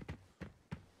like that.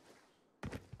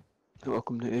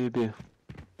 Welcome to AB.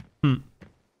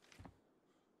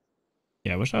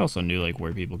 Yeah, I wish I also knew like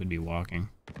where people could be walking.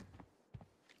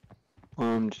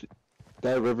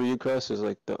 That river you cross is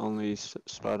like the only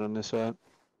spot on this side.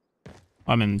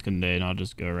 I'm in Conde and I'll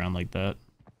just go around like that.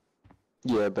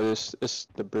 Yeah, but it's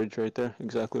the bridge right there,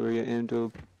 exactly where you aimed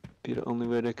will be the only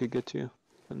way they could get to you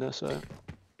on that side.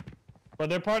 But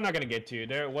they're probably not gonna get to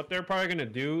you. What they're probably gonna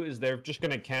do is they're just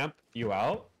gonna camp you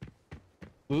out,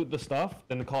 loot the stuff,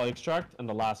 then call extract in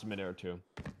the last minute or two,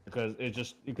 because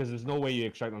there's no way you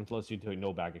extract unless you do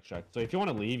no bag extract. So if you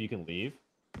want to leave, you can leave.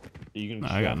 You can.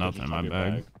 I got nothing in my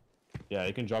bag. Yeah,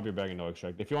 you can drop your bag and no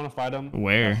extract. If you want to fight them,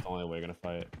 Where? that's the only way you're gonna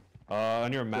fight.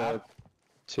 On your map.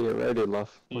 To your right or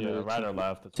left? Yeah, right or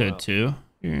left. To 2?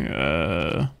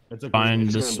 It's a Find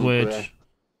green- the it's gonna be gray. switch.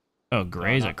 Oh,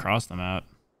 gray's not- across the map.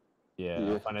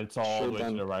 Yeah, fine. It's all the way to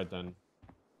down. the right then.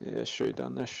 Yeah, straight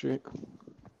down that street. I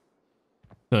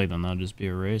feel like then that'll just be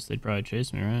a race. They'd probably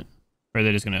chase me, right? Or are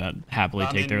they just gonna happily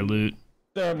take their loot?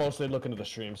 They're mostly looking at the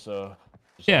stream, so.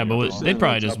 Yeah, but Just they'd sitting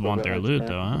probably on just top of want it, their like loot that.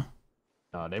 though, huh?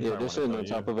 No, they Yeah, probably they're wanna sitting kill on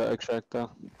top you. of an extract though.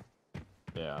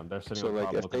 Yeah, they're sitting So on like,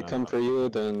 top if looking they at come us. for you,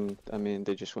 then I mean,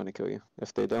 they just want to kill you.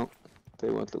 If they don't, they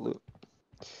want the loot.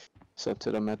 It's up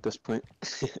to them at this point.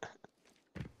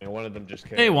 And one of them just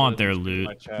came. They one want of them their just came in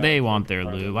my loot. chat, They so want I their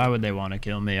can loot. fire Why them. would they want to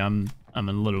kill me? I'm a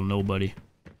little nobody.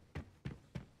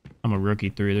 I'm a rookie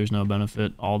 3. There's no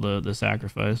benefit. All the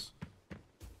sacrifice.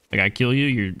 Like I kill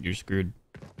you, you're screwed.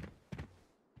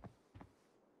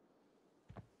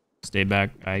 Stay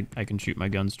back. I can shoot my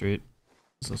gun straight.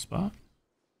 Is this a spot?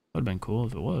 Would have been cool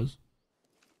if it was.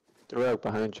 The rock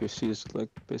behind you sees like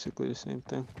basically the same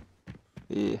thing.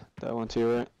 Yeah, that one to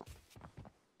your right.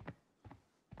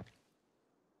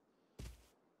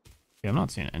 Yeah, I'm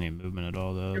not seeing any movement at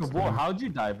all though. Yo, It's Vor, there. how'd you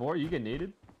die, Vor? You get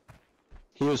naded?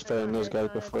 He was fighting those guys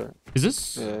before. Is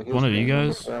this Yeah, he one was of you fighting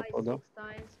guys? them. Hold up.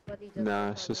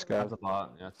 Nah, it's just guy. That's a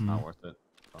lot. Yeah, it's not worth it.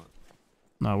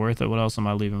 Not worth it. What else am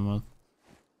I leaving with?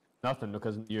 Nothing,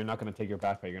 because you're not gonna take your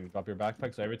backpack. You're gonna drop your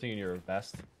backpack, so everything in your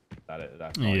vest.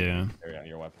 That's all you're Yeah. gonna carry out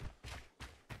your weapon.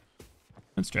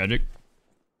 That's tragic.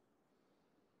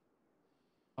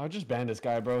 I just banned this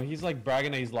guy, bro. He's like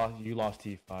bragging that you lost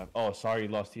T5. Oh, sorry, you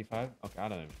lost T5. Okay, I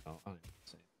don't even know. I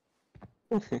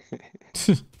don't even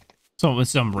say.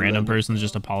 Some random person's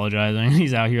just apologizing.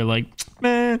 He's out here like,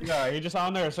 man. Yeah, he just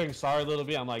on there saying sorry, little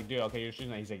bit. I'm like, dude, okay, you're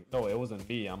shooting that. He's like, no, it wasn't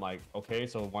me. I'm like, okay,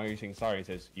 so why are you saying sorry? He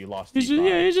says you lost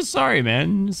T5. He's just sorry,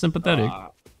 man. Sympathetic.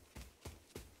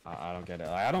 I don't get it.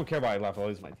 Like, I don't care about I left. I'll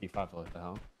lose my T5. What the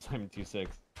hell? I'm 2-6.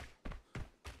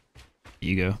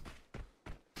 Ego.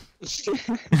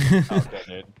 Okay,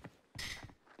 dude.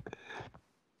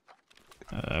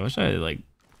 I wish I had, like,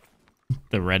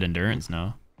 the red endurance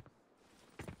now.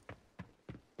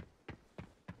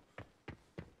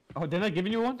 Oh, didn't I give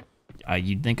you one?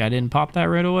 You'd think I didn't pop that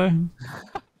right away?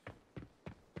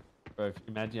 Or if you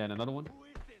imagine you had another one?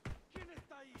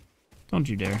 Don't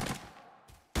you dare.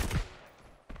 Can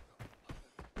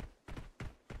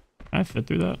I fit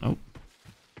through that? Nope.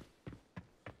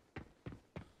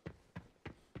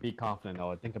 Be confident,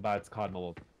 though. Think about it's COD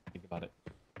Mobile. Think about it.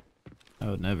 I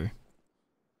would never.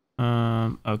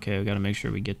 Okay, we gotta make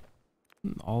sure we get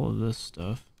all of this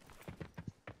stuff.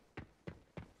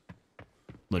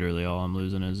 Literally all I'm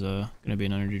losing is gonna be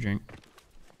an energy drink.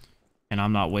 And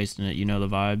I'm not wasting it, you know the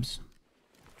vibes.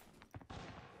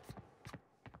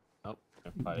 Nope.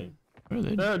 They're fighting. What are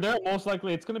they doing? They're most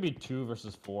likely it's gonna be 2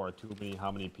 versus 4.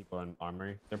 How many people are in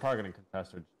armory? They're probably gonna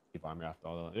contest or just keep armory after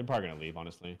all. They're probably gonna leave,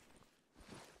 honestly.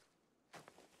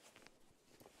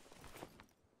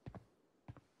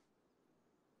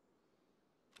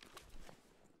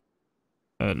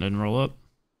 Didn't roll up.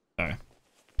 Sorry.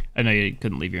 I know you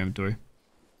couldn't leave your inventory.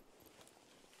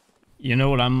 You know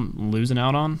what I'm losing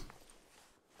out on?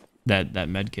 That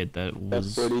med kit that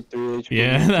was... That 33 HP.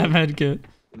 Yeah, that med kit.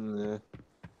 Yeah.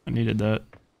 I needed that.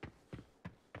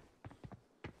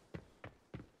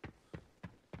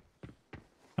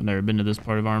 I've never been to this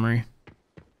part of Armory.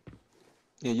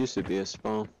 It used to be a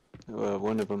spawn.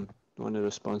 One of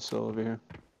the spawns still over here.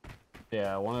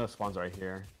 Yeah, one of the spawns right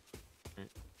here.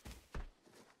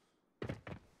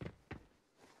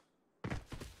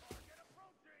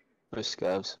 Or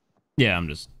scavs. Yeah, I'm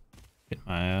just getting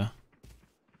my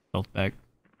health back.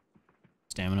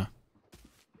 Stamina.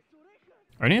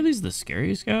 Are any of these the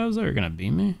scariest guys that are gonna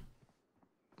beat me?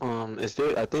 Is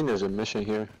there? I think there's a mission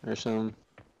here or some.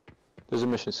 There's a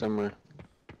mission somewhere.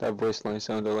 That voice line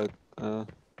sounded like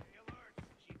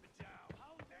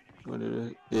what is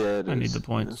it? Yeah, it is. I need the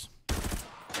points.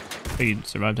 Oh, you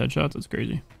survived headshots? That's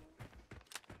crazy.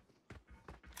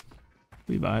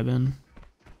 We vibing.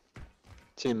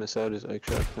 Team us out is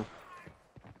extraction.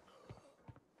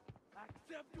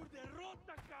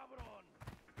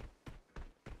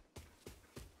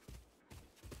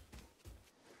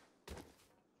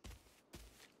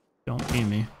 Don't beat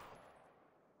me.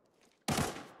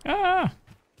 Ah!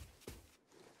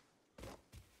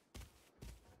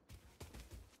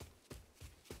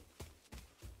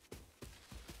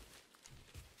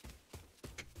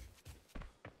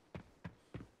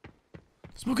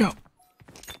 Smoke out.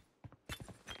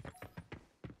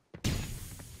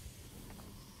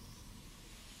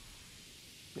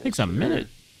 Takes a minute.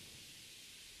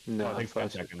 No, it takes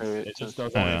 5 seconds. It It's just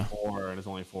there's only 4, and there's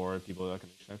only 4 people that can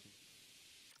extract.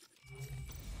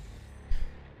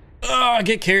 Oh,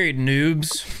 get carried,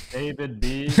 noobs. David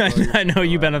B. I know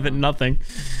you benefit nothing.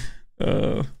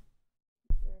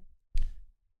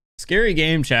 Scary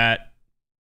game, chat.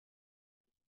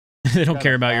 They don't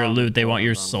care about your loot. They want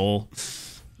your soul.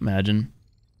 Imagine.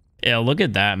 Yeah, look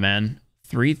at that, man.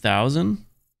 3,000?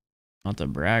 Not to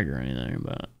brag or anything,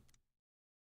 but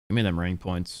give me them rank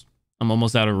points. I'm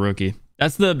almost out of rookie.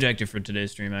 That's the objective for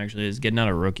today's stream, actually, is getting out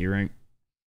of rookie rank.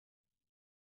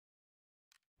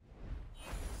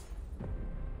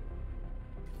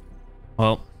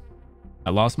 Well, I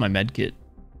lost my med kit.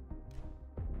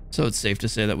 So it's safe to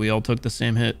say that we all took the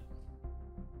same hit.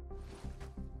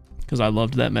 Because I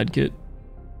loved that med kit.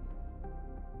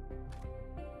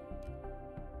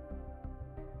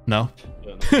 No.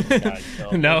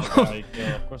 No.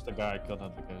 Of course the guy killed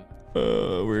not the kid.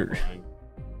 We're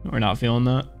not feeling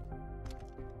that.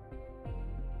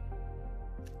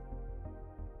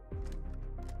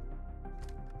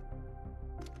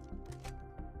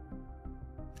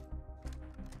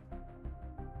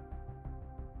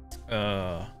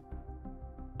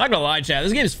 Not gonna lie, chat,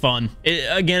 this game is fun.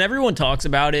 Again, everyone talks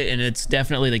about it, and it's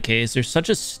definitely the case. There's such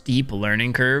a steep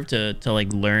learning curve to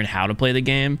like learn how to play the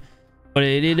game, but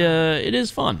it is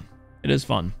fun. It is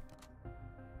fun.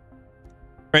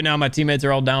 Right now, my teammates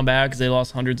are all down bad because they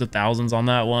lost hundreds of thousands on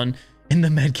that one, and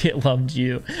the med kit loved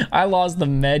you. I lost the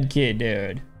med kit,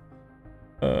 dude.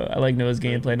 I like Noah's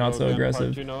gameplay, not so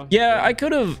aggressive. Yeah, I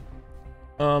could have.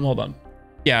 Hold on.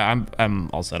 Yeah,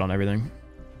 I'm all set on everything.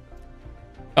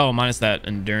 Oh, minus that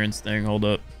endurance thing. Hold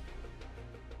up.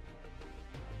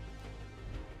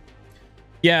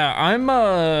 Yeah, I'm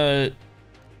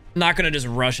not gonna just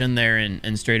rush in there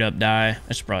and straight up die.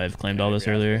 I should probably have claimed all this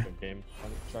earlier.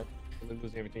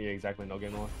 Exactly, no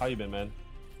game. How you been, man?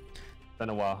 Been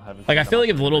a while. Like, I feel like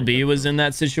if Little B was in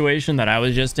that situation that I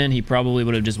was just in, he probably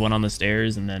would have just went on the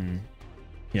stairs and then,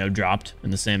 you know, dropped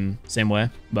in the same way.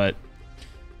 But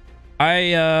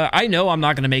I know I'm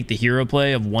not going to make the hero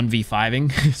play of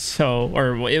 1v5ing. So,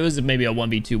 or it was maybe a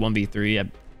 1v2,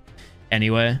 1v3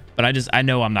 anyway. But I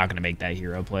know I'm not going to make that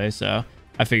hero play. So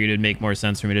I figured it'd make more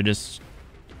sense for me to just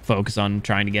focus on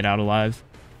trying to get out alive.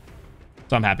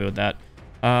 So I'm happy with that.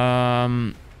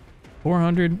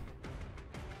 400.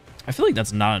 I feel like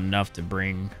that's not enough to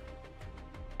bring.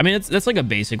 I mean, that's like a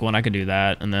basic one. I could do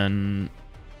that. And then,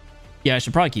 yeah, I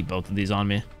should probably keep both of these on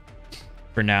me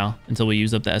for now until we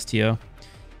use up the STO.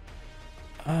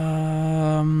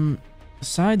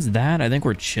 Besides that, I think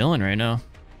we're chilling right now.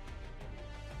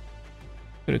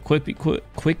 Gonna quick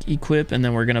equip, and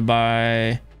then we're gonna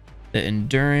buy the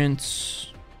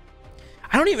endurance.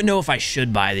 I don't even know if I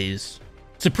should buy these.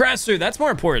 Suppressor, that's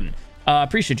more important.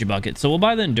 Appreciate you, Bucket. So we'll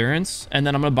buy the endurance, and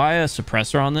then I'm gonna buy a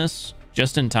suppressor on this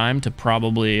just in time to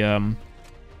probably is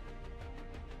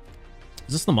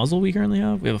this the muzzle we currently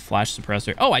have? We have a flash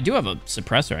suppressor. Oh, I do have a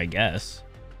suppressor, I guess.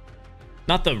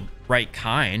 Not the right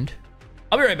kind.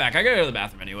 I'll be right back. I gotta go to the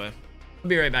bathroom anyway. I'll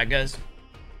be right back, guys.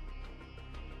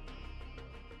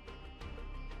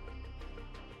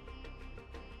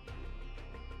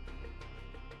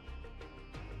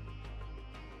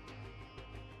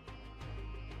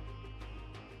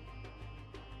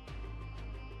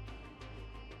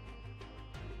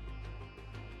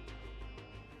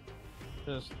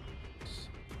 Just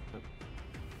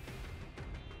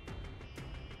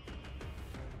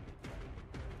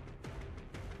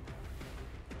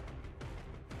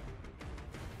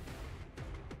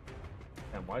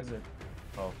damn, why is it?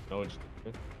 Oh no, it's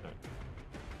good. All right.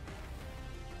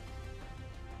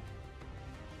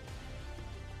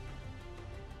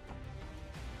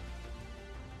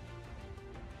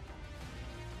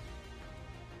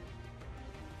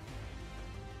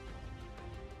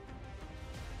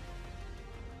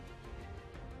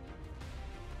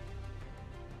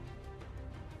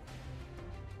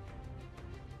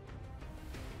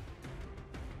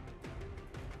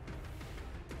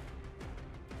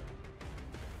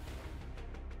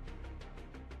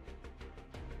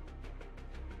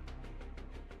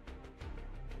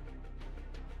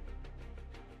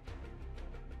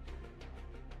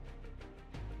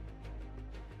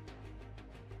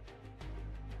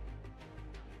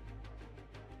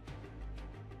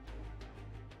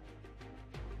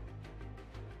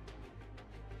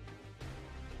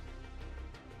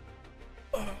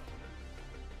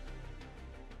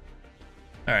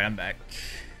 All right, I'm back.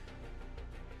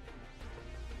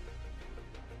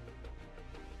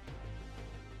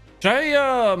 Should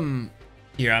I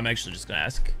here, I'm actually just gonna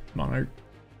ask Monarch.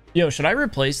 Yo, should I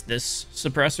replace this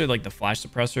suppressor, like the flash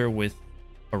suppressor, with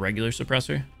a regular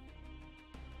suppressor?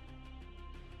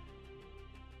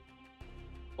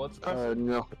 What's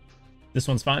no. This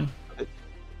one's fine?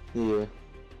 Yeah.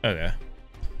 Okay.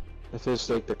 If it's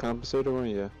like the compensator one,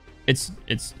 yeah. It's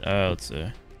let's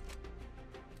see.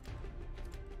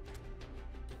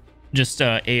 Just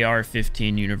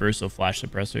AR-15 universal flash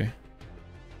suppressor.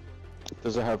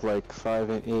 Does it have like 5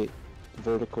 and 8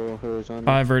 vertical, horizontal?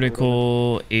 5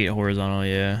 vertical, 8 horizontal,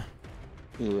 yeah.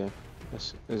 Yeah,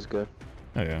 that's good.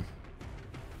 Okay.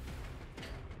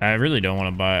 I really don't want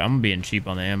to buy. I'm being cheap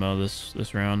on the ammo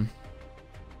this round.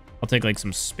 I'll take like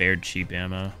some spared cheap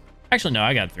ammo. Actually, no,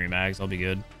 I got 3 mags. I'll be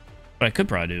good. What I could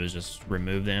probably do is just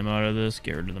remove the ammo out of this,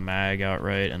 get rid of the mag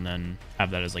outright, and then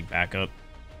have that as like backup.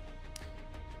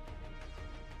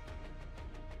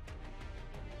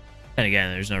 And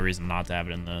again, there's no reason not to have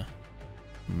it in the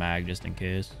mag just in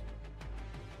case.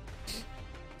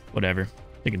 Whatever.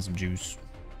 Taking some juice.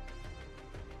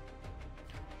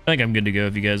 I think I'm good to go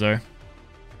if you guys are.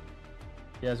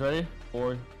 You guys ready?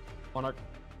 Or Monarch?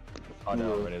 Oh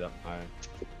no, I'm ready though. Alright.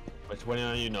 Which one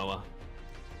are you, Noah?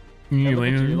 You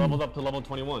leveled up to level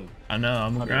 21. I know,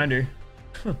 I'm a grinder.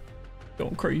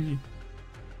 Going crazy.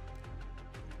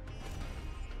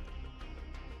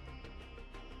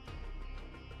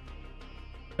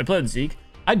 I played Zeke.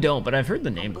 I don't, but I've heard the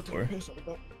name before. This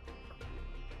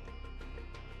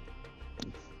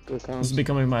is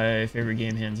becoming my favorite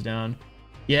game, hands down.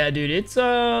 Yeah, dude,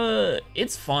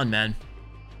 it's fun, man.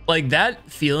 Like,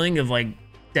 that feeling of like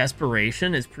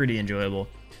desperation is pretty enjoyable.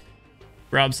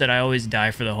 Rob said I always die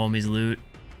for the homies loot.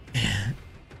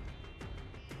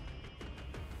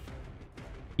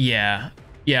 Yeah,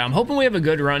 I'm hoping we have a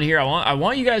good run here. I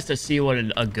want you guys to see what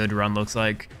a good run looks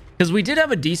like, because we did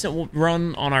have a decent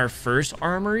run on our first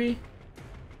armory.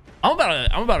 I'm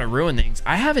about to ruin things.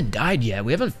 I haven't died yet.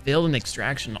 We haven't failed an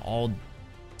extraction all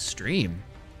stream.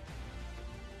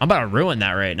 I'm about to ruin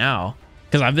that right now,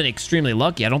 because I've been extremely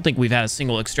lucky. I don't think we've had a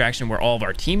single extraction where all of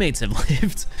our teammates have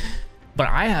lived, but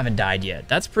I haven't died yet.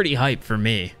 That's pretty hype for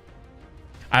me.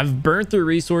 I've burned through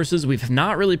resources. We've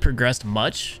not really progressed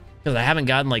much because I haven't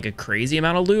gotten like a crazy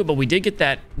amount of loot, but we did get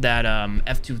that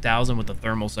F2000 with the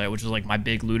thermal sight, which was like my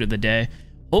big loot of the day.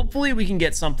 Hopefully we can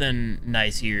get something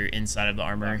nice here inside of the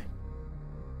armory.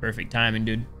 Perfect timing,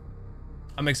 dude.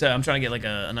 I'm excited. I'm trying to get like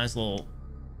a nice little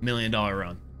 $1 million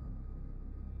run.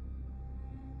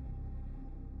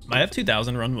 My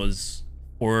F2000 run was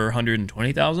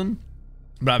 420,000,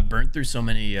 but I've burnt through so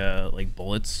many like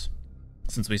bullets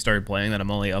since we started playing that I'm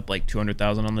only up like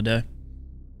 200,000 on the day.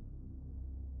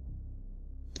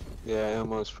 Yeah,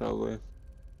 ammo is probably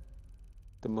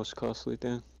the most costly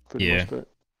thing for the Yeah. most part.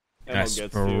 That's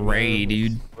spray,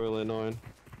 dude. Really annoying.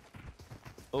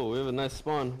 Oh, we have a nice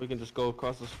spawn. We can just go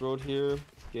across this road here,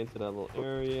 get into that little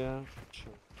area.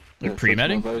 You're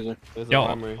pre-medding?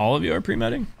 Yo, all of you are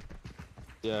pre-medding?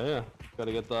 Yeah.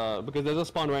 Gotta get the, because there's a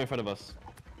spawn right in front of us.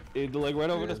 Like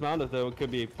right over this mountain, there could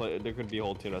be a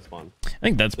whole team that spawn. I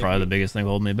think that's probably the biggest thing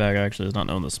holding me back, actually, is not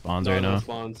knowing the spawns right now.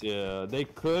 Spawns, yeah.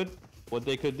 What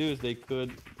they could do is they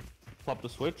could flop the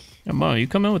switch. Come on, you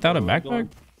come in without a backpack?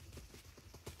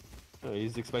 Oh,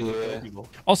 he's expecting to kill people.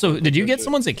 Also, did you get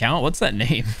someone's account? What's that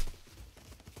name?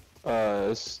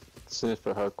 It's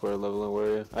for hardcore leveling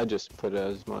warrior. I just put it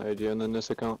as my ID and then this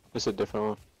account. It's a different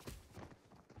one.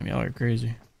 Y'all are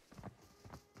crazy.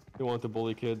 We want to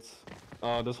bully kids.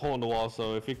 There's a hole in the wall,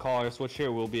 so if we call our switch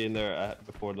here, we'll be in there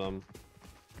before them.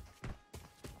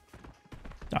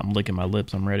 I'm licking my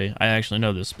lips. I'm ready. I actually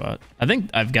know this spot. I think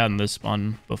I've gotten this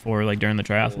spawn before, like during the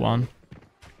triathlon.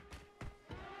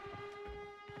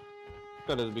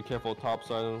 Gotta be careful top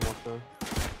side and watch there.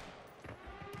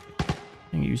 I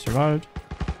think you survived.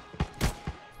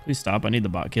 Please stop. I need the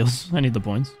bot kills. I need the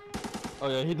points. Oh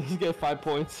yeah, he does get 5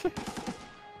 points.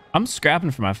 I'm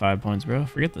scrapping for my 5 points, bro.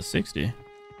 Forget the 60.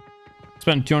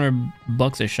 Spend 200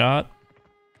 bucks a shot.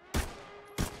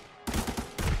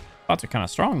 Bots are kind of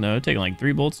strong though, taking like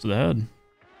 3 bolts to the head.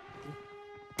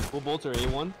 Full bolts are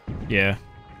A1? Yeah.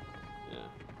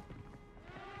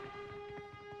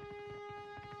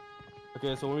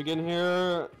 Okay, so when we get in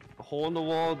here, hole in the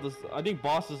wall. I think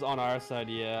boss is on our side.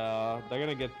 Yeah, they're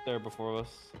gonna get there before us.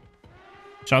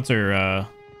 Shots are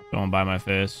going by my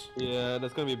face. Yeah,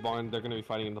 that's gonna be barn. They're gonna be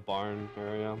fighting in the barn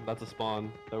area. That's a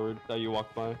spawn that you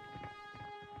walked by.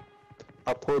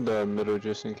 I'll pull the middle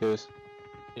just in case.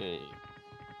 Yeah.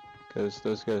 Because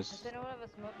those guys, Does anyone have a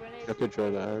smoke grenade? I could draw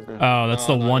the aggro. Oh, that's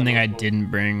No, the no, one I thing got I no smoke. didn't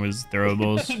bring was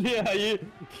throwables. Yeah,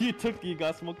 you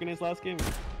got smoke in his last game.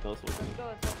 No smoke.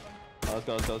 Let's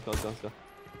go, let's open. Let's go. Let's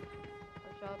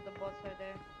shot the bots right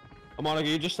there. Come on,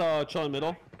 you just chill in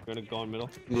middle. We're gonna go in middle.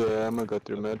 Yeah, I'm gonna go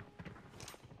through mid.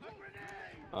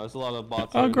 There's a lot of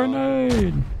bots. A right now.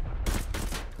 grenade.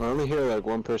 I only hear like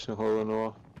one person holding the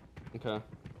wall. Okay.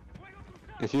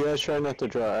 If you guys try not to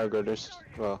draw aggro, there's,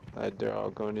 well, they're all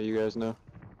going to you guys now.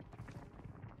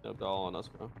 Yep, they're all on us,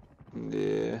 bro.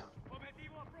 Yeah.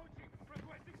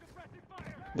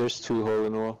 There's 2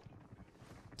 holding the wall.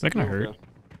 Is that gonna hurt? Okay.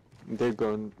 They're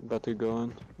going, about to go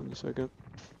in a second.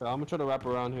 Yeah, I'm gonna try to wrap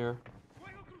around here.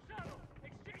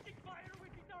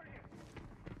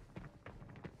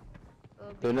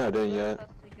 They're not in yet.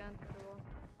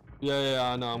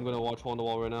 Yeah, I know. I'm gonna watch hole on the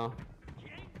wall right now.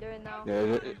 They're in now.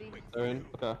 Yeah, They're in.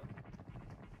 Okay.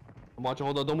 I'm watching.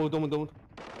 Hold on. Don't move.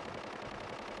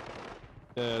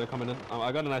 Yeah, they're coming in.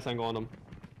 I got a nice angle on them.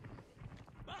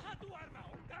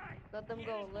 Let them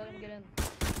go. Let them get in.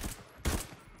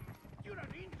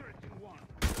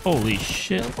 Holy Yeah,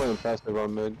 shit. I'm playing passive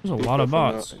on mid. There's a Be lot of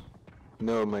careful bots.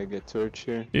 No, might get torch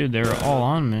here. Dude, they're all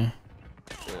on me.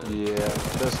 Yeah,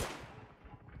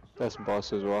 that's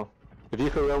boss as well. If you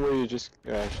could run where you just,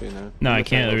 actually no. No, I'm I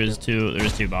just gonna can't. go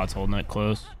There's two bots holding it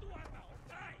close.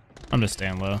 I'm just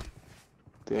staying low.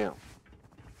 Damn.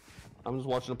 I'm just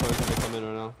watching the players as they come in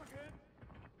right now.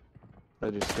 I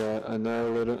just got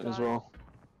annihilated as well.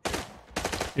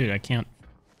 Dude, I can't.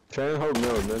 Try and hold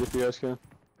mid if you guys can.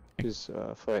 He's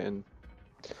fighting.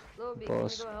 Lil B, can you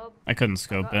Boss. go help? I couldn't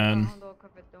scope I got in. Hondo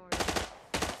covered, don't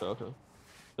worry. Okay.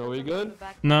 So we good?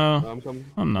 No, I'm coming.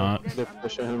 I'm not. They're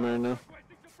pushing him right now.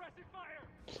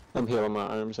 I'm healing my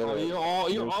arms. Oh,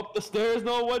 you're up the stairs?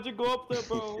 No, why'd you go up there,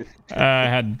 bro? I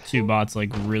had 2 bots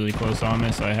like really close on me,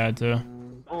 so I had to.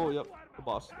 Oh, yep. The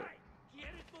boss.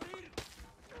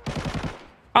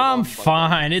 I'm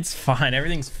fine. It's fine.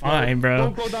 Everything's fine, bro.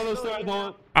 Don't go down those stairs,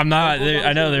 no. I'm not. Don't go down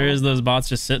I know the there stairs, is those bots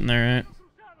just sitting there, right?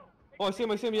 Oh, I see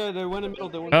him. Yeah, they went in the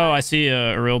middle. Oh, I see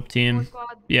a real Full team.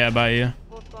 squad. Yeah, by you.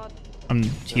 Full squad. I'm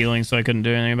healing, so I couldn't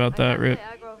do anything about that. I Rip.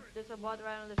 can't play aggro. There's a bot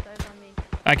right on the stairs on me.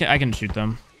 I can shoot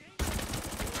them.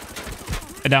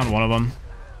 I downed one of them.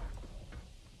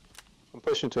 I'm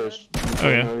pushing towards.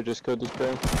 Okay. We just killed this guy.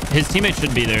 His teammate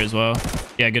should be there as well.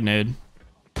 Yeah, good nade. You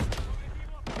know.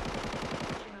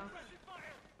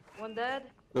 One dead.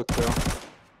 Good kill.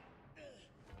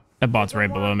 That bot's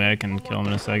right below me. I can kill him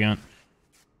in a second.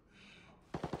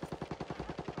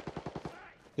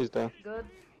 He's down. Good.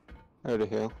 I already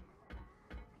heal.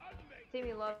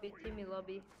 Teamy lobby. Teamy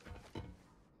lobby.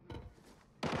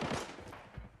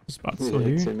 This bot's Yeah, still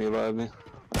it's here. in me lobby.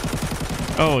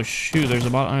 Oh shoot, there's a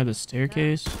bot under the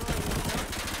staircase.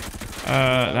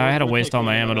 I had to waste all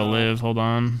my ammo to live. Hold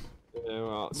on. Yeah,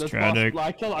 well, It's this tragic. Boss,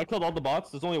 I killed all the bots.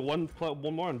 There's only one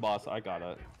more in boss. I got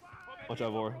it.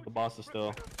 Whichever. The boss is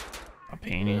still. A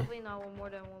painy. Definitely not one more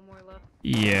than one more left.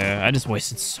 Yeah, I just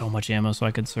wasted so much ammo so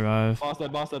I could survive. Boss dead.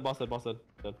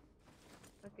 Dead.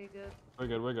 Okay,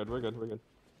 good. We're good.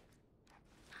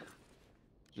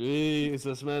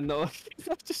 Jesus, man, no.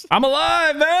 I'm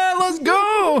alive, man. Let's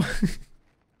go.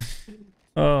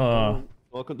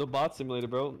 Welcome to Bot Simulator,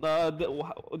 bro.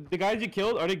 The guys you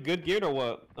killed, are they good geared or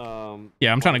what?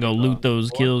 Yeah, I'm trying to go loot those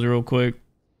kills real quick.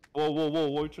 Whoa,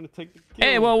 what are you trying to take the kill?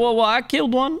 Hey, whoa, I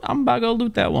killed one. I'm about to go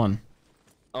loot that one.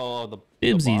 Oh, the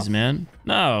Bibsies, boss. man.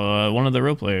 No, one of the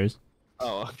real players.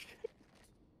 Oh, okay.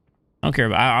 I don't care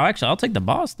about. I'll take the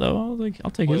boss though.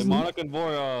 I'll take Wait, his. Loot. Monarch and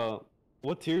Vor,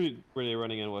 what tier were they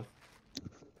running in with?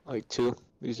 Like 2.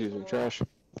 These dudes are trash.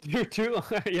 Tier 2?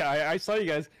 Yeah, I saw you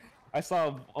guys. I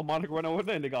saw a Monarch run over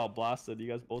there and they got blasted. You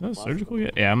guys both Oh, blasted. surgical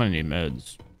yet? Yeah, I'm gonna need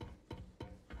meds.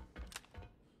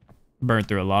 Burnt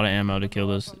through a lot of ammo to kill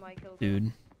this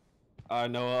dude. I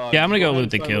know. Yeah, I'm gonna go ahead loot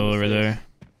and the try kill loot over the there. saves.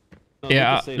 No,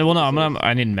 Yeah, loot the saves, well, no, loot the saves.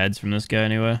 I need meds from this guy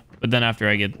anyway. But then after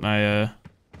I get my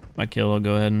my kill, I'll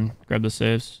go ahead and grab the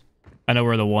safes. I know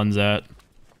where the one's at.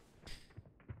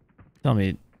 Tell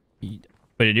me, wait,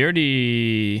 did you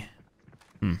already?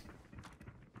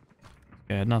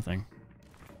 I had nothing.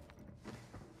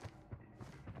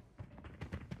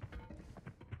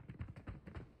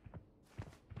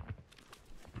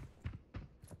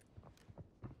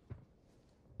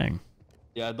 Dang.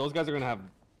 Yeah, those guys are gonna have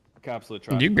absolute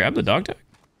trash. Did you grab the dog tag?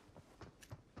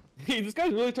 Hey, this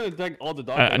guy's really trying to take all the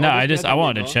dog. No, I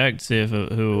wanted to check to see if who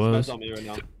it was. On me right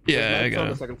now. Yeah, There's I meds got on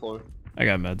the it. second floor. I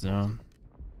got meds now.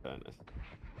 Okay, nice.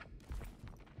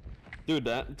 Dude,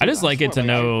 I just like it to swear,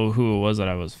 know who it was that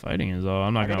I was fighting is all.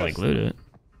 I'm not I gonna gotta like loot it.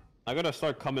 I gotta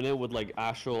start coming in with like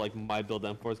actual like my build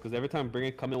M4s because every time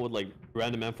come in with like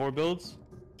random M4 builds,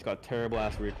 it's got terrible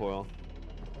ass recoil.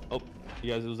 Oh,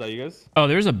 you guys, was that you guys? Oh,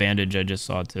 there's a bandage I just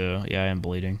saw too. Yeah, I am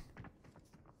bleeding.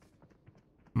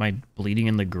 Am I bleeding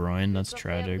in the groin? That's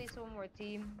tragic. Please one more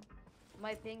team.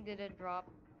 My ping didn't drop.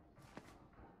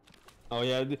 Oh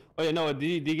yeah. Oh yeah. No. Do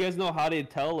you guys know how they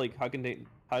tell like how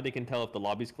they can tell if the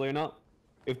lobby's clear or not?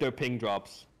 If their ping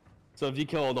drops. So if you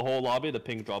kill the whole lobby, the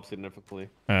ping drops significantly.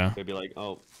 Yeah. They'd be like,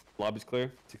 oh, lobby's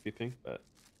clear, 60 ping. But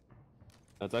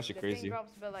that's actually crazy. The ping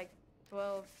drops by like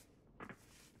 12.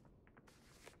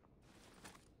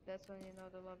 That's when you know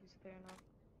the lobby's clear enough.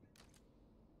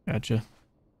 Gotcha.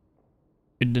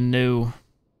 Good to know.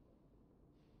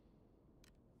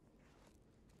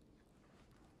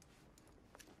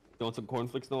 You want some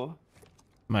cornflakes, Noah?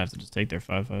 Might have to just take their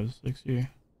 5.56 here.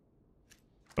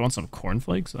 I want some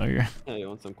cornflakes. Oh, yeah. Yeah, you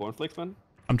want some cornflakes, man?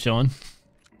 I'm chilling.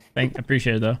 I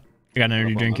appreciate it though. I got an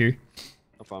energy drink here.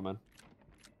 No problem,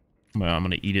 Well, I'm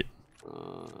gonna eat it.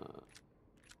 man.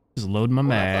 Just load my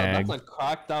mag. That's like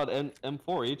cracked out M4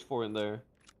 H4 in there.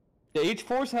 The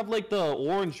H4s have like the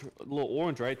little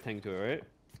orange right thing to it, right?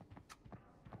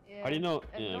 Yeah. How do you know?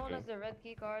 If Yeah, no one okay. has the red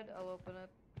key card, I'll open it.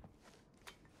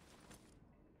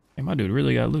 Hey, my dude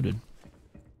really got looted.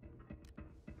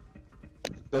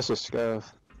 That's a scav.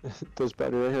 This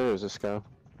battery right here is a scav.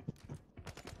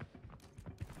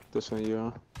 This one you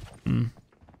on? Hmm.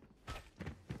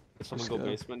 Did someone go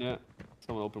basement yet?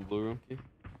 Someone open blue room key?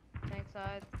 Tank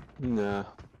side. Nah.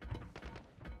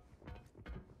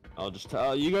 I'll just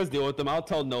tell you guys deal with them. I'll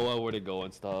tell Noah where to go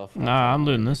and stuff. Nah, I'm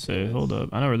looting this safe. Hold up.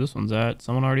 I know where this one's at.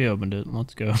 Someone already opened it.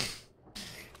 Let's go.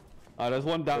 There's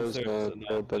one downstairs. There's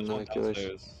one binoculars.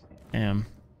 downstairs. Damn.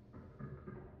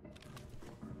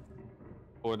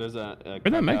 Or there's that. Where'd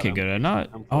that med kit go? Did I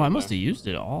not? Oh, I must have used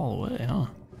it all the way, huh?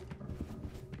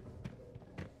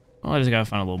 Well, I just gotta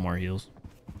find a little more heals.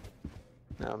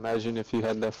 Now imagine if you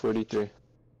had that 43.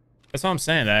 That's what I'm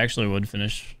saying. That actually would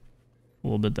finish a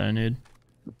little bit that I need.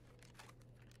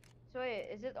 So wait,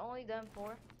 is it only them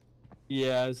 4?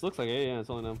 Yeah, it looks like it. Yeah, it's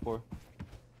only an M4.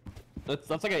 That's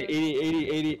like a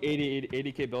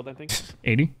 80k build, I think.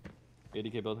 80?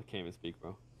 80k build. I can't even speak,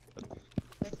 bro.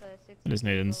 That's a 60. I just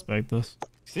need to inspect this.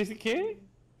 60k?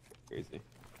 Crazy.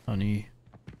 Honey.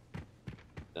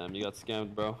 Damn, you got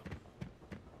scammed, bro.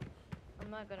 I'm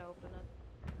not gonna open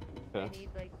it. Okay. I need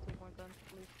like 2 more guns,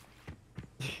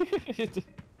 please.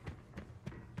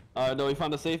 No, we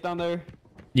found a safe down there.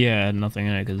 Yeah, I had nothing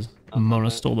in it because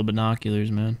Mona stole the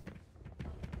binoculars, man.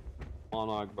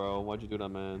 Monarch, bro. Why'd you do that,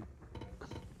 man?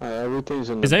 Everything's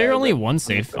in the Is there bag only that- one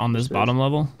safe on this bottom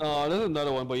level? Oh, there's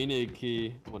another one, but you need a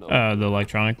key. The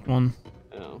electronic one.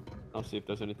 Yeah. I'll see if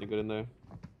there's anything good in there.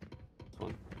 This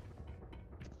one.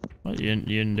 What, you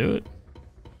didn't do it?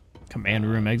 Command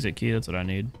room exit key. That's what I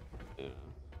need. Yeah.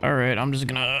 All right, I'm just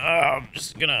gonna.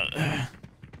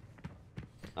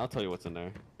 I'll tell you what's in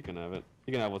there. You can have it.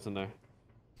 You can have what's in there.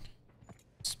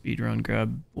 Speed run,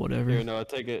 grab whatever. Here, no,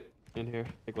 take it in here.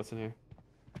 Take what's in here.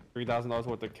 $3,000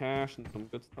 worth of cash and some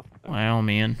good stuff. Wow,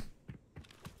 man.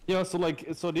 Yeah,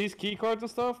 so these key cards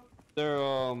and stuff, they're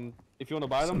if you want to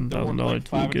buy them, they're worth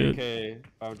 $7,000 like toolkit.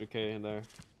 500k in there.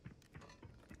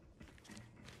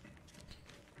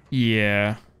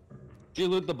 Yeah, Did you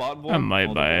loot the bot vault? I might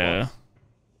All the buy vaults?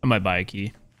 I might buy a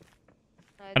key.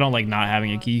 I don't like not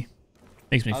having a key.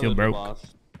 Makes me I feel looted the broke boss.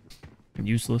 and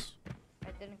useless.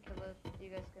 I didn't kill it. You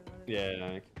guys can loot it.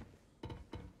 Yeah.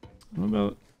 What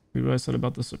about what I said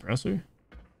about the suppressor?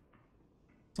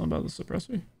 Something about the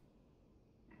suppressor.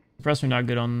 Suppressor not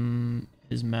good on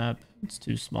his map. It's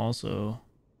too small, so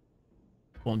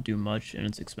won't do much, and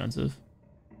it's expensive.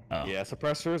 Oh. Yeah,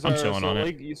 suppressors I'm are chilling so on it.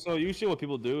 like so usually what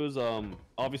people do is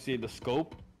obviously the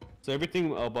scope. So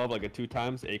everything above like a 2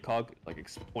 times ACOG like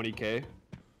 20k.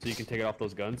 So you can take it off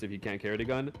those guns if you can't carry the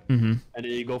gun. Mm-hmm. And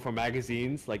then you go for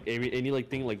magazines, like any like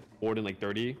thing like more than like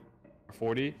 30 or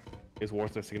 40 is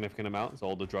worth a significant amount. So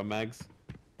all the drum mags.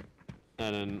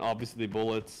 And then obviously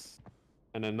bullets.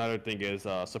 And then another thing is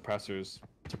suppressors.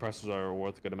 Suppressors are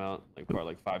worth a good amount, like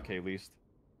probably like 5k at least.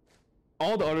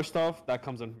 All the other stuff that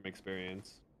comes in from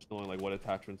experience, just knowing like what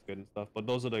attachment's good and stuff. But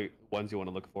those are the ones you want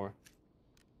to look for.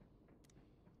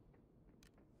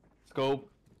 Scope,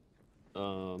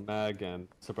 mag, and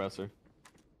suppressor.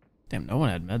 Damn, no one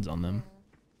had meds on them.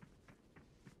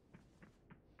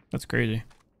 That's crazy.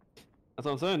 That's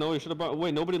what I'm saying. No, you should have brought.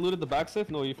 Wait, nobody looted the back safe?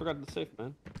 No, you forgot the safe,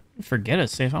 man. Forget a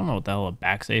safe. I don't know what the hell a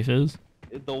back safe is.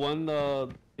 The one,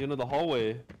 you know, the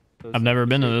hallway. I've never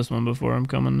been to this one before. I'm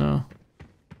coming now.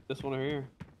 This one here.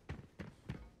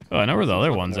 Oh, I know where the other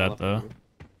Something one's there at left though. over.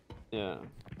 Yeah.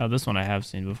 Oh, this one I have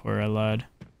seen before. I lied.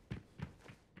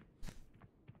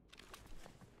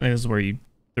 I think this is where you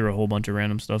threw a whole bunch of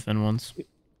random stuff in once.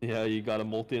 Yeah, you got a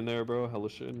multi in there, bro. Hella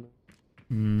shit.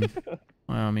 Well,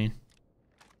 I mean,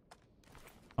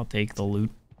 I'll take the loot.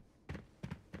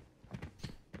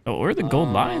 Oh, where are the gold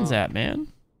lions at, man?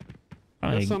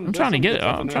 I'm trying to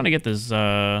get this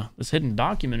this hidden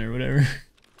document or whatever.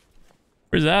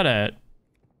 Where's that at?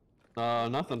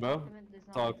 Nothing, bro. Document does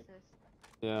not Talk. exist.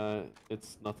 Yeah,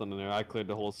 it's nothing in there. I cleared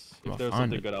the whole. I'll If there's find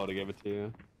something it. good, I would have give it to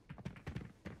you.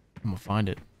 I'm gonna find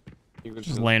it. You could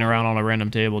Just laying around on a random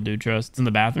table, dude. Trust. It's in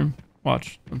the bathroom.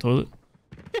 Watch on the toilet.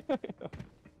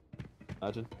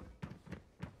 Imagine.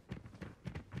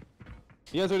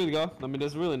 You guys ready to go? I mean,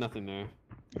 there's really nothing there.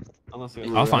 Unless you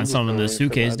guys I'll find something in this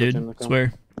suitcase, dude.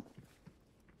 Swear.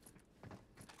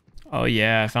 Oh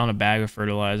yeah, I found a bag of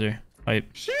fertilizer.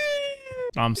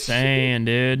 I'm saying,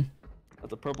 dude.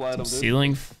 That's a purple item, dude.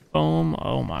 Ceiling foam.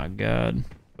 Oh my god,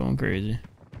 going crazy.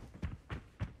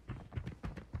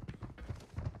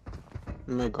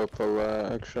 I'm gonna go pull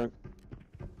extract.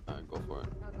 Alright, go for it.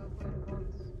 I'll go for the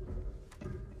bots.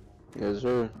 Yes,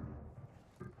 sir.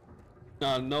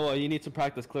 No, Noah, you need to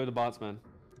practice clear the bots, man.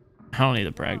 I don't need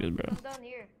to practice, bro. Come down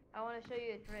here. I want to show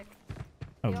you a trick.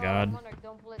 Oh Yo, god. Monarch,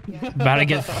 don't pull it, guys. About to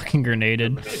get fucking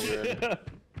grenaded.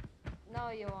 No,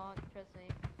 you won't. Trust me.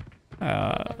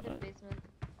 Uh, Go down to the basement.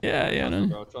 yeah, Trust him, no.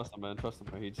 bro. Trust him, man. Trust him,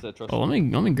 bro. He just said trust Oh,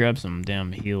 him. let me grab some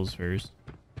damn heals first.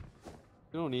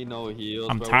 You don't need no heals,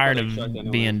 I'm bro. We tired got of extract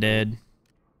anyways, being bro. dead.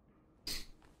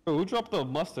 Bro, who dropped the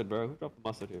mustard, bro? Who dropped the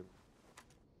mustard here?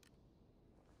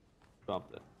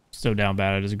 Dropped it. So down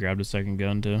bad, I just grabbed a second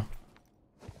gun too.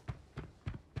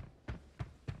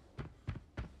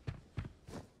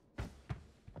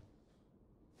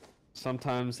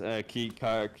 Sometimes key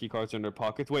cards are in their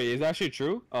pockets. Wait, is that actually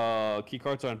true? Key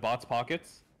cards are in bots'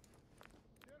 pockets?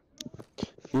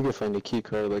 You can find a key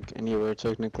card like anywhere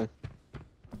technically.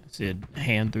 I see a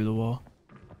hand through the wall.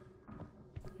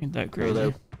 Ain't that Or crazy?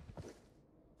 like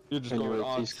You're just anywhere going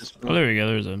on. pieces. Oh, there we go.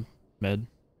 There's a med.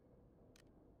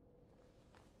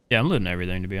 Yeah, I'm looting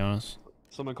everything to be honest.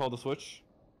 Someone called the switch.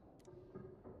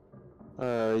 Yeah,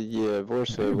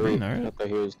 Vorsa, You're wait, bringing that, I right? thought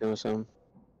he was doing something.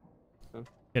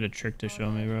 Get a trick to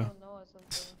show me, bro. Oh, no, or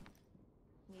something.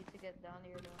 Need to get down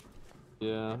here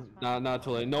though. Yeah, not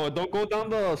too late. No, don't go down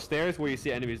the stairs where you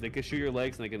see enemies. They can shoot your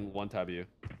legs and they can one-tap you.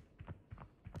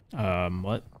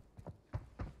 What?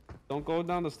 Don't go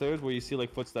down the stairs where you see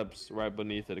like footsteps right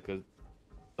beneath it because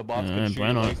the bots I can ain't shoot your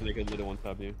plan on legs it. and they can literally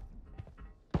one-tap you.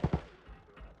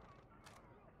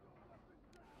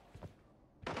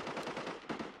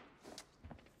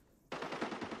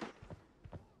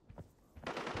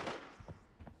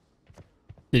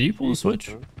 Did you pull the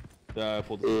switch? Yeah, I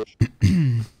pulled the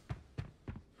switch.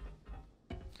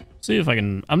 See if I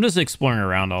can. I'm just exploring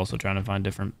around, also trying to find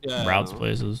different Yeah, routes, I know.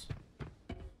 places.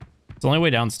 It's the only way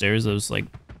downstairs. Those like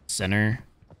center.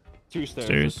 Two stairs.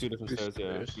 Stairs? Two different Two stairs.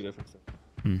 Yeah, stairs. two different stairs.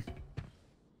 Hmm.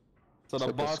 So It's the like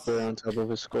a bots. square on top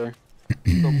of a square.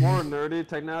 The more nerdy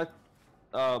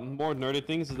more nerdy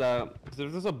things is that if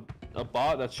there's a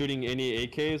bot that's shooting any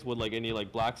AKs with like any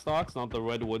like black stocks, not the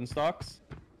red wooden stocks.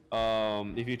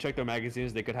 If you check their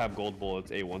magazines, they could have gold bullets,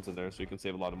 A1s in there, so you can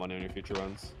save a lot of money on your future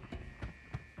runs.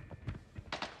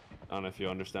 I don't know if you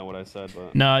understand what I said,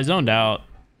 but No, I zoned out.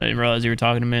 I didn't realize you were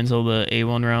talking to me until the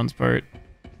A1 rounds part.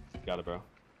 got it, bro.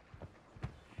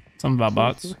 Something about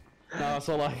bots. No,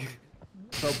 so like,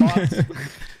 so bots.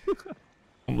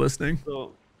 I'm listening.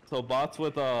 So bots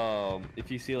with if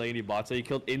you see like any bots that you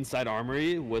killed inside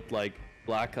armory with like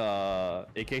black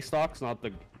AK stocks, not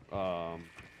the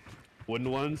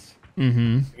wooden ones.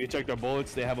 Mm-hmm. If you check their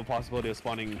bullets, they have a possibility of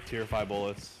spawning tier 5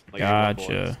 bullets. Like Gotcha.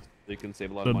 bullets. So you can save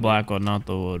a lot The of money. black one, not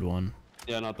the wood one.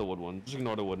 Yeah, not the wood one. Just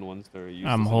ignore the wooden ones. They're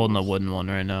useless I'm holding the anyways. wooden one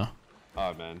right now.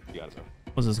 Oh man, you got it, bro.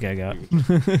 What's this guy got?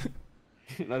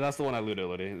 No, that's the one I looted,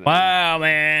 literally. Wow,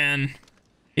 man.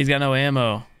 He's got no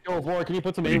ammo. Yo, Vor, can you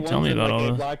put some Dude, A1s tell me in about like all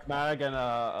a this. black mag and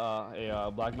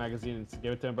a black magazine and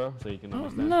give it to him, bro, so you can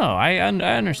understand? No, I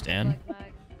understand. Black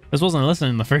mag. This wasn't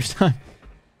listening the first time.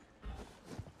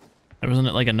 There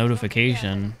wasn't like a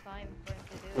notification. Yeah, time for him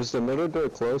to do it. Was the middle door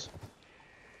closed?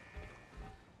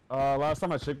 Last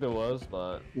time I checked it was,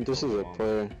 but This is a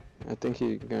player. I think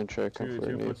he's gonna try to come two for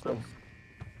a nade. footsteps.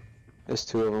 There's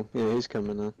two of them. Yeah, he's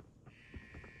coming in.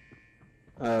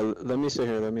 Let me sit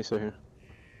here. Let me sit here.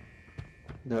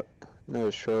 No, no,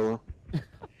 it's Sherlock.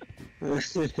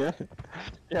 Yeah.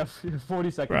 Yeah,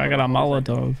 40 seconds. Bro, I got a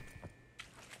Molotov.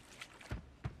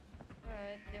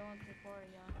 Alright, they want to pour,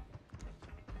 yeah.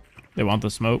 They want the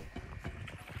smoke.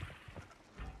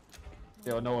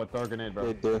 Yo, no, throw a grenade, bro.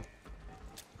 They do.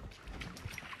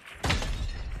 I'm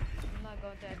not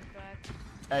going to extract.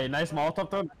 Hey, nice Molotov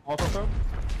throw. Molotov throw.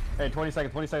 Hey, 20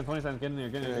 seconds, 20 seconds, 20 seconds. Get in there,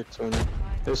 get in there. Yeah, 20.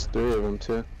 There's 3 of them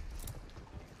too.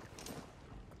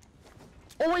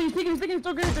 Oh wait, he's thinking, he's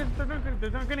still good.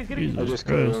 They're not grenades, get in. I just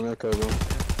killed him. I killed him.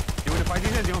 You want to fight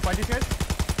these guys? You want to fight these guys?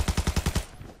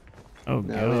 Oh,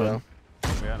 No, we God. are.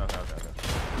 Yeah, okay.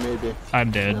 Maybe.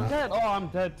 I'm dead. I'm dead. Oh, I'm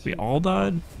dead too. We all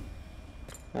died?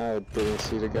 I didn't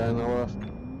see the guy on the left.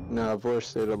 No, Vor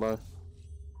stayed alive.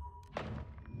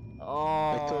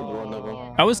 Oh. I killed one of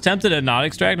them. I was tempted to not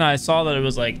extract, and I saw that it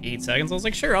was like 8 seconds. I was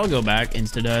like, sure, I'll go back.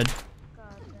 Insta-dead.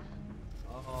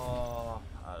 Oh,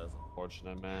 that is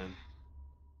unfortunate, man.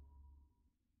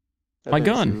 My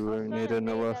gun. You were needed in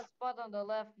the that left. spot on the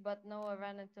left, but Noah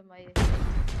ran into my.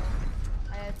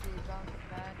 I had to bounce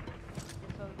back.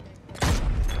 It's okay.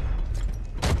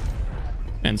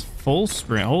 Man's full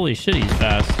sprint. Holy shit, he's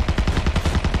fast.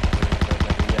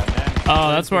 Oh,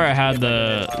 that's where I had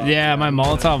the... Yeah, my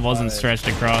Molotov wasn't stretched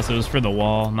across. It was for the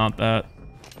wall, not that.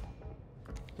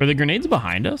 Were the grenades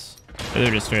behind us? Or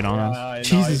they're just straight on us?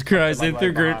 Jesus Christ, they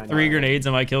threw 3 grenades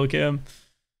in my kill cam.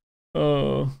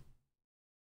 Oh.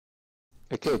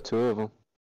 I killed 2 of them.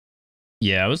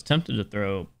 Yeah, I was tempted to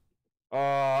throw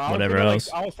whatever else.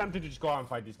 I was tempted to just go out and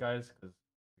fight these guys.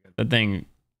 That thing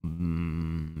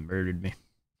murdered me.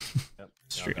 Yep.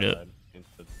 Straight up.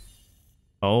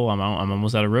 Oh, I'm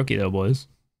almost out of rookie though, boys.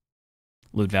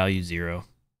 Loot value 0.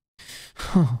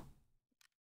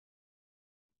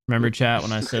 Remember chat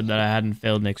when I said that I hadn't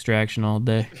failed an extraction all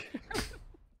day?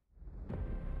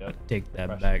 Yep. Take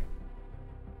that back.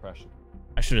 Pressure.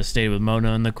 I should have stayed with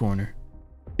Mona in the corner.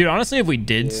 Dude, honestly, if we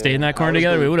did stay in that corner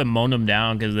together, we would have mown them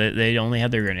down because they only had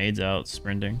their grenades out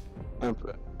sprinting.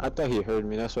 I thought he heard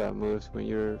me. That's why I moved when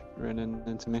you were running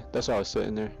into me. That's why I was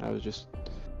sitting there. I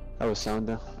was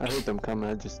sounding. I heard them coming.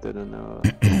 I just didn't know.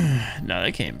 No,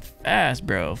 they came fast,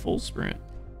 bro. Full sprint.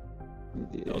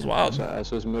 Yeah, That was wild. I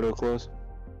was middle close.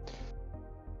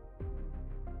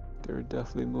 They were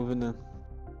definitely moving in.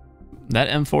 That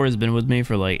M4 has been with me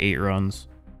for like 8 runs.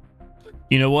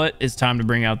 You know what? It's time to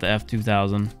bring out the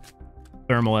F2000.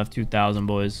 Thermal F2000,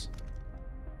 boys.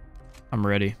 I'm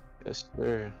ready. Yes,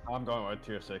 sir. I'm going with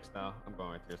tier 6 now. I'm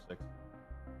going with tier 6.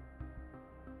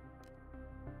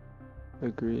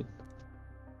 Agreed.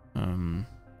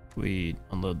 We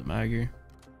unload the mag here.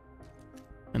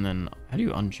 And then, how do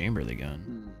you unchamber the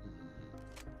gun?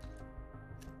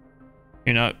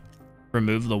 You not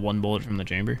remove the 1 bullet from the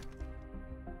chamber?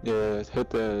 Yeah, hit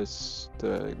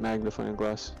the magnifying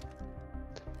glass.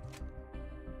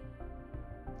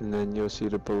 And then you'll see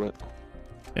the bullet.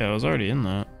 Yeah, I was already in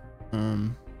that. I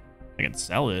can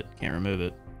sell it, can't remove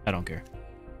it. I don't care.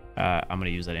 I'm gonna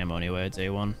use that ammo anyway. It's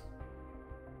A1. All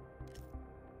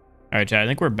right, chat. I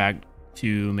think we're back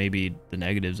to maybe the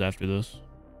negatives after this.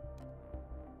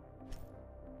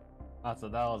 So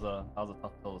that was a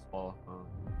tough pill to swallow.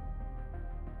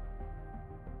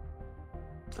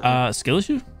 Skill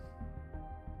issue?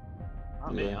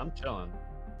 I mean, I'm chilling.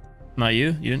 Not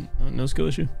you? You didn't? No skill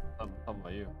issue? I'm talking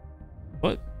about you.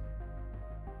 What?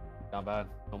 Down bad.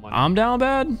 No money. I'm down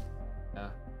bad? Yeah.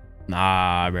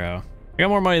 Nah, bro. I got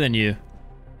more money than you.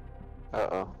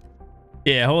 Uh-oh.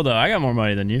 Yeah, hold up. I got more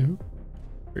money than you.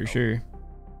 For sure.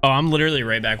 Oh, I'm literally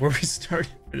right back where we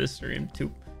started for this stream.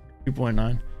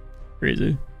 2.9.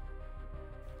 Crazy.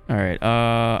 All right.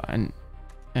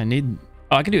 I need...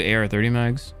 Oh, I can do AR-30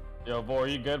 mags. Yo, Vor,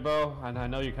 you good, bro? I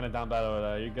know you're kind of down bad over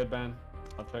there. You good, Ben?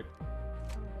 I'll check.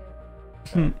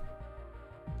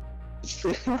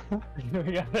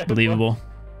 Believable.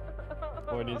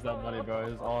 Boy needs that money,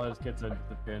 bro. All his kids are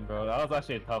disappearing, bro. That was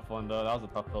actually a tough one, though. That was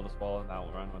a tough pill to swallow in that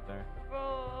run right there.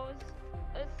 Bro,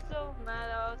 I was so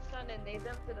mad. I was trying to nade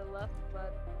them to the left,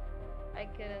 but I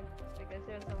couldn't because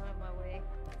there was someone in my way.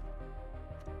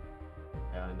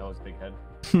 Yeah, I know his big head.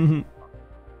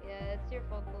 Yeah, it's your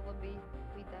fault, Little B.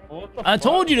 We died. I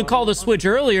told you to call the switch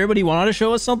earlier, but he wanted to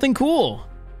show us something cool.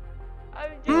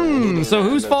 So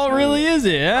whose fault really is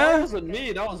it, That huh? wasn't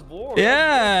me. That was Vor.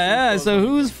 Yeah, so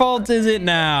whose fault is it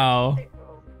now?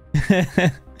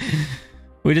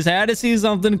 We just had to see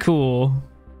something cool.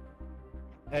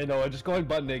 Hey, Noah, just going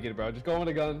butt naked, bro. Just go with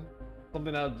a gun,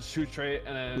 something out, shoot straight,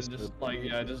 and then just like,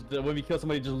 yeah, just when we kill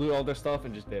somebody, just loot all their stuff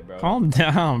and just dip, bro. Calm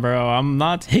down, bro. I'm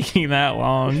not taking that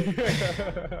long.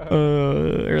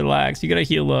 Relax. You gotta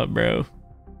heal up, bro.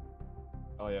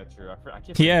 Oh yeah, true. I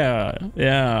can't. Yeah.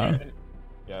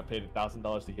 Yeah, I paid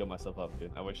 $1,000 to heal myself up, dude.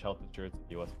 I wish health insurance in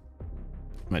the US.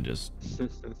 I just.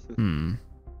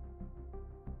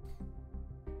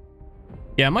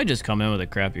 Yeah, I might just come in with a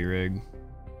crappy rig,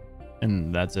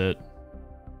 and that's it.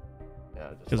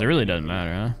 Yeah, Because it really doesn't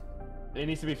matter, huh? It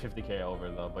needs to be 50k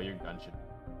over though, but your gun should.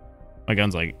 My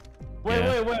gun's like, Wait,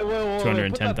 yeah, wait, wait, wait, wait.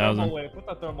 210,000. Put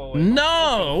that thermal away.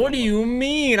 No, what do you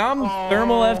mean? I'm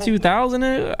thermal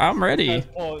F2000. I'm ready.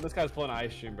 This guy's pulling an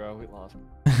ice stream, bro. We lost.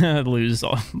 Lose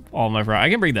all my fry. I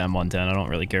can bring the M110. I don't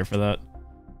really care for that.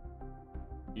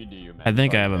 You do your mag. I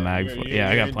think I have a mag for it.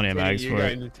 Yeah, I got plenty of mags for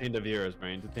it. Entertain the viewers,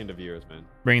 man. Entertain the viewers, man.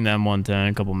 Bring the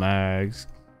M110, a couple mags,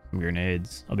 some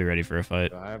grenades. I'll be ready for a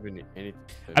fight. I haven't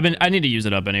anything. I need to use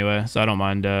it up anyway, so I don't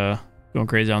mind going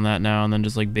crazy on that now and then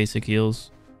just like basic heals.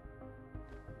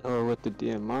 Or with the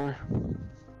DMR.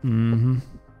 Mm-hmm.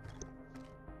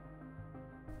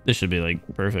 This should be like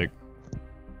perfect.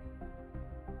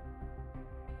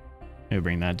 Maybe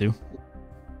bring that too.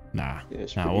 Nah, Yeah,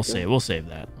 nah. We'll save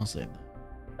that. We'll save that.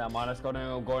 That minus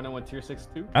going in with tier 6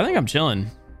 too. I think I'm chilling.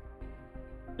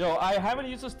 Yo, I haven't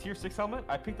used this tier 6 helmet.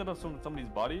 I picked it up from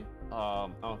somebody's body. I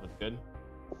don't know if it's good.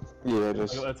 Yeah,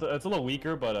 just It's a little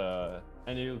weaker, but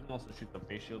and you can also shoot the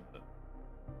face shield. But...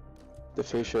 the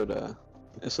face shield.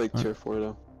 It's like tier 4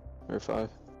 though, or 5.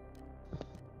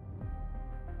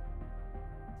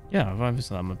 Yeah,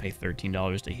 obviously I'm gonna pay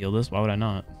 $13 to heal this. Why would I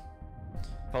not?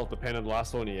 Felt the pain of the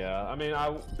last one, yeah. I mean,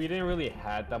 we didn't really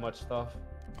had that much stuff.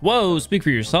 Whoa, speak for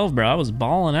yourself, bro. I was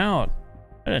balling out.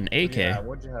 I had an AK. Yeah,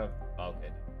 what'd you have? Oh, okay.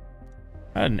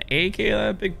 I had an AK that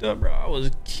I picked up, bro. I was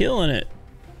killing it.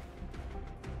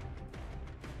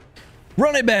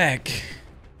 Run it back.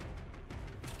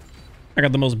 I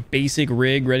got the most basic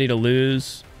rig ready to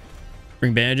lose.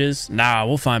 Bring bandages? Nah,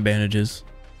 we'll find bandages.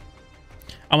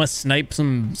 I'm gonna snipe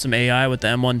some AI with the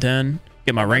M110.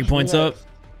 Get my rank points up.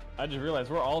 I just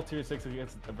realized we're all tier 6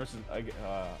 against versus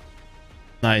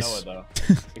Nice. Noah,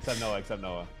 though. except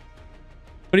Noah. What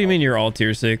do you mean you're all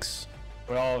tier 6?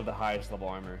 We're all of the highest level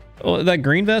armor. Oh, that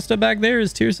green vest up back there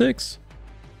is tier 6?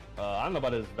 I don't know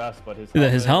about his vest, but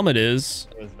His helmet is.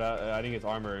 I think his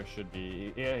armor should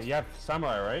be. Yeah, you have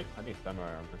samurai, right? I think it's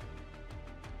samurai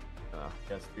armor.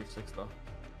 Yes, tier 6 though.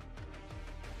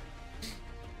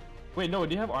 Wait, no,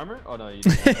 do you have armor? Oh no, you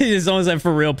don't. As long as I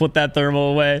for real put that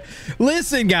thermal away.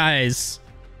 Listen, guys.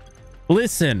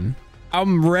 Listen.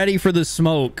 I'm ready for the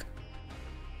smoke.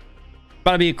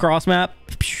 About to be a cross map.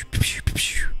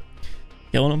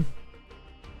 Killing him.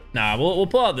 Nah, we'll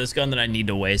pull out this gun that I need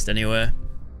to waste anyway.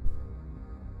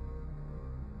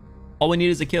 All we need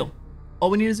is a kill. All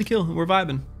we need is a kill. We're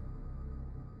vibing.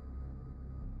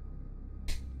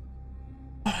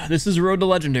 This is Road to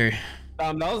Legendary.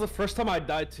 That was the first time I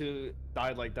died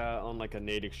like that on like a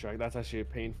nade extract. That's actually a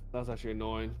pain. That's actually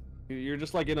annoying. You're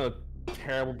just like in a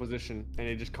terrible position and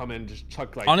they just come in and just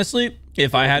chuck like. Honestly,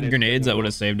 if I had grenades, that would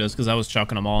have saved us because I was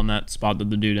chucking them all in that spot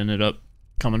that the dude ended up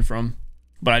coming from.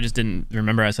 But I just didn't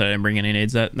remember. I said I didn't bring any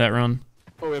nades that run.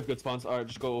 Oh, we have good spawns. All right,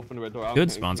 just go open the red door.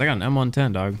 Good spawns. I got an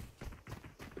M110, dog.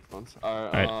 Good spawns.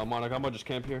 All right, Monica, I'm gonna just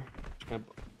camp here.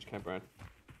 Just camp right.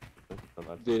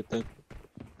 Do you think?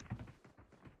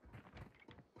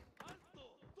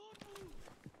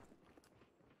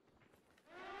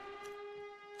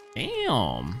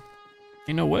 Damn.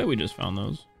 Ain't no way we just found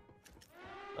those.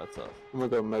 That's up. I'm gonna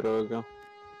go meadow again.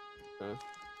 Okay.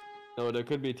 No, there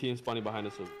could be a team spawning behind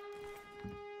us.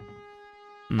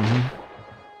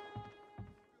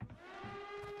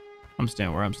 I'm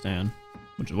staying where I'm staying,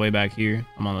 which is way back here.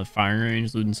 I'm on the firing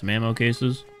range, looting some ammo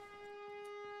cases.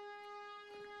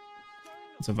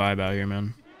 It's a vibe out here,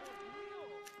 man.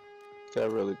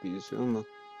 Gotta really be zooming.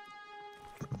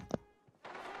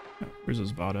 Where's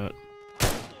this bot at?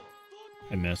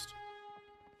 I missed.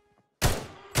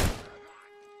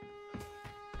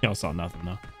 Y'all saw nothing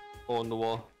though. On the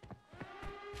wall.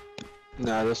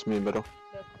 Nah, that's me, middle.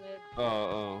 That's mid.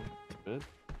 Oh. Mid?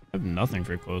 I have nothing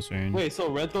for close range. Wait, so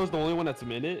red throw is the only one that's a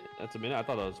minute? That's a minute? I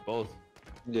thought it was both.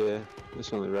 Yeah,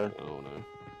 it's only red. Oh no.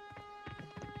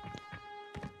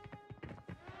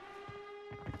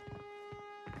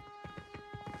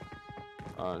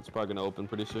 Alright, it's probably gonna open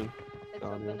pretty soon. It's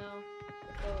open now.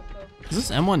 Let's go. Is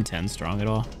this M110 strong at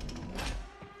all?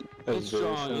 That's It's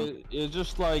very strong. It's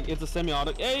just like it's a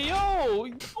semi-auto. Hey yo,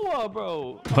 Noah,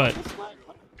 bro. What?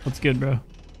 What's good, bro?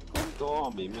 Go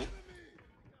on me, man.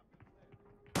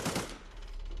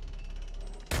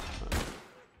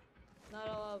 Not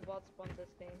a lot of bots spawn this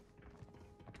game.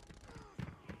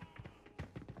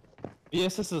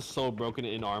 VSS is so broken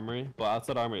in armory, but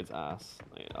outside armory it's ass.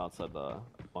 Like outside the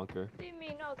bunker. What do you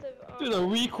mean outside? Dude,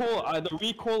 the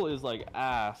recoil is like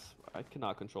ass. I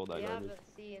cannot control that You garbage.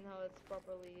 haven't seen how it's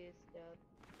properly used yet.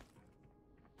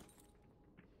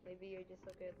 Maybe you're just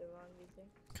looking at the wrong user.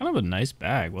 Kind of a nice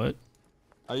bag. What?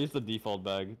 I use the default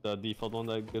bag, the default one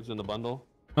that gives in the bundle.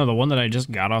 No, the one that I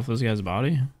just got off this guy's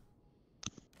body.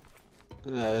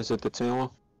 Is it the tan one?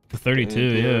 The 32,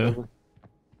 yeah.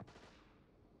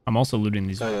 I'm also looting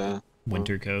these. Oh yeah.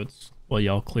 winter coats while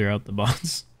y'all clear out the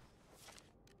bots.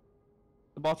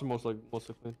 The bots are mostly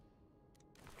clean.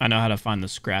 I know how to find the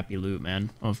scrappy loot,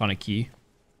 man. I'm gonna find a key.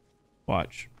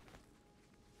 Watch.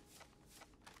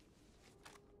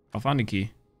 I'll find a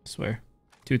key. I swear.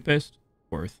 Toothpaste?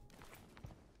 Worth.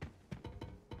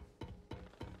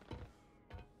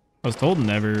 I was told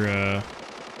never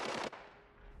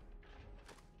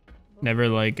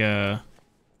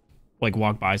like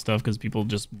walk by stuff because people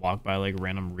just walk by like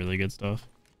random really good stuff.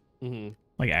 Mm-hmm.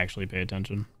 Like actually pay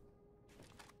attention.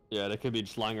 Yeah, they could be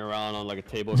just lying around on like a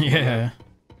table. Or Yeah.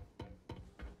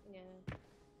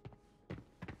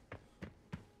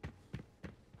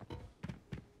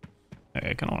 I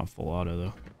kind of want a full auto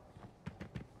though.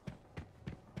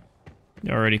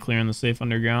 You're already clearing the safe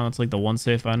underground. That's like the one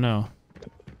safe I know.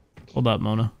 Hold up,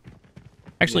 Mona.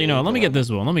 Actually, you know what? Let me get this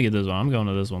one. Let me get this one. I'm going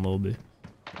to this one a little bit.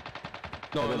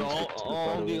 No,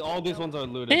 all these ones are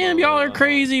looted. Damn, y'all are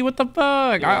crazy. What the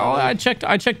fuck? Yeah,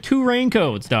 I checked 2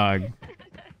 raincoats, dog.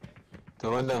 The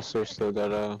one downstairs still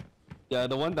got Yeah,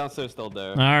 the one downstairs still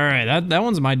there. All right, that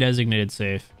one's my designated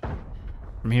safe.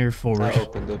 From here forward. I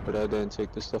opened it, but I didn't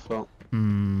take the stuff out.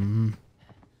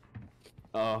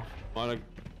 Oh, Mono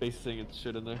basing and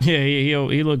shit in there. Yeah,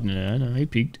 he looked at it. I know, he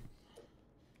peeked.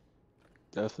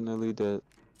 Definitely did.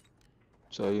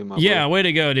 So you my Yeah, boy. way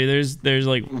to go, dude. There's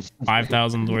like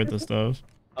 5,000 worth of stuff.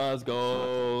 Let's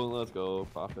go,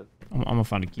 profit. I'm gonna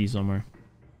find a key somewhere.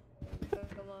 Come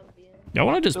on, Bean. Y'all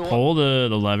want to just pull the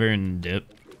lever and dip?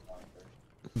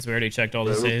 Since we already checked all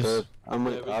the Yeah, we safes. could.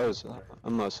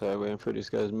 I'm outside waiting for these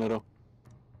guys middle.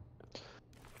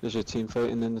 There's your team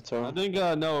fighting in the tower. I think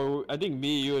no. I think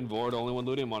me, you, and Vor are the only one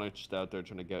looting. Mono just out there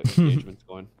trying to get engagements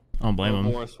going. I don't blame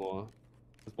him. Boris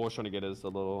trying to get his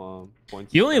little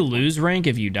points. You only lose rank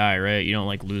if you die, right? You don't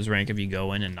like lose rank if you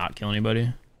go in and not kill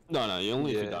anybody. No, you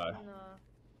only if you die.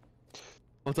 No.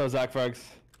 What's up, Zach Frags?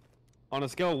 On a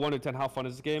scale of 1 to 10, how fun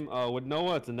is this game? With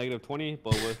Noah, it's a -20,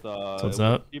 but with what's with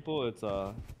up? people, it's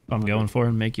I'm going for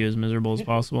it, make you as miserable as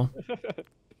possible.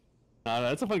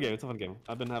 No, it's a fun game. It's a fun game.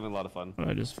 I've been having a lot of fun. What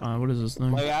did I just find? What is this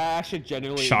thing? Like, I actually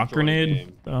genuinely Shock enjoy the grenade?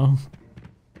 game. Oh.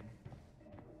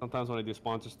 Sometimes when I do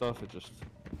sponsor stuff, it just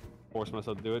force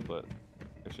myself to do it, but I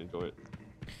actually enjoy it.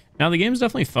 Now the game's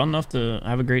definitely fun enough to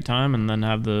have a great time and then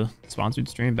have the sponsored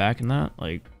stream back in that.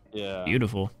 Like, Yeah.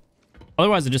 beautiful.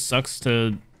 Otherwise, it just sucks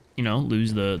to, you know,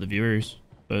 lose the viewers.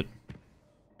 But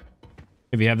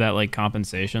if you have that like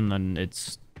compensation, then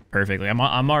it's perfect. Like,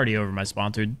 I'm already over my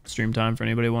sponsored stream time for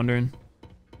anybody wondering.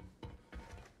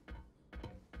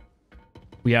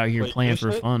 We out here Wait, playing this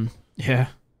for shit? fun. Yeah.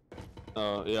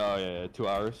 Oh, yeah. 2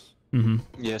 hours. Mm-hmm.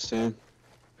 Yeah, Sam.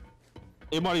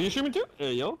 Hey, Marty, you streaming too?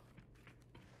 Hey, yo.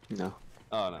 No,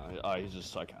 Oh, no. Oh, he's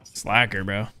just sarcastic. Slacker,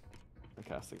 bro.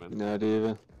 Sarcastic, man. not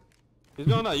even. He's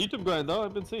going on that YouTube grind, though.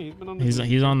 I've been seeing. He's been on the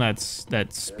He's on that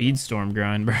speedstorm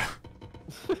grind, bro.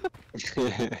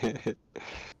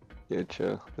 Yeah,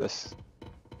 chill. That's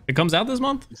It comes out this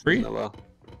month? Free? well.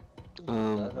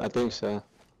 I think so.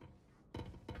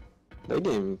 That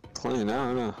game playing, I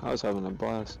don't know. I was having a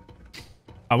blast.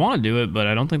 I want to do it, but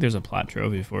I don't think there's a plat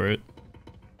trophy for it.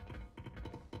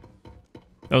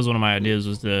 That was one of my ideas,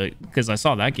 was to, because I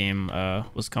saw that game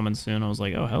was coming soon. I was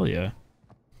like, oh hell yeah.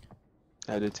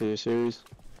 Add it to your series.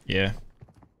 Yeah.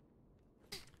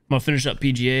 I'm gonna finish up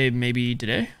PGA maybe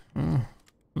today. Oh,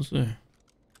 we'll see.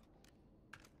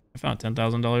 I found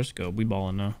 $10,000. Go, we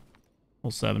balling now.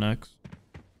 Whole 7x.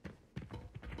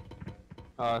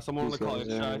 Someone want These to call guys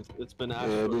it are- chat. It's been Yeah,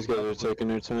 absolute. these guys are taking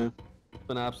their time. It's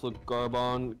been absolute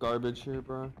garbage here,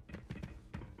 bro.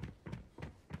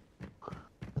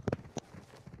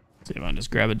 See if I can just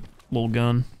grab a little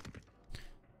gun.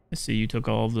 I see you took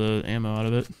all of the ammo out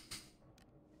of it.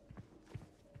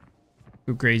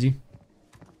 Go crazy.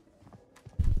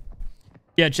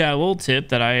 Yeah, chat, a little tip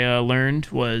that I learned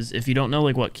was if you don't know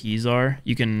like what keys are,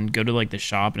 you can go to like the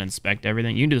shop and inspect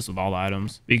everything. You can do this with all the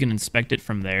items, but you can inspect it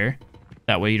from there.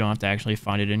 That way you don't have to actually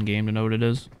find it in game to know what it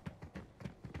is.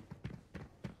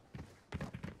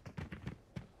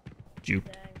 Juke.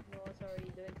 Dang, Noah's already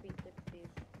doing 360s.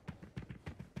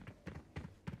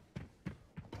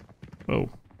 Oh,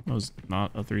 that was not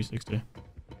a 360.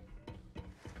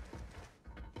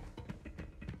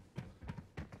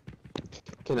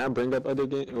 Can I bring up other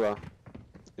games? Well,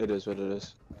 it is what it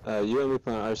is. You and me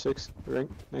playing R6 rank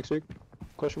next week?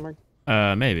 Question mark?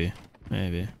 Maybe.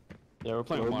 Yeah, we're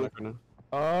playing with Maybe. Monica now.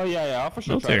 Oh, yeah, I'll for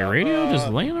sure try Military it out. radio just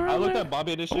laying around I looked there? at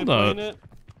Bobby Edition Hold playing up. it.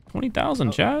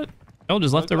 20,000 chat. Y'all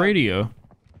just left the Okay. radio.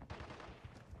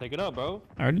 Take it up, bro.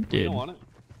 I already You did. don't want it.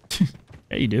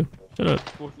 Yeah, you do. Shut up.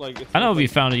 Like, I know if you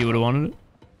found it, you would have wanted it.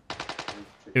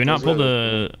 Did we not pull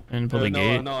the Pull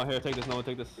gate? No, here, take this. No,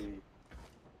 take this.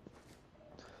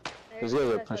 He's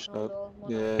gonna get pushed up.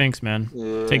 Yeah. Thanks, man.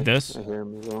 Yeah. Take this. I hear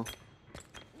him as well.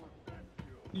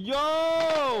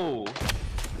 Yo!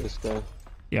 This guy.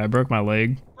 Yeah, I broke my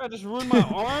leg. I just ruined my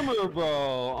armor, bro.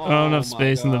 Oh, Oh, enough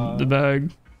space in the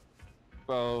bag.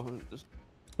 Bro.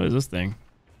 What is this thing?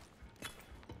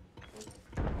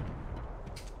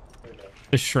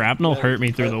 The shrapnel hurt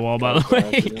me through the wall, by the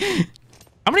way.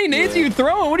 How many nades are you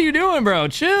throwing? What are you doing, bro?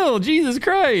 Chill. Jesus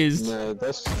Christ. Yeah,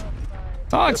 that's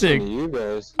Toxic. that's you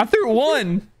guys. I threw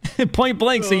one point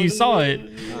blank, so you saw it.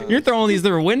 You're throwing these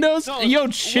through windows? No, Yo,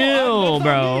 chill,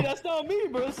 bro. That's not me,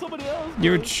 bro. It's somebody else.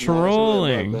 You're bro.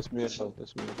 trolling. That's me.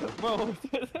 That's me. Bro.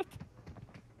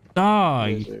 Dog.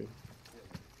 Yes, sir.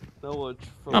 No,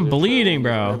 I'm bleeding,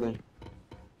 bro. Really?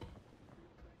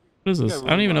 What is this? I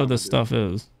don't even know what this stuff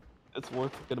is. It's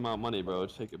worth a good amount of money, bro.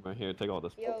 Just take it right here. Take all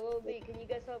this. Yo, Lil B, can you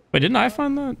guys help? Wait, didn't I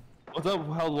find that? What's up,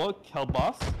 hell what? Hell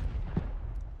boss?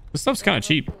 This stuff's kind of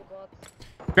cheap.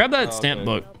 Grab that stamp okay.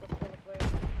 book.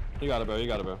 You got it, bro. You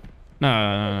got it, bro. No,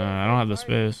 I don't have the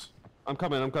space. I'm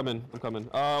coming.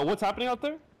 What's happening out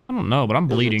there? I don't know, but I'm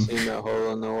bleeding. In that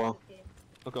hole in the wall.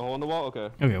 Okay, hole in the wall. Okay.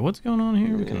 Okay, what's going on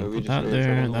here? We Yeah, can we put just that made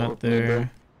there, someone that walk me, bro.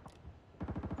 there.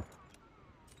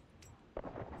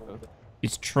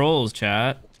 These trolls,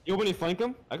 chat. You want me to flank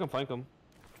him? I can flank him.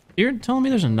 You're telling me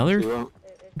there's another You won't.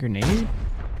 grenade?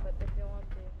 But if you want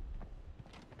to.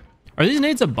 Are these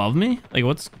nades above me? Like,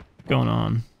 what's going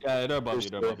on? Yeah, they're above you.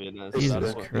 They're above you. Nice. Jesus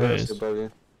That's what- Christ. Above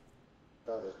you.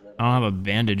 I don't have a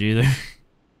bandage either.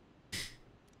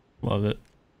 Love it.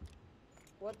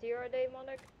 What tier are they,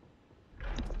 Monarch?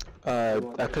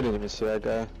 I couldn't even see that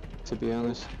guy, to be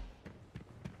honest.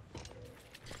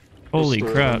 Holy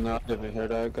Just crap. not even hear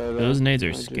that guy, though. Those nades I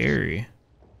are just- scary.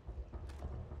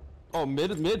 Oh,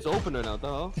 mid's open right now. What the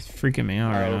hell? It's freaking me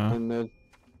out I right now. opened it.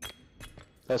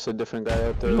 That's a different guy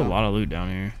out there. There's a though. lot of loot down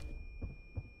here.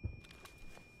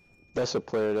 That's a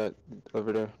player that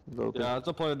over there. Logan. Yeah, it's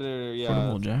a player there.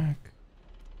 Portable Yeah. jack.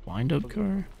 Wind up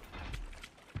car.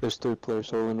 There's 3 players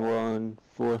holding the wall and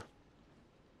 4.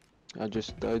 I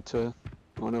just died to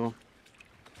one of them.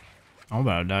 I'm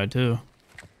about to die too.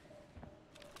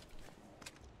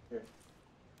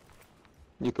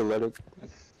 You could let it.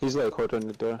 He's like holding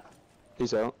the door.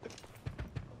 He's out.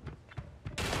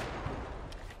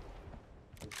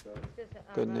 It's just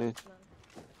a Good random nade. man.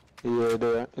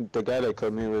 Yeah, the guy that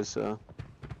killed me was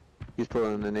he's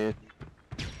pulling the nade.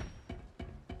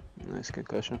 Nice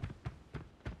concussion.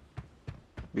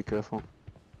 Be careful.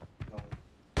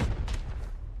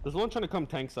 There's one trying to come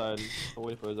tank side. I'll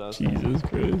wait for his ass. Jesus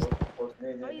Christ.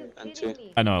 Are you And kidding two.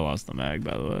 me? I know I lost the mag,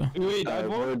 by the way. Wait, he died for?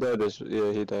 Where dead is?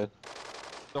 Yeah, he died.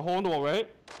 The hole in the wall, right?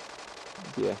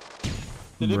 Yeah.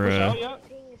 Did they push Bruh. out yet?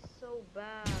 Ping is so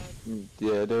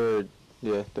bad.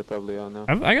 Yeah, they're probably on now.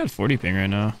 I got 40 ping right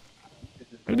now.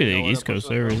 Could be the Yeah, East whatever, Coast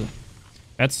servers.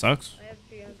 That sucks. I have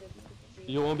 300.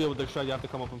 You won't be able to extract. You have to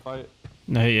come up and fight.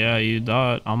 No, yeah, you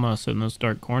thought. I'm gonna sit in this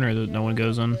dark corner that no one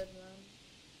goes in. Good, man.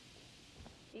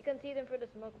 You can see them for the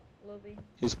smoke, Lobby.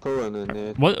 He's pulling the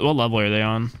nade. What level are they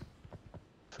on?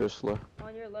 First floor.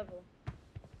 On your level.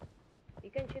 You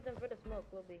can shoot them for the smoke,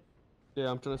 Lobby. Yeah,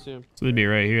 I'm trying to see him. So they'd be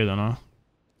right here then, huh?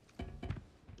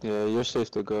 Yeah, you're safe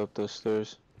to go up those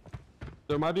stairs.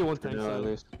 There might be one tank No, at side.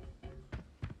 least.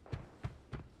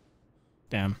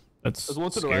 Damn, that's There's one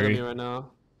to the right of scary. me right now.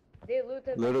 They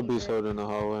looted the Little Beast secret. holding the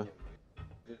hallway.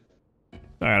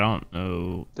 I don't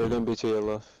know. They're gonna be to your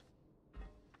left.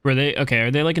 Were they okay?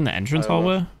 Are they like in the entrance Left.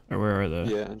 hallway, or where are they?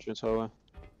 Yeah, entrance hallway.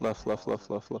 Left.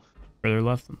 Further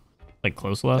left, like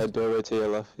close left. That door right to your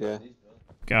left. Yeah.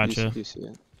 Gotcha. You see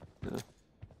it.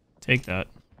 Take that.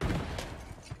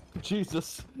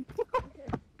 Jesus.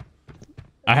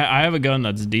 I have a gun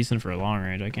that's decent for long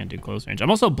range. I can't do close range. I'm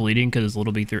also bleeding because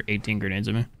Little B threw 18 grenades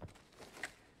at me.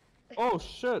 Oh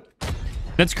shit.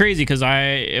 That's crazy because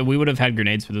we would have had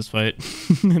grenades for this fight.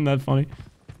 Isn't that funny?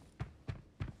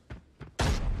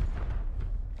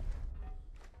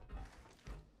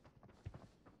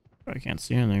 I can't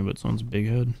see anything but someone's big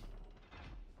head.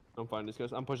 I'm finding this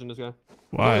guy. I'm pushing this guy.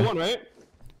 Why? Only one, right?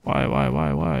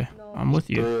 Why? No. I'm with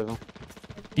 3 you. of them.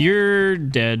 You're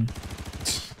dead.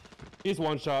 He's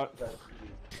one shot.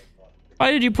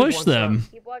 Why did you push one them?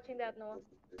 Keep watching that, Noah.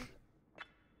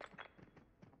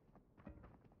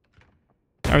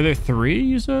 Are there 3,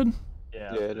 you said?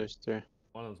 Yeah. Yeah, there's 3.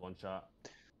 One of them's one shot.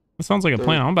 That sounds like a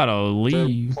plan. I'm about to They're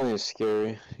leave. playing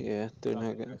scary. Yeah, they're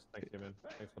not gonna. Thanks, David.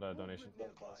 Thanks for that donation.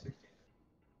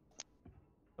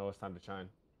 Oh, it's time to shine.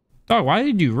 Dog, why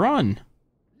did you run?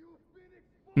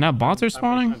 Now bots are Time for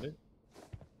spawning? shine, dude.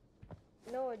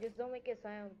 No, just don't make a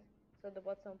sound. So the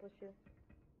bots don't push you.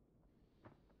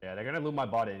 Yeah, they're gonna loot my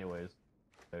body anyways.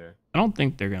 Later. I don't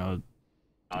think they're gonna.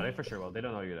 Oh, they for sure will. They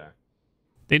don't know you're there.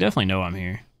 They definitely know I'm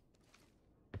here.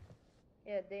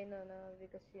 Yeah, they know now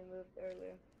because you moved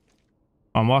earlier.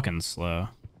 I'm walking slow.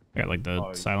 I got like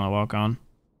the silent walk on.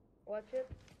 Watch it.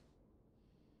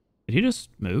 Did he just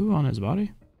move on his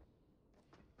body?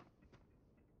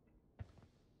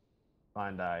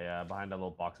 Behind that, yeah, behind that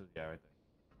little boxes, yeah, right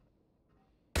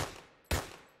there.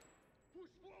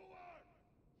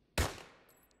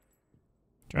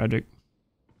 Tragic.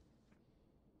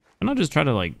 Can I just try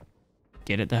to like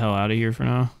get it the hell out of here for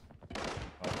now?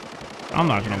 I'm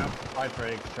not gonna fight for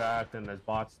extract, and there's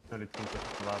bots trying to team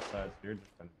to the left side, so you're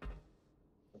just gonna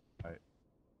fight.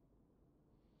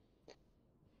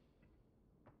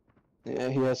 Yeah,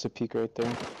 he has a peek right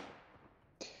there.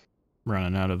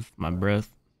 running out of my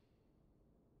breath.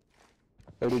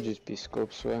 That would just be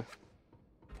scope sway.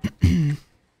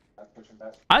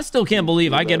 I still can't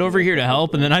believe I get over here to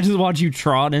help and then I just watch you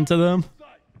trot into them.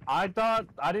 I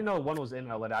didn't know one was in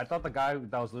LA. I thought the guy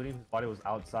that was looting his body was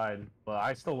outside, but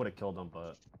I still would have killed him.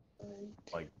 But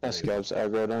like, that scab's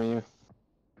aggroed on you.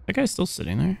 That guy's still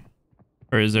sitting there,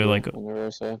 or is there like? On the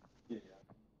right side.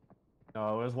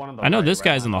 No, it was one of the. I know this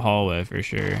guy's in the hallway for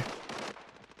sure.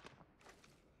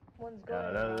 One's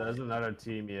going. Yeah, there's another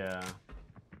team. Yeah,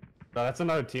 no, that's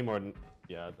another team. Or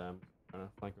yeah, them trying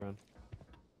to flank around.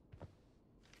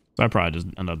 So I probably just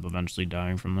end up eventually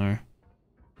dying from there.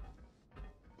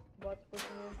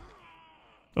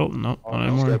 Oh no, not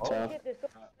anymore.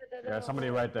 Yeah, somebody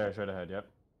right there, straight ahead. Yep.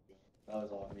 That was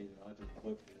all amazing. I just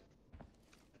looked at it.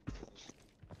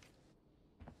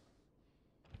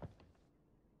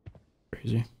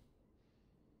 Crazy.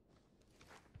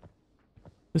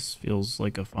 This feels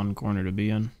like a fun corner to be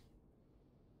in.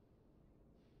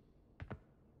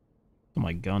 Oh,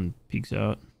 my gun peeks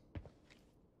out.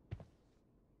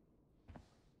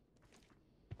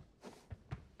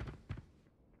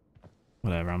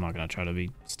 Whatever, I'm not gonna try to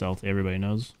be stealthy, everybody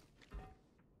knows.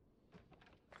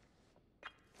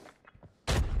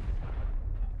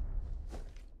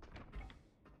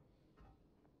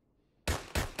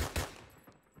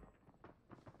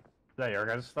 Is that your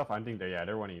guys' stuff? I think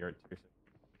they're one of your tiers.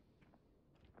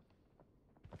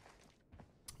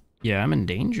 Yeah, I'm in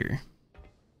danger.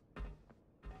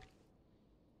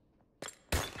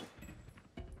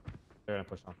 They're gonna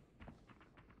push on.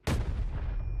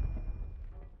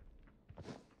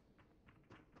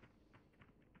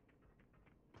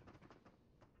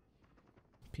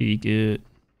 Peek it.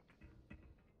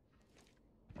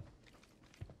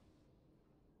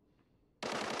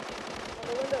 On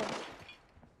the window.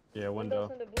 Yeah, window.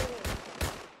 In the blue room.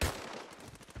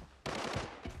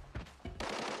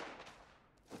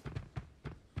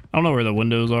 I don't know where the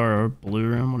windows are or blue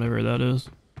room, whatever that is.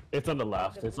 It's on the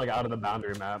left. It's like out of the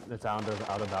boundary map. It's out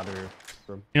of the boundary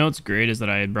room. You know what's great is that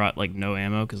I had brought like no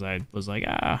ammo because I was like,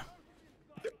 we're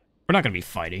not gonna be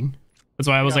fighting. That's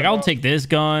why I was like, I'll take this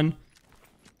gun.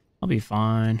 I'll be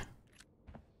fine.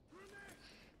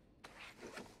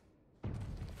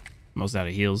 Almost out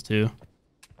of heals too.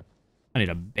 I need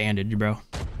a bandage, bro.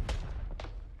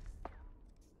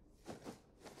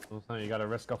 You gotta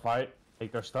risk a fight,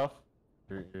 take their stuff.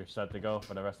 You're set to go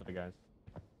for the rest of the guys.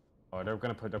 Oh, they're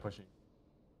pushing.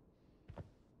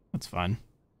 That's fine.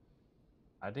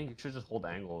 I think you should just hold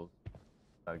angles.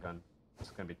 That gun. It's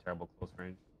gonna be terrible close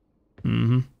range.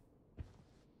 Mm-hmm.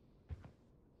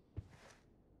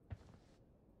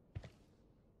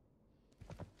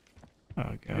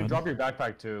 Oh You god. drop your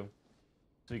backpack too,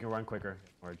 so you can run quicker,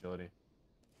 more agility.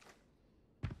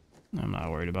 I'm not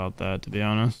worried about that, to be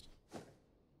honest.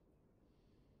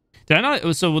 Did I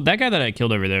not? So that guy that I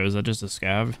killed over there, was that just a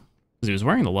scav? Because he was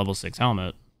wearing the level 6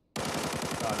 helmet. No.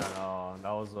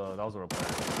 That was a repair.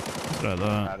 That's what I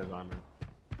thought. That is armor.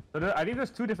 So I think there's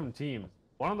two different teams.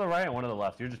 One on the right and one on the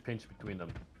left. You're just pinched between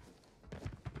them.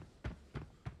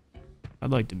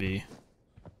 I'd like to be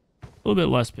a little bit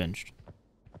less pinched.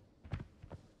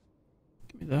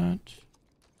 Give me that.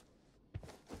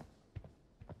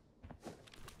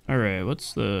 Alright,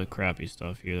 what's the crappy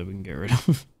stuff here that we can get rid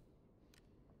of?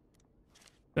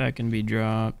 That can be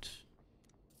dropped.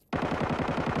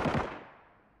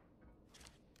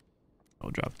 I'll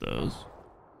drop those.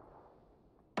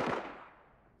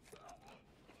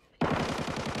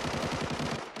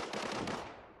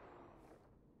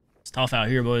 It's tough out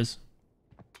here, boys.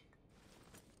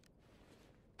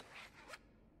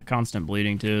 Constant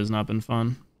bleeding too has not been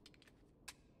fun.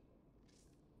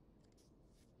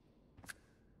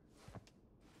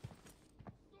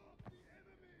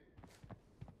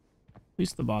 At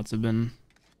least the bots have been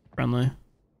friendly.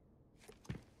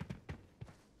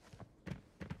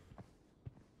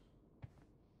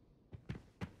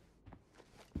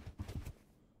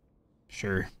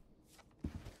 Sure.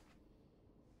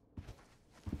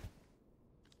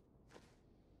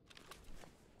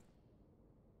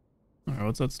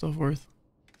 what's that stuff worth?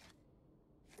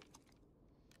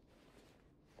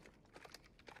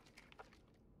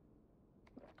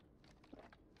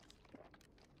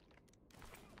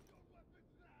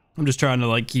 I'm just trying to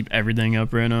like keep everything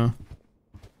up right now.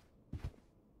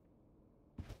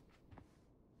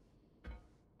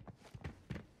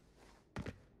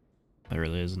 That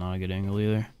really is not a good angle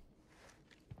either.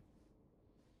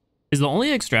 Is the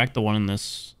only extract the one in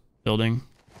this building?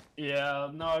 Yeah,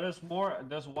 no, there's more.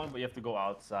 There's one, but you have to go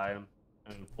outside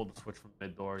and pull the switch from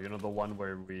mid door. You know the one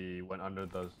where we went under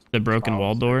the broken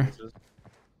wall door? Staircases?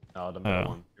 No, the middle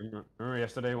one. Remember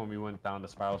yesterday when we went down the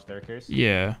spiral staircase?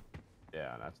 Yeah.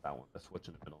 Yeah, that's that one. The switch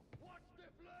in the middle.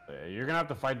 So, yeah, you're gonna have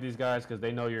to fight these guys because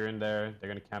they know you're in there. They're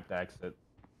gonna camp the exit.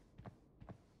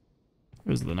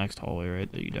 Where's the next hallway,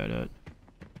 right, that you died at?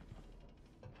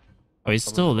 Oh, he's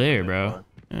still there, bro.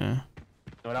 Yeah.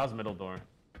 No, that was middle door.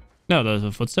 No, those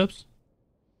are footsteps?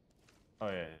 Oh,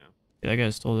 yeah. Yeah, that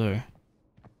guy's still there.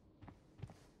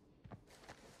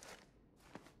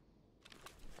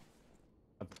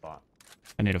 That's a bot.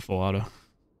 I need a full auto.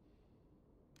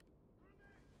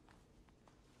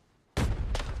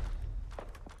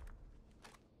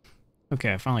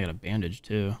 Okay, I finally got a bandage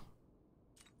too.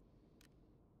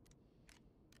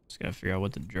 Just gotta figure out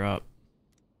what to drop.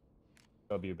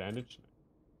 W bandage?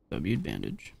 W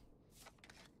bandage.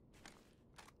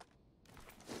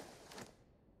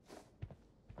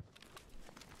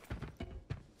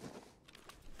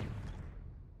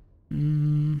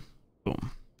 Boom.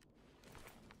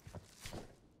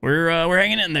 We're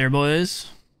hanging in there, boys.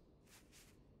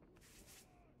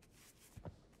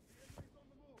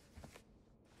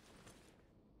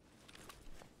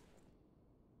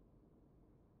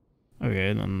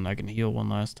 Okay, then I can heal one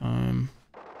last time.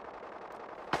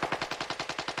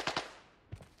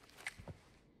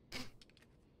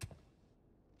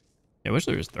 Yeah, I wish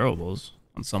there was throwables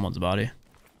on someone's body.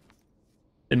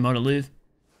 Didn't want to leave.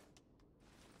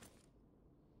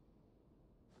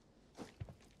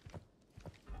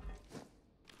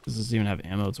 Does this even have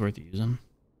ammo it's worth using?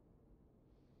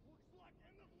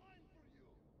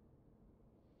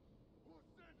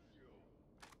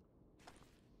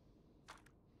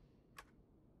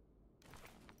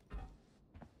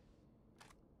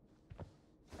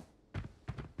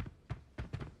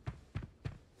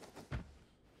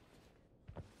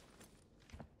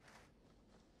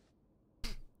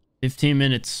 $15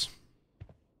 minutes.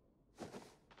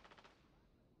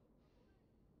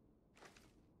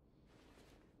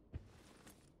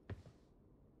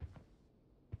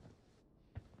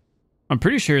 I'm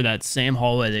pretty sure that same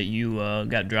hallway that you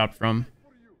got dropped from,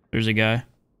 there's a guy.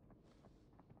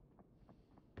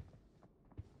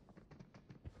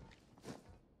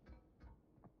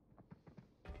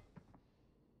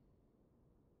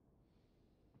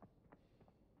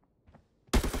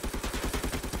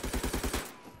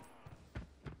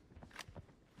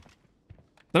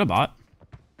 Is that a bot?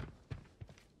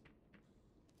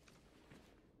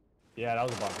 Yeah, that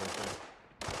was a bot person.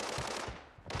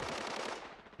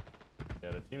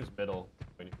 Yeah, the team's middle.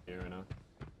 Waiting for you right now.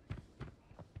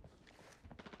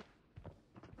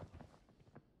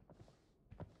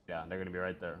 Yeah, they're gonna be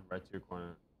right there, right to your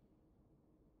corner.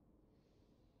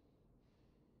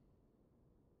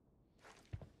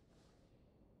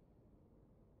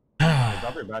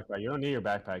 Drop your backpack. You don't need your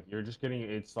backpack. You're just getting.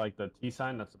 It's like the T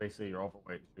sign. That's basically your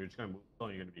overweight. So you're just gonna move.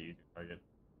 You're gonna be easy target.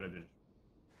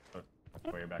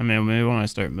 I mean, maybe when I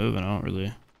start moving, I don't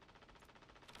really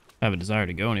have a desire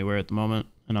to go anywhere at the moment,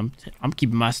 and I'm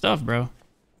keeping my stuff, bro.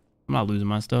 I'm not losing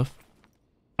my stuff.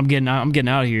 I'm getting out. I'm getting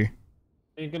out of here.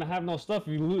 You ain't gonna have no stuff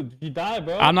if you lose. If you die,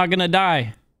 bro. I'm not gonna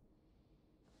die.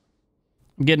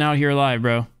 I'm getting out of here alive,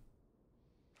 bro.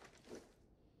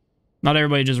 Not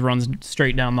everybody just runs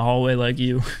straight down the hallway like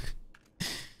you.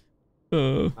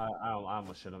 I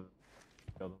almost should have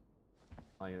killed him.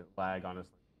 Like lag,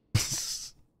 honestly.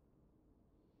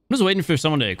 I'm just waiting for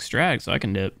someone to extract so I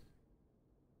can dip.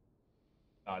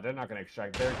 They're not gonna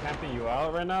extract. They're camping you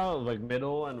out right now, like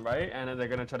middle and right, and then they're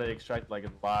gonna try to extract like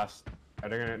last.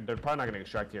 They're probably not gonna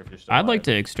extract here if you're still. I'd like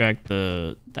to extract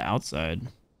the outside.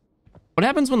 What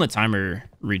happens when the timer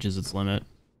reaches its limit?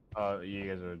 You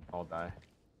guys would all die.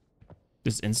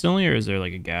 Just instantly, or is there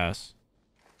like a gas?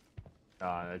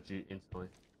 That's instantly.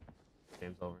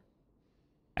 Game's over.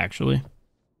 Actually.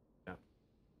 Yeah.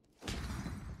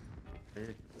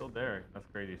 You're still there. That's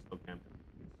crazy. Still camping.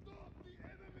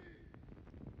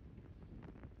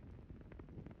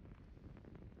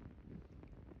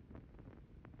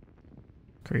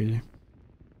 Crazy.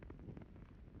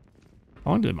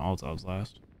 How long did Molotovs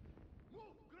last?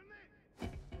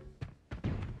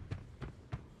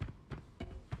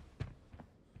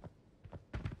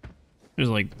 There's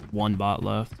like one bot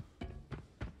left.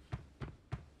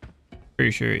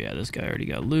 Pretty sure, yeah, this guy already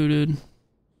got looted.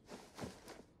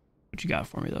 What you got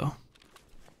for me, though?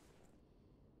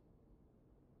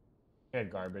 Yeah,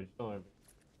 garbage. Don't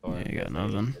Yeah, you got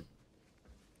nothing.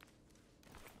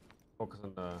 Focus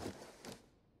on the...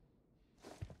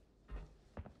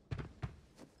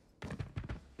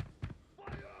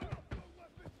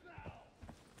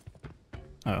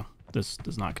 Oh, this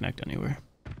does not connect anywhere.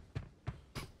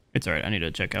 It's alright, I need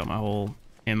to check out my whole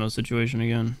ammo situation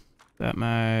again. That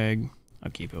mag,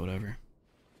 I'll keep it, whatever.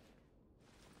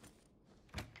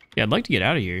 Yeah, I'd like to get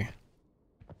out of here.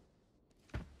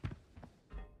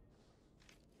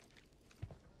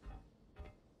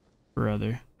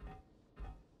 Brother.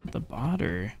 The bot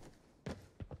or are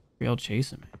y'all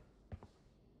chasing me?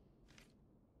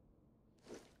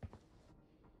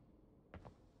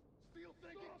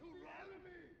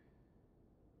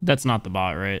 That's not the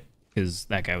bot, right? Because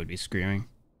that guy would be screaming.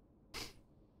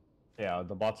 Yeah,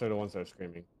 the bots are the ones that are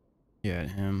screaming. Yeah,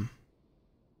 him.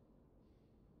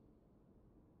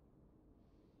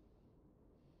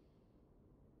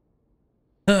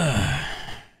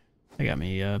 They got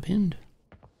me pinned.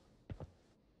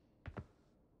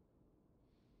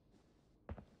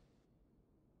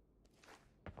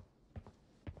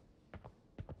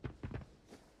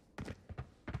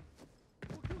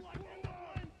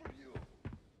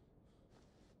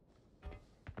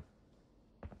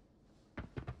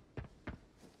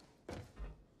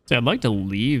 See, I'd like to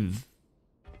leave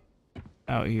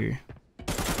out here.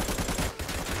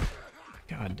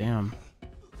 God damn.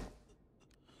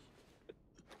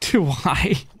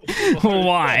 Why?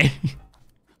 Why?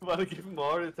 I'm about to give him a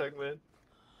heart attack, man.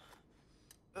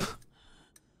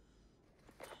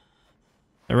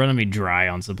 They're running me dry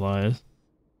on supplies.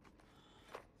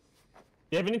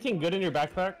 You have anything good in your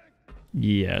backpack?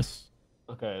 Yes.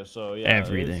 Okay, so yeah.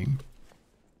 Everything.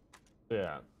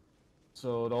 Yeah.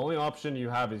 So the only option you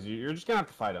have is you're just gonna have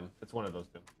to fight him. It's one of those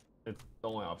two. It's the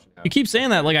only option you have. You keep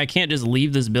saying that like I can't just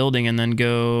leave this building and then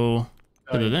go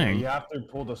to the thing. You have to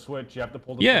pull the switch. You have to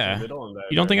pull the switch in the middle. And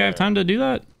you don't think I have time to do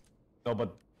that? No,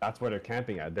 but that's where they're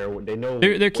camping at. They know.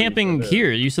 They're camping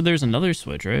here. You said there's another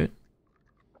switch, right?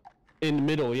 In the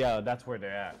middle, yeah, that's where they're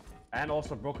at. And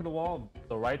also broken the wall,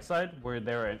 the right side where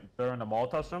they're in the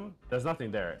Molotov room. There's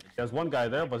nothing there. There's one guy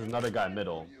there, but there's another guy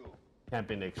middle,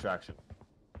 camping the extraction.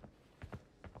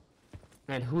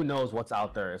 And who knows what's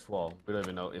out there as well. We don't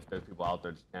even know if there's people out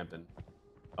there just camping.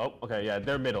 Oh, okay, yeah,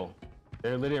 they're middle.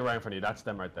 They're literally right in front of you. That's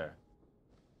them right there.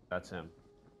 That's him.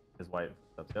 His wife.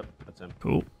 Yep, that's him.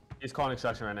 Cool. He's calling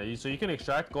extraction right now. So you can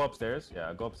extract, go upstairs.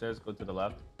 Yeah, go upstairs, go to the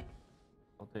left. I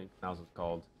don't think now's what's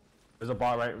called. There's a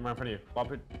bot right in front of you. Bot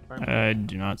right I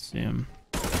do not see him.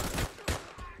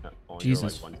 Yeah, oh,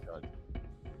 Jesus. Like one shot.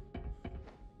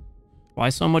 Why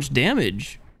so much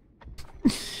damage?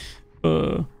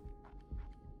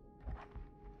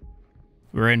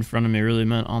 Right in front of me really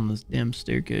meant on this damn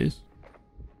staircase.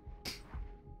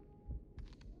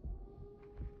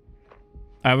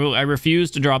 I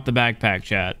refuse to drop the backpack,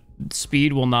 chat.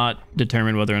 Speed will not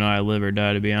determine whether or not I live or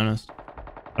die, to be honest.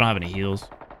 I don't have any heals.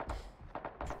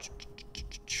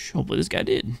 Hopefully this guy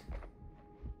did.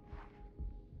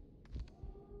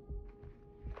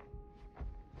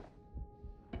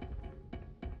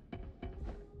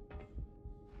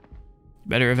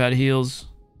 Better have had heals.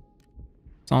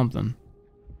 Something.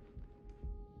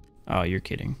 Oh, you're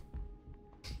kidding.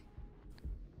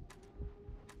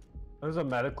 There's a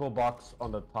medical box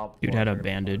on the top. Dude had a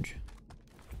bandage.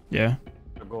 Yeah.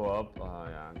 Go up.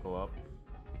 Yeah, go up.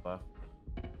 Left.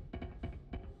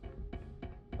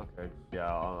 Okay.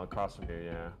 Yeah, across from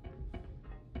here.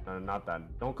 Yeah. Not that.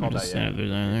 Don't call that yet. If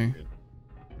there's anything.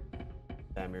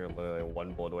 Damn, you're literally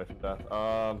one bullet away from death.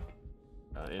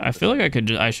 I feel like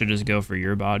I should just go for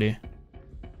your body.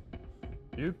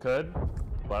 You could.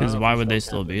 Because why would they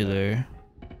still be there?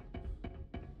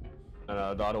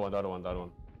 No, the other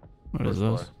one. What is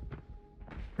this?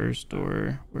 First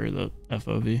door. Where the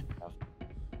FOV?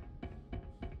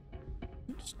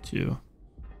 It's two.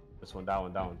 This one, that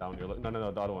one. No, the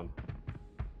other one.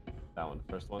 That one,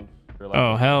 the first one.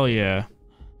 Oh, hell yeah.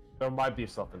 There might be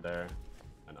stuff in there.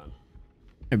 I know.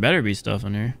 There better be stuff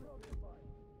in here.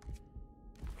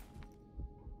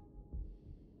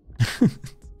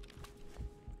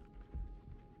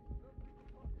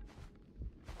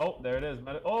 Oh, there it is.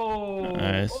 Oh!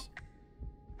 Nice. Oh.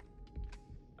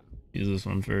 Use this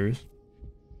one first.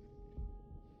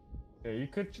 Yeah, you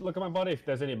could look at my body. If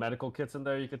there's any medical kits in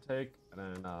there, you could take.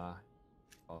 And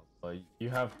then, you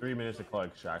have 3 minutes to call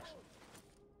extraction.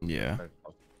 Yeah.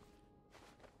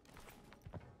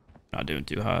 Not doing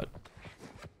too hot.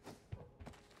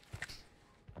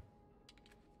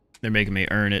 They're making me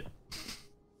earn it.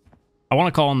 I want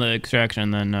to call in the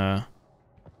extraction, then the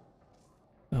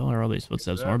hell are all these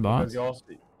footsteps? More bots?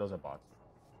 Those are bots.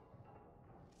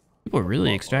 People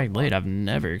really extract late. I've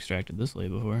never extracted this late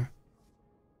before.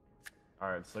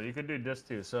 Alright, so you could do this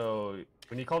too. So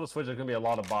when you call the switch, there's gonna be a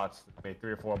lot of bots. Maybe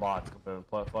 3 or 4 bots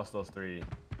plus those 3.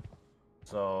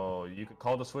 So you could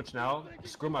call the switch now.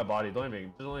 Screw my body. Don't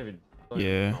even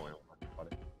Yeah.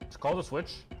 Just call the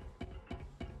switch.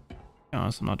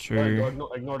 Honest, I'm not sure.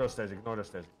 Ignore those stairs. Ignore those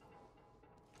stairs.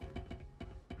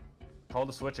 Call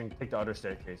the switch and take the other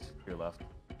staircase to your left.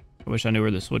 I wish I knew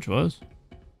where the switch was.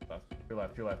 Left. Your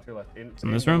left. Your left. Your left. In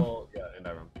this room? Yeah, in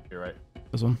that room. You're right.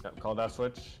 This one? Yep, call that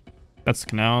switch. That's the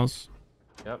canals.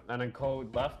 Yep, and then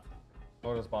code left.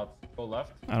 Ignore the spots. Go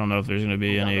left. I don't know if there's going to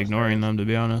be any ignoring them, to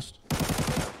be honest.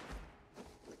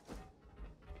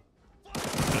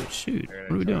 Oh, shoot.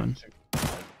 What are we doing?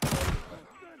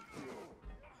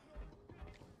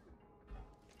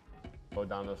 Go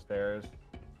down those stairs.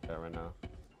 Yeah, right now.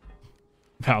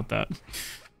 About that.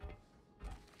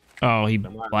 Oh, he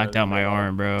blacked out my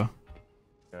arm, bro. Yeah,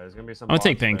 there's gonna be some. I'm gonna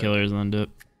take painkillers and then dip.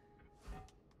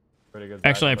 Pretty good.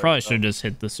 Actually, I probably should have just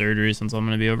hit the surgery since I'm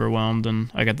gonna be overwhelmed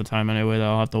and I got the time anyway that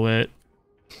I'll have to wait.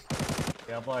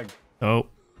 Yeah, like. Oh.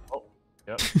 Oh.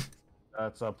 Yep.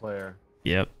 That's a player.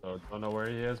 Yep. So don't know where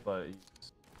he is, but he's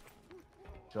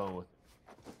chilling with.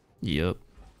 Yep.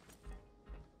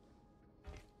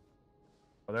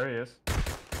 Oh, there he is.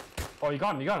 Oh, you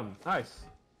got him. You got him. Nice.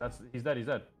 He's dead. He's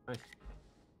dead. Nice.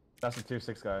 That's the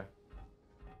 2-6 guy.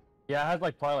 Yeah, I had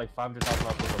like probably like 500,000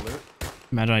 left with the loot.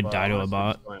 Imagine I die to a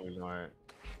bot. Alright.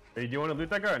 Do you want to loot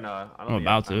that guy or no? I'm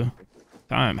about to.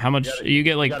 Time. How much? You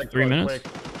get like 3 minutes?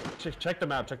 Check the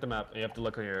map. Check the map. You have to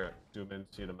look on your zoom in,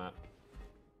 see the map.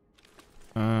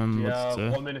 Yeah,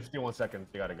 1 minute 51 seconds.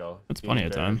 You gotta go. That's plenty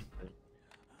of time.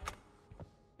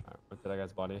 Alright, went to that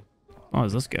guy's body. Oh,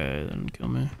 is this guy didn't kill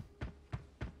me?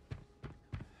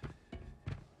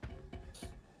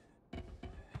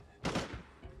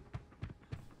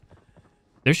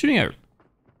 They're shooting at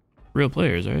real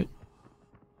players, right?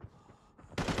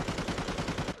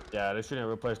 Yeah, they're shooting at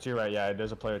real players to your right. Yeah,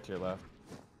 there's a player to your left.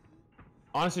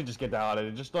 Honestly, just get the hell out of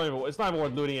it. Just don't even. It's not even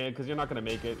worth looting it because you're not gonna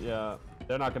make it. Yeah,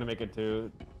 they're not gonna make it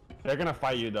too. They're gonna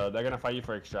fight you though. They're gonna fight you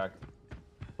for extract.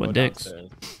 What dicks?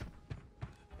 Downstairs.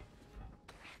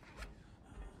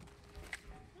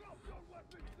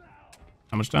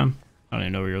 How much time? I don't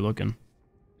even know where you're looking.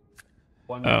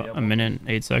 1 minute, Oh, a minute,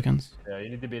 8 seconds. Yeah, you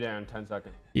need to be there in 10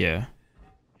 seconds. Yeah.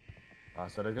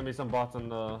 So there's gonna be some bots on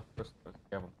the first floor.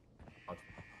 Careful.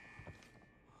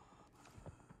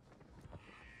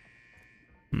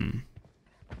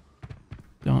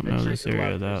 Don't know Straight this to the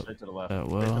area left, that straight to the left. that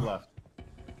Straight to the well. left.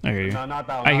 I hear you. No, not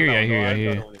that one. I hear you. not I that hear you. one. I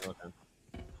hear That's you. the one you're looking.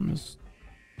 I'm just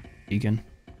peeking.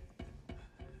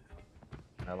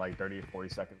 At like 30 40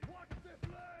 seconds.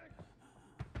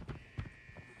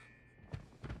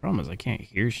 Problem is I can't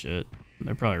hear shit.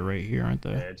 They're probably right here, aren't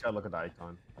they? Yeah, just gotta look at the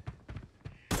icon.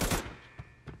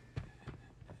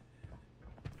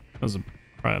 That was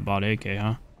probably a bot AK,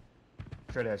 huh?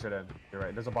 Straight ahead, straight ahead. You're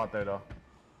right. There's a bot there though.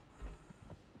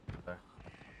 There.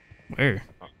 Where?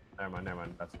 Oh, never mind, never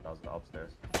mind. That was the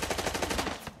upstairs.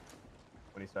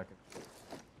 20 seconds.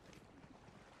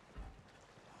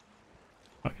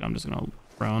 Fuck it, I'm just gonna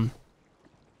run.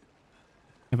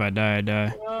 If I die, I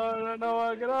die.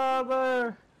 No, get out of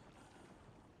there!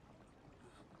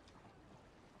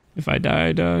 If I die,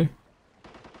 I die.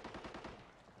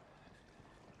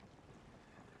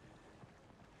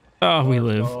 Oh, we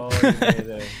live. Oh, you made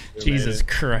it. You Jesus made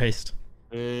Christ.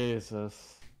 it.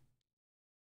 Jesus.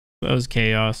 That was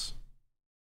chaos.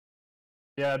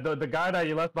 Yeah, the guy that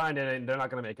you left behind, they're not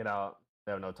gonna make it out.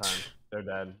 They have no time. They're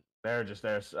dead. They're just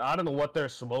there. I don't know what they're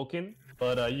smoking,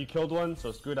 but you killed one,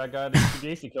 so screw that guy. You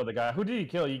basically killed the guy. Who did you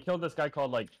kill? You killed this guy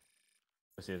called like,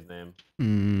 let's see his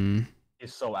name.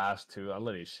 He's so ass too. I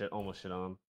literally almost shit on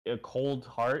him. A cold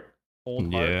heart.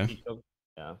 Cold heart. Yeah.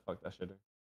 Yeah, fuck that shit.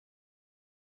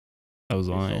 That was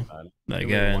He's only so bad. that He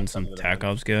guy really and wants some something to tac happen.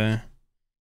 ops guy.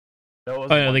 There was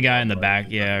Oh yeah, one the guy in guy, the but back.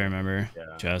 he's Yeah, I not- remember.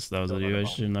 Yeah. Chest. That was the Still dude I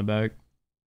not shot in the back.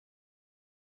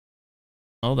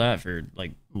 All that for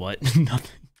like what? Nothing.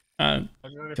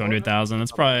 200,000.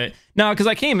 That's probably no, because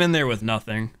I came in there with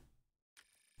nothing.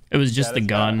 It was just the this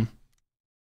gun.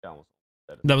 guy almost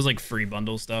dead. That was like free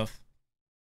bundle stuff.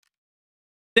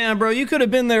 Damn, bro, you could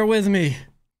have been there with me.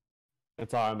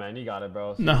 It's alright, man. You got it,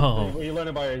 bro. So No. You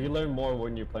learn more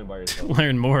when you're playing by yourself.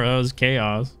 Learn more. That was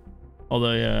chaos.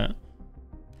 Although, yeah.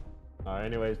 Alright,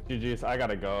 anyways, GG's. I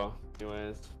gotta go.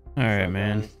 Anyways. All right,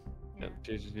 man. Yep,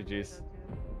 GG's.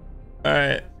 All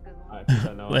right. Alright, peace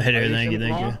out, Noah. Later. Are Thank you. streaming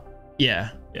Thank you. tomorrow?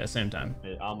 Yeah, same time.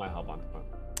 Hey, I might hop on.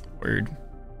 Word.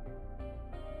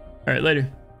 All right,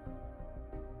 later.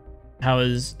 How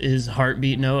is his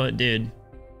heartbeat, Noah? Dude,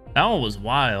 that one was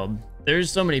wild. There's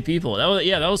so many people.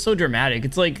 That was so dramatic.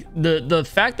 It's like the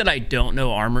fact that I don't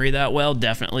know Armory that well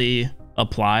definitely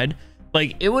applied.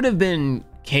 Like, it would have been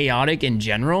chaotic in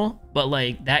general, but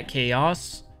like that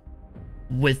chaos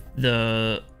with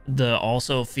the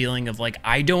also feeling of like,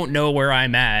 I don't know where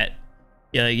I'm at.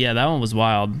 Yeah, that one was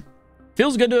wild.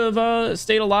 Feels good to have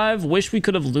stayed alive. Wish we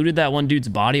could have looted that one dude's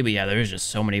body, but yeah, there's just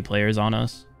so many players on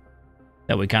us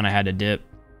that we kind of had to dip.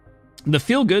 The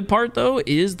feel good part though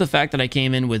is the fact that I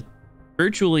came in with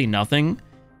virtually nothing.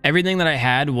 Everything that I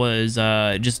had was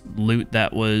just loot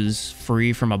that was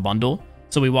free from a bundle.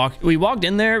 So we walked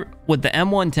in there with the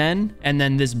M110 and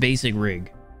then this basic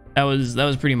rig. That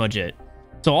was pretty much it.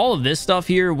 So all of this stuff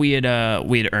here we had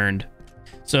earned.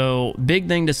 So big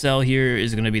thing to sell here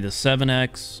is going to be the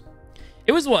 7X.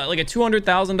 It was what, like a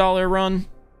 $200,000 run?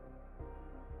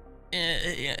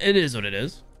 It is what it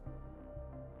is.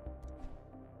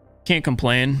 Can't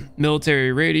complain.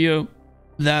 Military radio.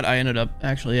 That I ended up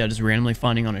actually, yeah, just randomly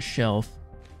finding on a shelf.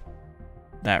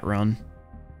 That run.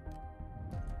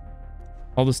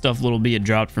 All the stuff little B had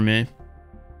dropped for me.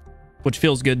 Which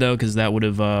feels good though, because that would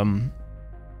have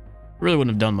really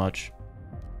wouldn't have done much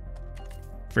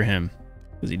for him.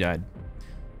 Because he died.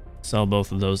 Sell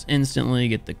both of those instantly,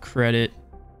 get the credit.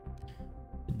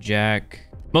 The jack.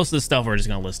 Most of the stuff we're just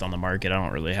gonna list on the market. I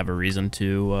don't really have a reason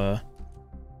to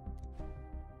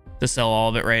sell all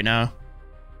of it right now.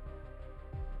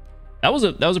 That was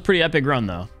a pretty epic run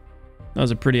though. That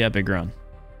was a pretty epic run.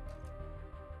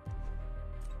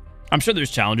 I'm sure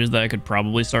there's challenges that I could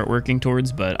probably start working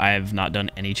towards, but I have not done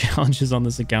any challenges on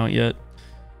this account yet.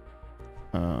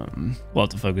 We'll have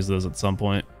to focus those at some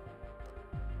point.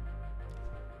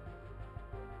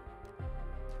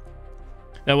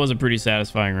 That was a pretty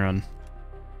satisfying run.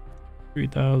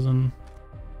 3,000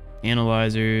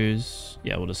 analyzers.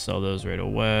 Yeah, we'll just sell those right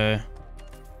away.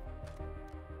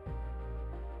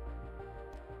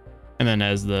 And then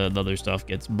as the other stuff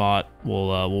gets bought,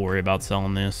 we'll worry about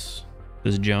selling this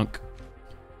junk.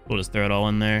 We'll just throw it all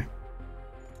in there.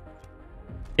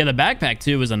 Yeah, the backpack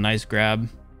too was a nice grab.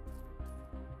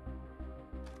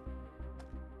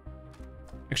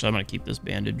 Actually, I'm gonna keep this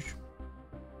bandage.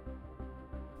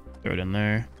 Throw it in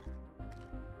there.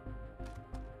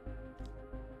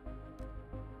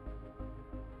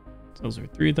 Those are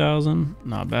 3,000.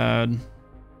 Not bad.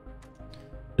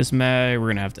 This mag we're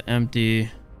gonna have to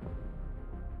empty.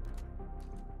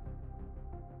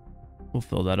 We'll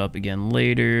fill that up again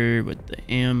later with the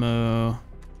ammo.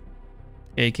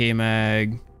 AK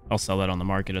mag. I'll sell that on the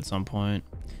market at some point.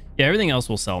 Yeah, everything else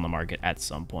we'll sell on the market at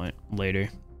some point later.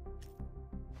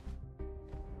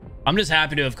 I'm just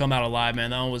happy to have come out alive,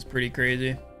 man. That one was pretty crazy.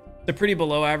 It's a pretty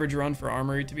below average run for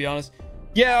Armory, to be honest.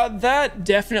 Yeah, that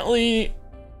definitely,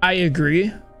 I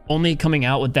agree. Only coming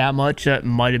out with that much, that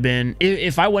might have been...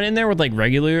 If I went in there with like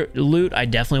regular loot, I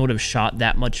definitely would have shot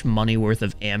that much money worth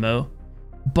of ammo.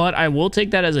 But I will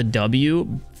take that as a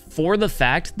W for the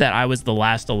fact that I was the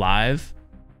last alive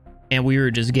and we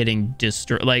were just getting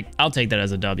destroyed. Like, I'll take that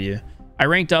as a W. I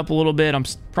ranked up a little bit. I'm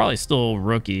probably still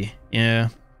rookie. Yeah,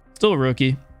 still a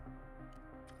rookie.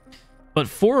 But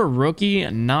for a rookie,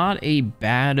 not a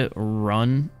bad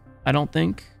run, I don't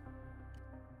think.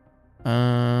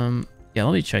 Yeah,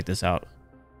 let me check this out.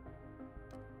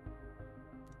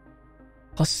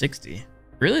 Plus 60.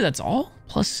 Really? That's all?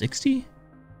 Plus 60?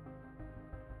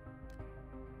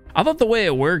 I thought the way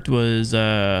it worked was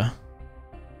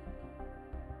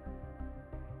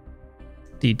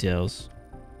details.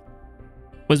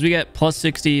 Was we get plus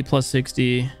 60, plus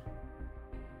 60.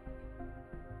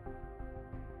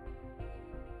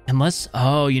 Unless,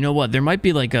 oh, you know what? There might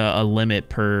be like a limit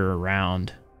per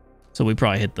round. So we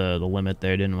probably hit the limit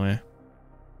there, didn't we?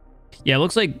 Yeah, it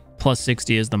looks like plus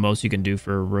 60 is the most you can do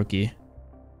for a rookie.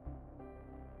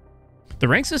 The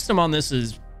rank system on this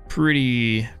is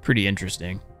pretty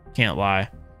interesting. Can't lie.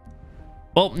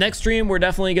 Well, next stream, we're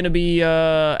definitely going to be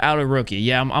out of rookie.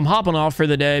 Yeah, I'm hopping off for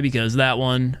the day because that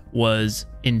one was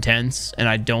intense. And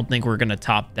I don't think we're going to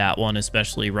top that one,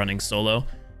 especially running solo.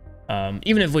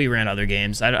 Even if we ran other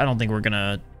games, I don't think we're going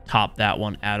to top that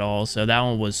one at all. So that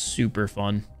one was super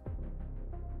fun.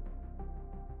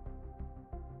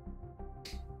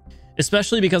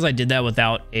 Especially because I did that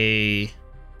without a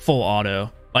full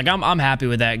auto. Like, I'm happy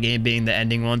with that game being the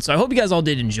ending one. So I hope you guys all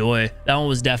did enjoy. That one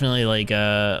was definitely like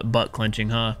butt clenching,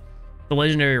 huh? The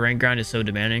legendary rank grind is so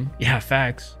demanding. Yeah,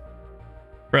 facts.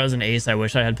 Bro, as an ace, I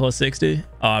wish I had plus 60.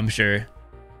 Oh, I'm sure.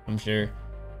 I'm sure.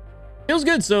 Feels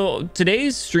good. So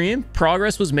today's stream,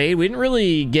 progress was made. We didn't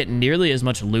really get nearly as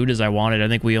much loot as I wanted. I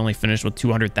think we only finished with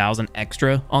 200,000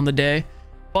 extra on the day.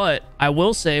 But I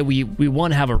will say we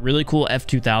won, have a really cool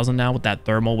F2000 now with that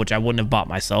thermal, which I wouldn't have bought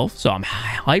myself. So I'm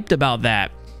hyped about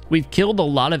that. We've killed a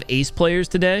lot of ace players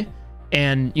today,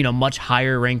 and you know, much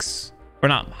higher ranks, or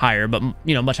not higher, but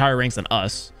you know, much higher ranks than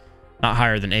us. Not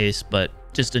higher than ace, but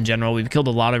just in general, we've killed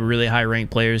a lot of really high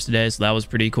ranked players today. So that was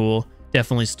pretty cool.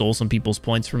 Definitely stole some people's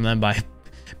points from them by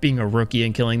being a rookie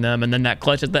and killing them. And then that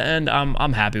clutch at the end,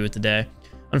 I'm happy with today.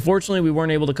 Unfortunately, we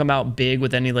weren't able to come out big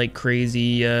with any like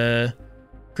crazy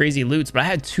loots, but I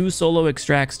had 2 solo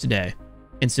extracts today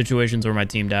in situations where my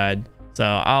team died. So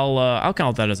I'll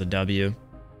count that as a W.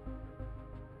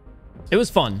 It was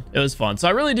fun. It was fun. So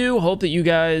I really do hope that you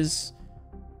guys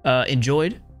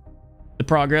enjoyed the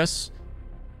progress.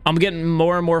 I'm getting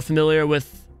more and more familiar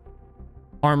with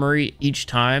armory each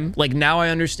time. Like now I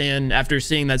understand, after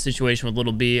seeing that situation with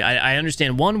Little B, I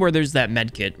understand, 1, where there's that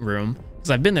medkit room, because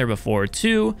I've been there before.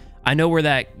 2, I know where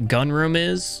that gun room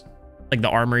is, like the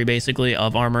armory basically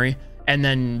of armory, and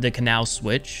then the canal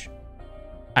switch.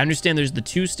 I understand there's the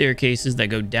 2 staircases that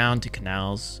go down to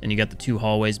canals, and you got the 2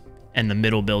 hallways and the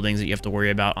middle buildings that you have to worry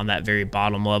about on that very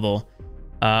bottom level.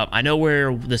 I know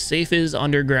where the safe is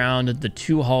underground, the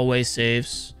 2 hallway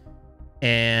safes,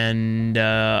 and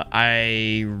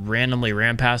I randomly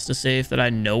ran past a safe that I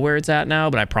know where it's at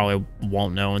now, but I probably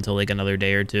won't know until like another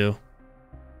day or 2.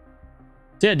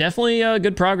 So yeah, definitely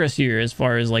good progress here as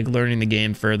far as like learning the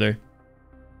game further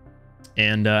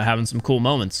and having some cool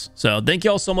moments. So thank you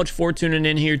all so much for tuning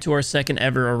in here to our 2nd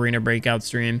ever Arena Breakout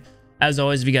stream. As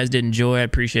always, if you guys did enjoy, I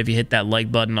appreciate if you hit that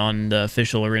like button on the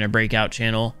official Arena Breakout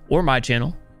channel or my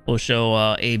channel. We'll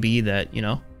show AB that, you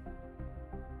know,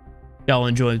 y'all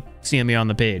enjoy seeing me on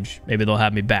the page. Maybe they'll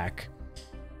have me back.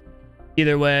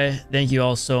 Either way, thank you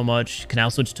all so much. Canal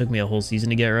Switch took me a whole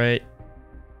season to get right.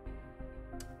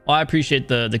 Well, I appreciate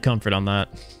the comfort on that.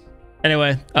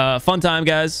 Anyway, fun time,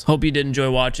 guys. Hope you did enjoy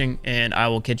watching, and I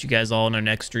will catch you guys all in our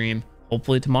next stream,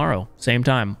 hopefully tomorrow, same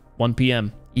time, 1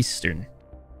 p.m. Eastern.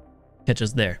 Catch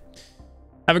us there.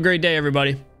 Have a great day,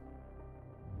 everybody.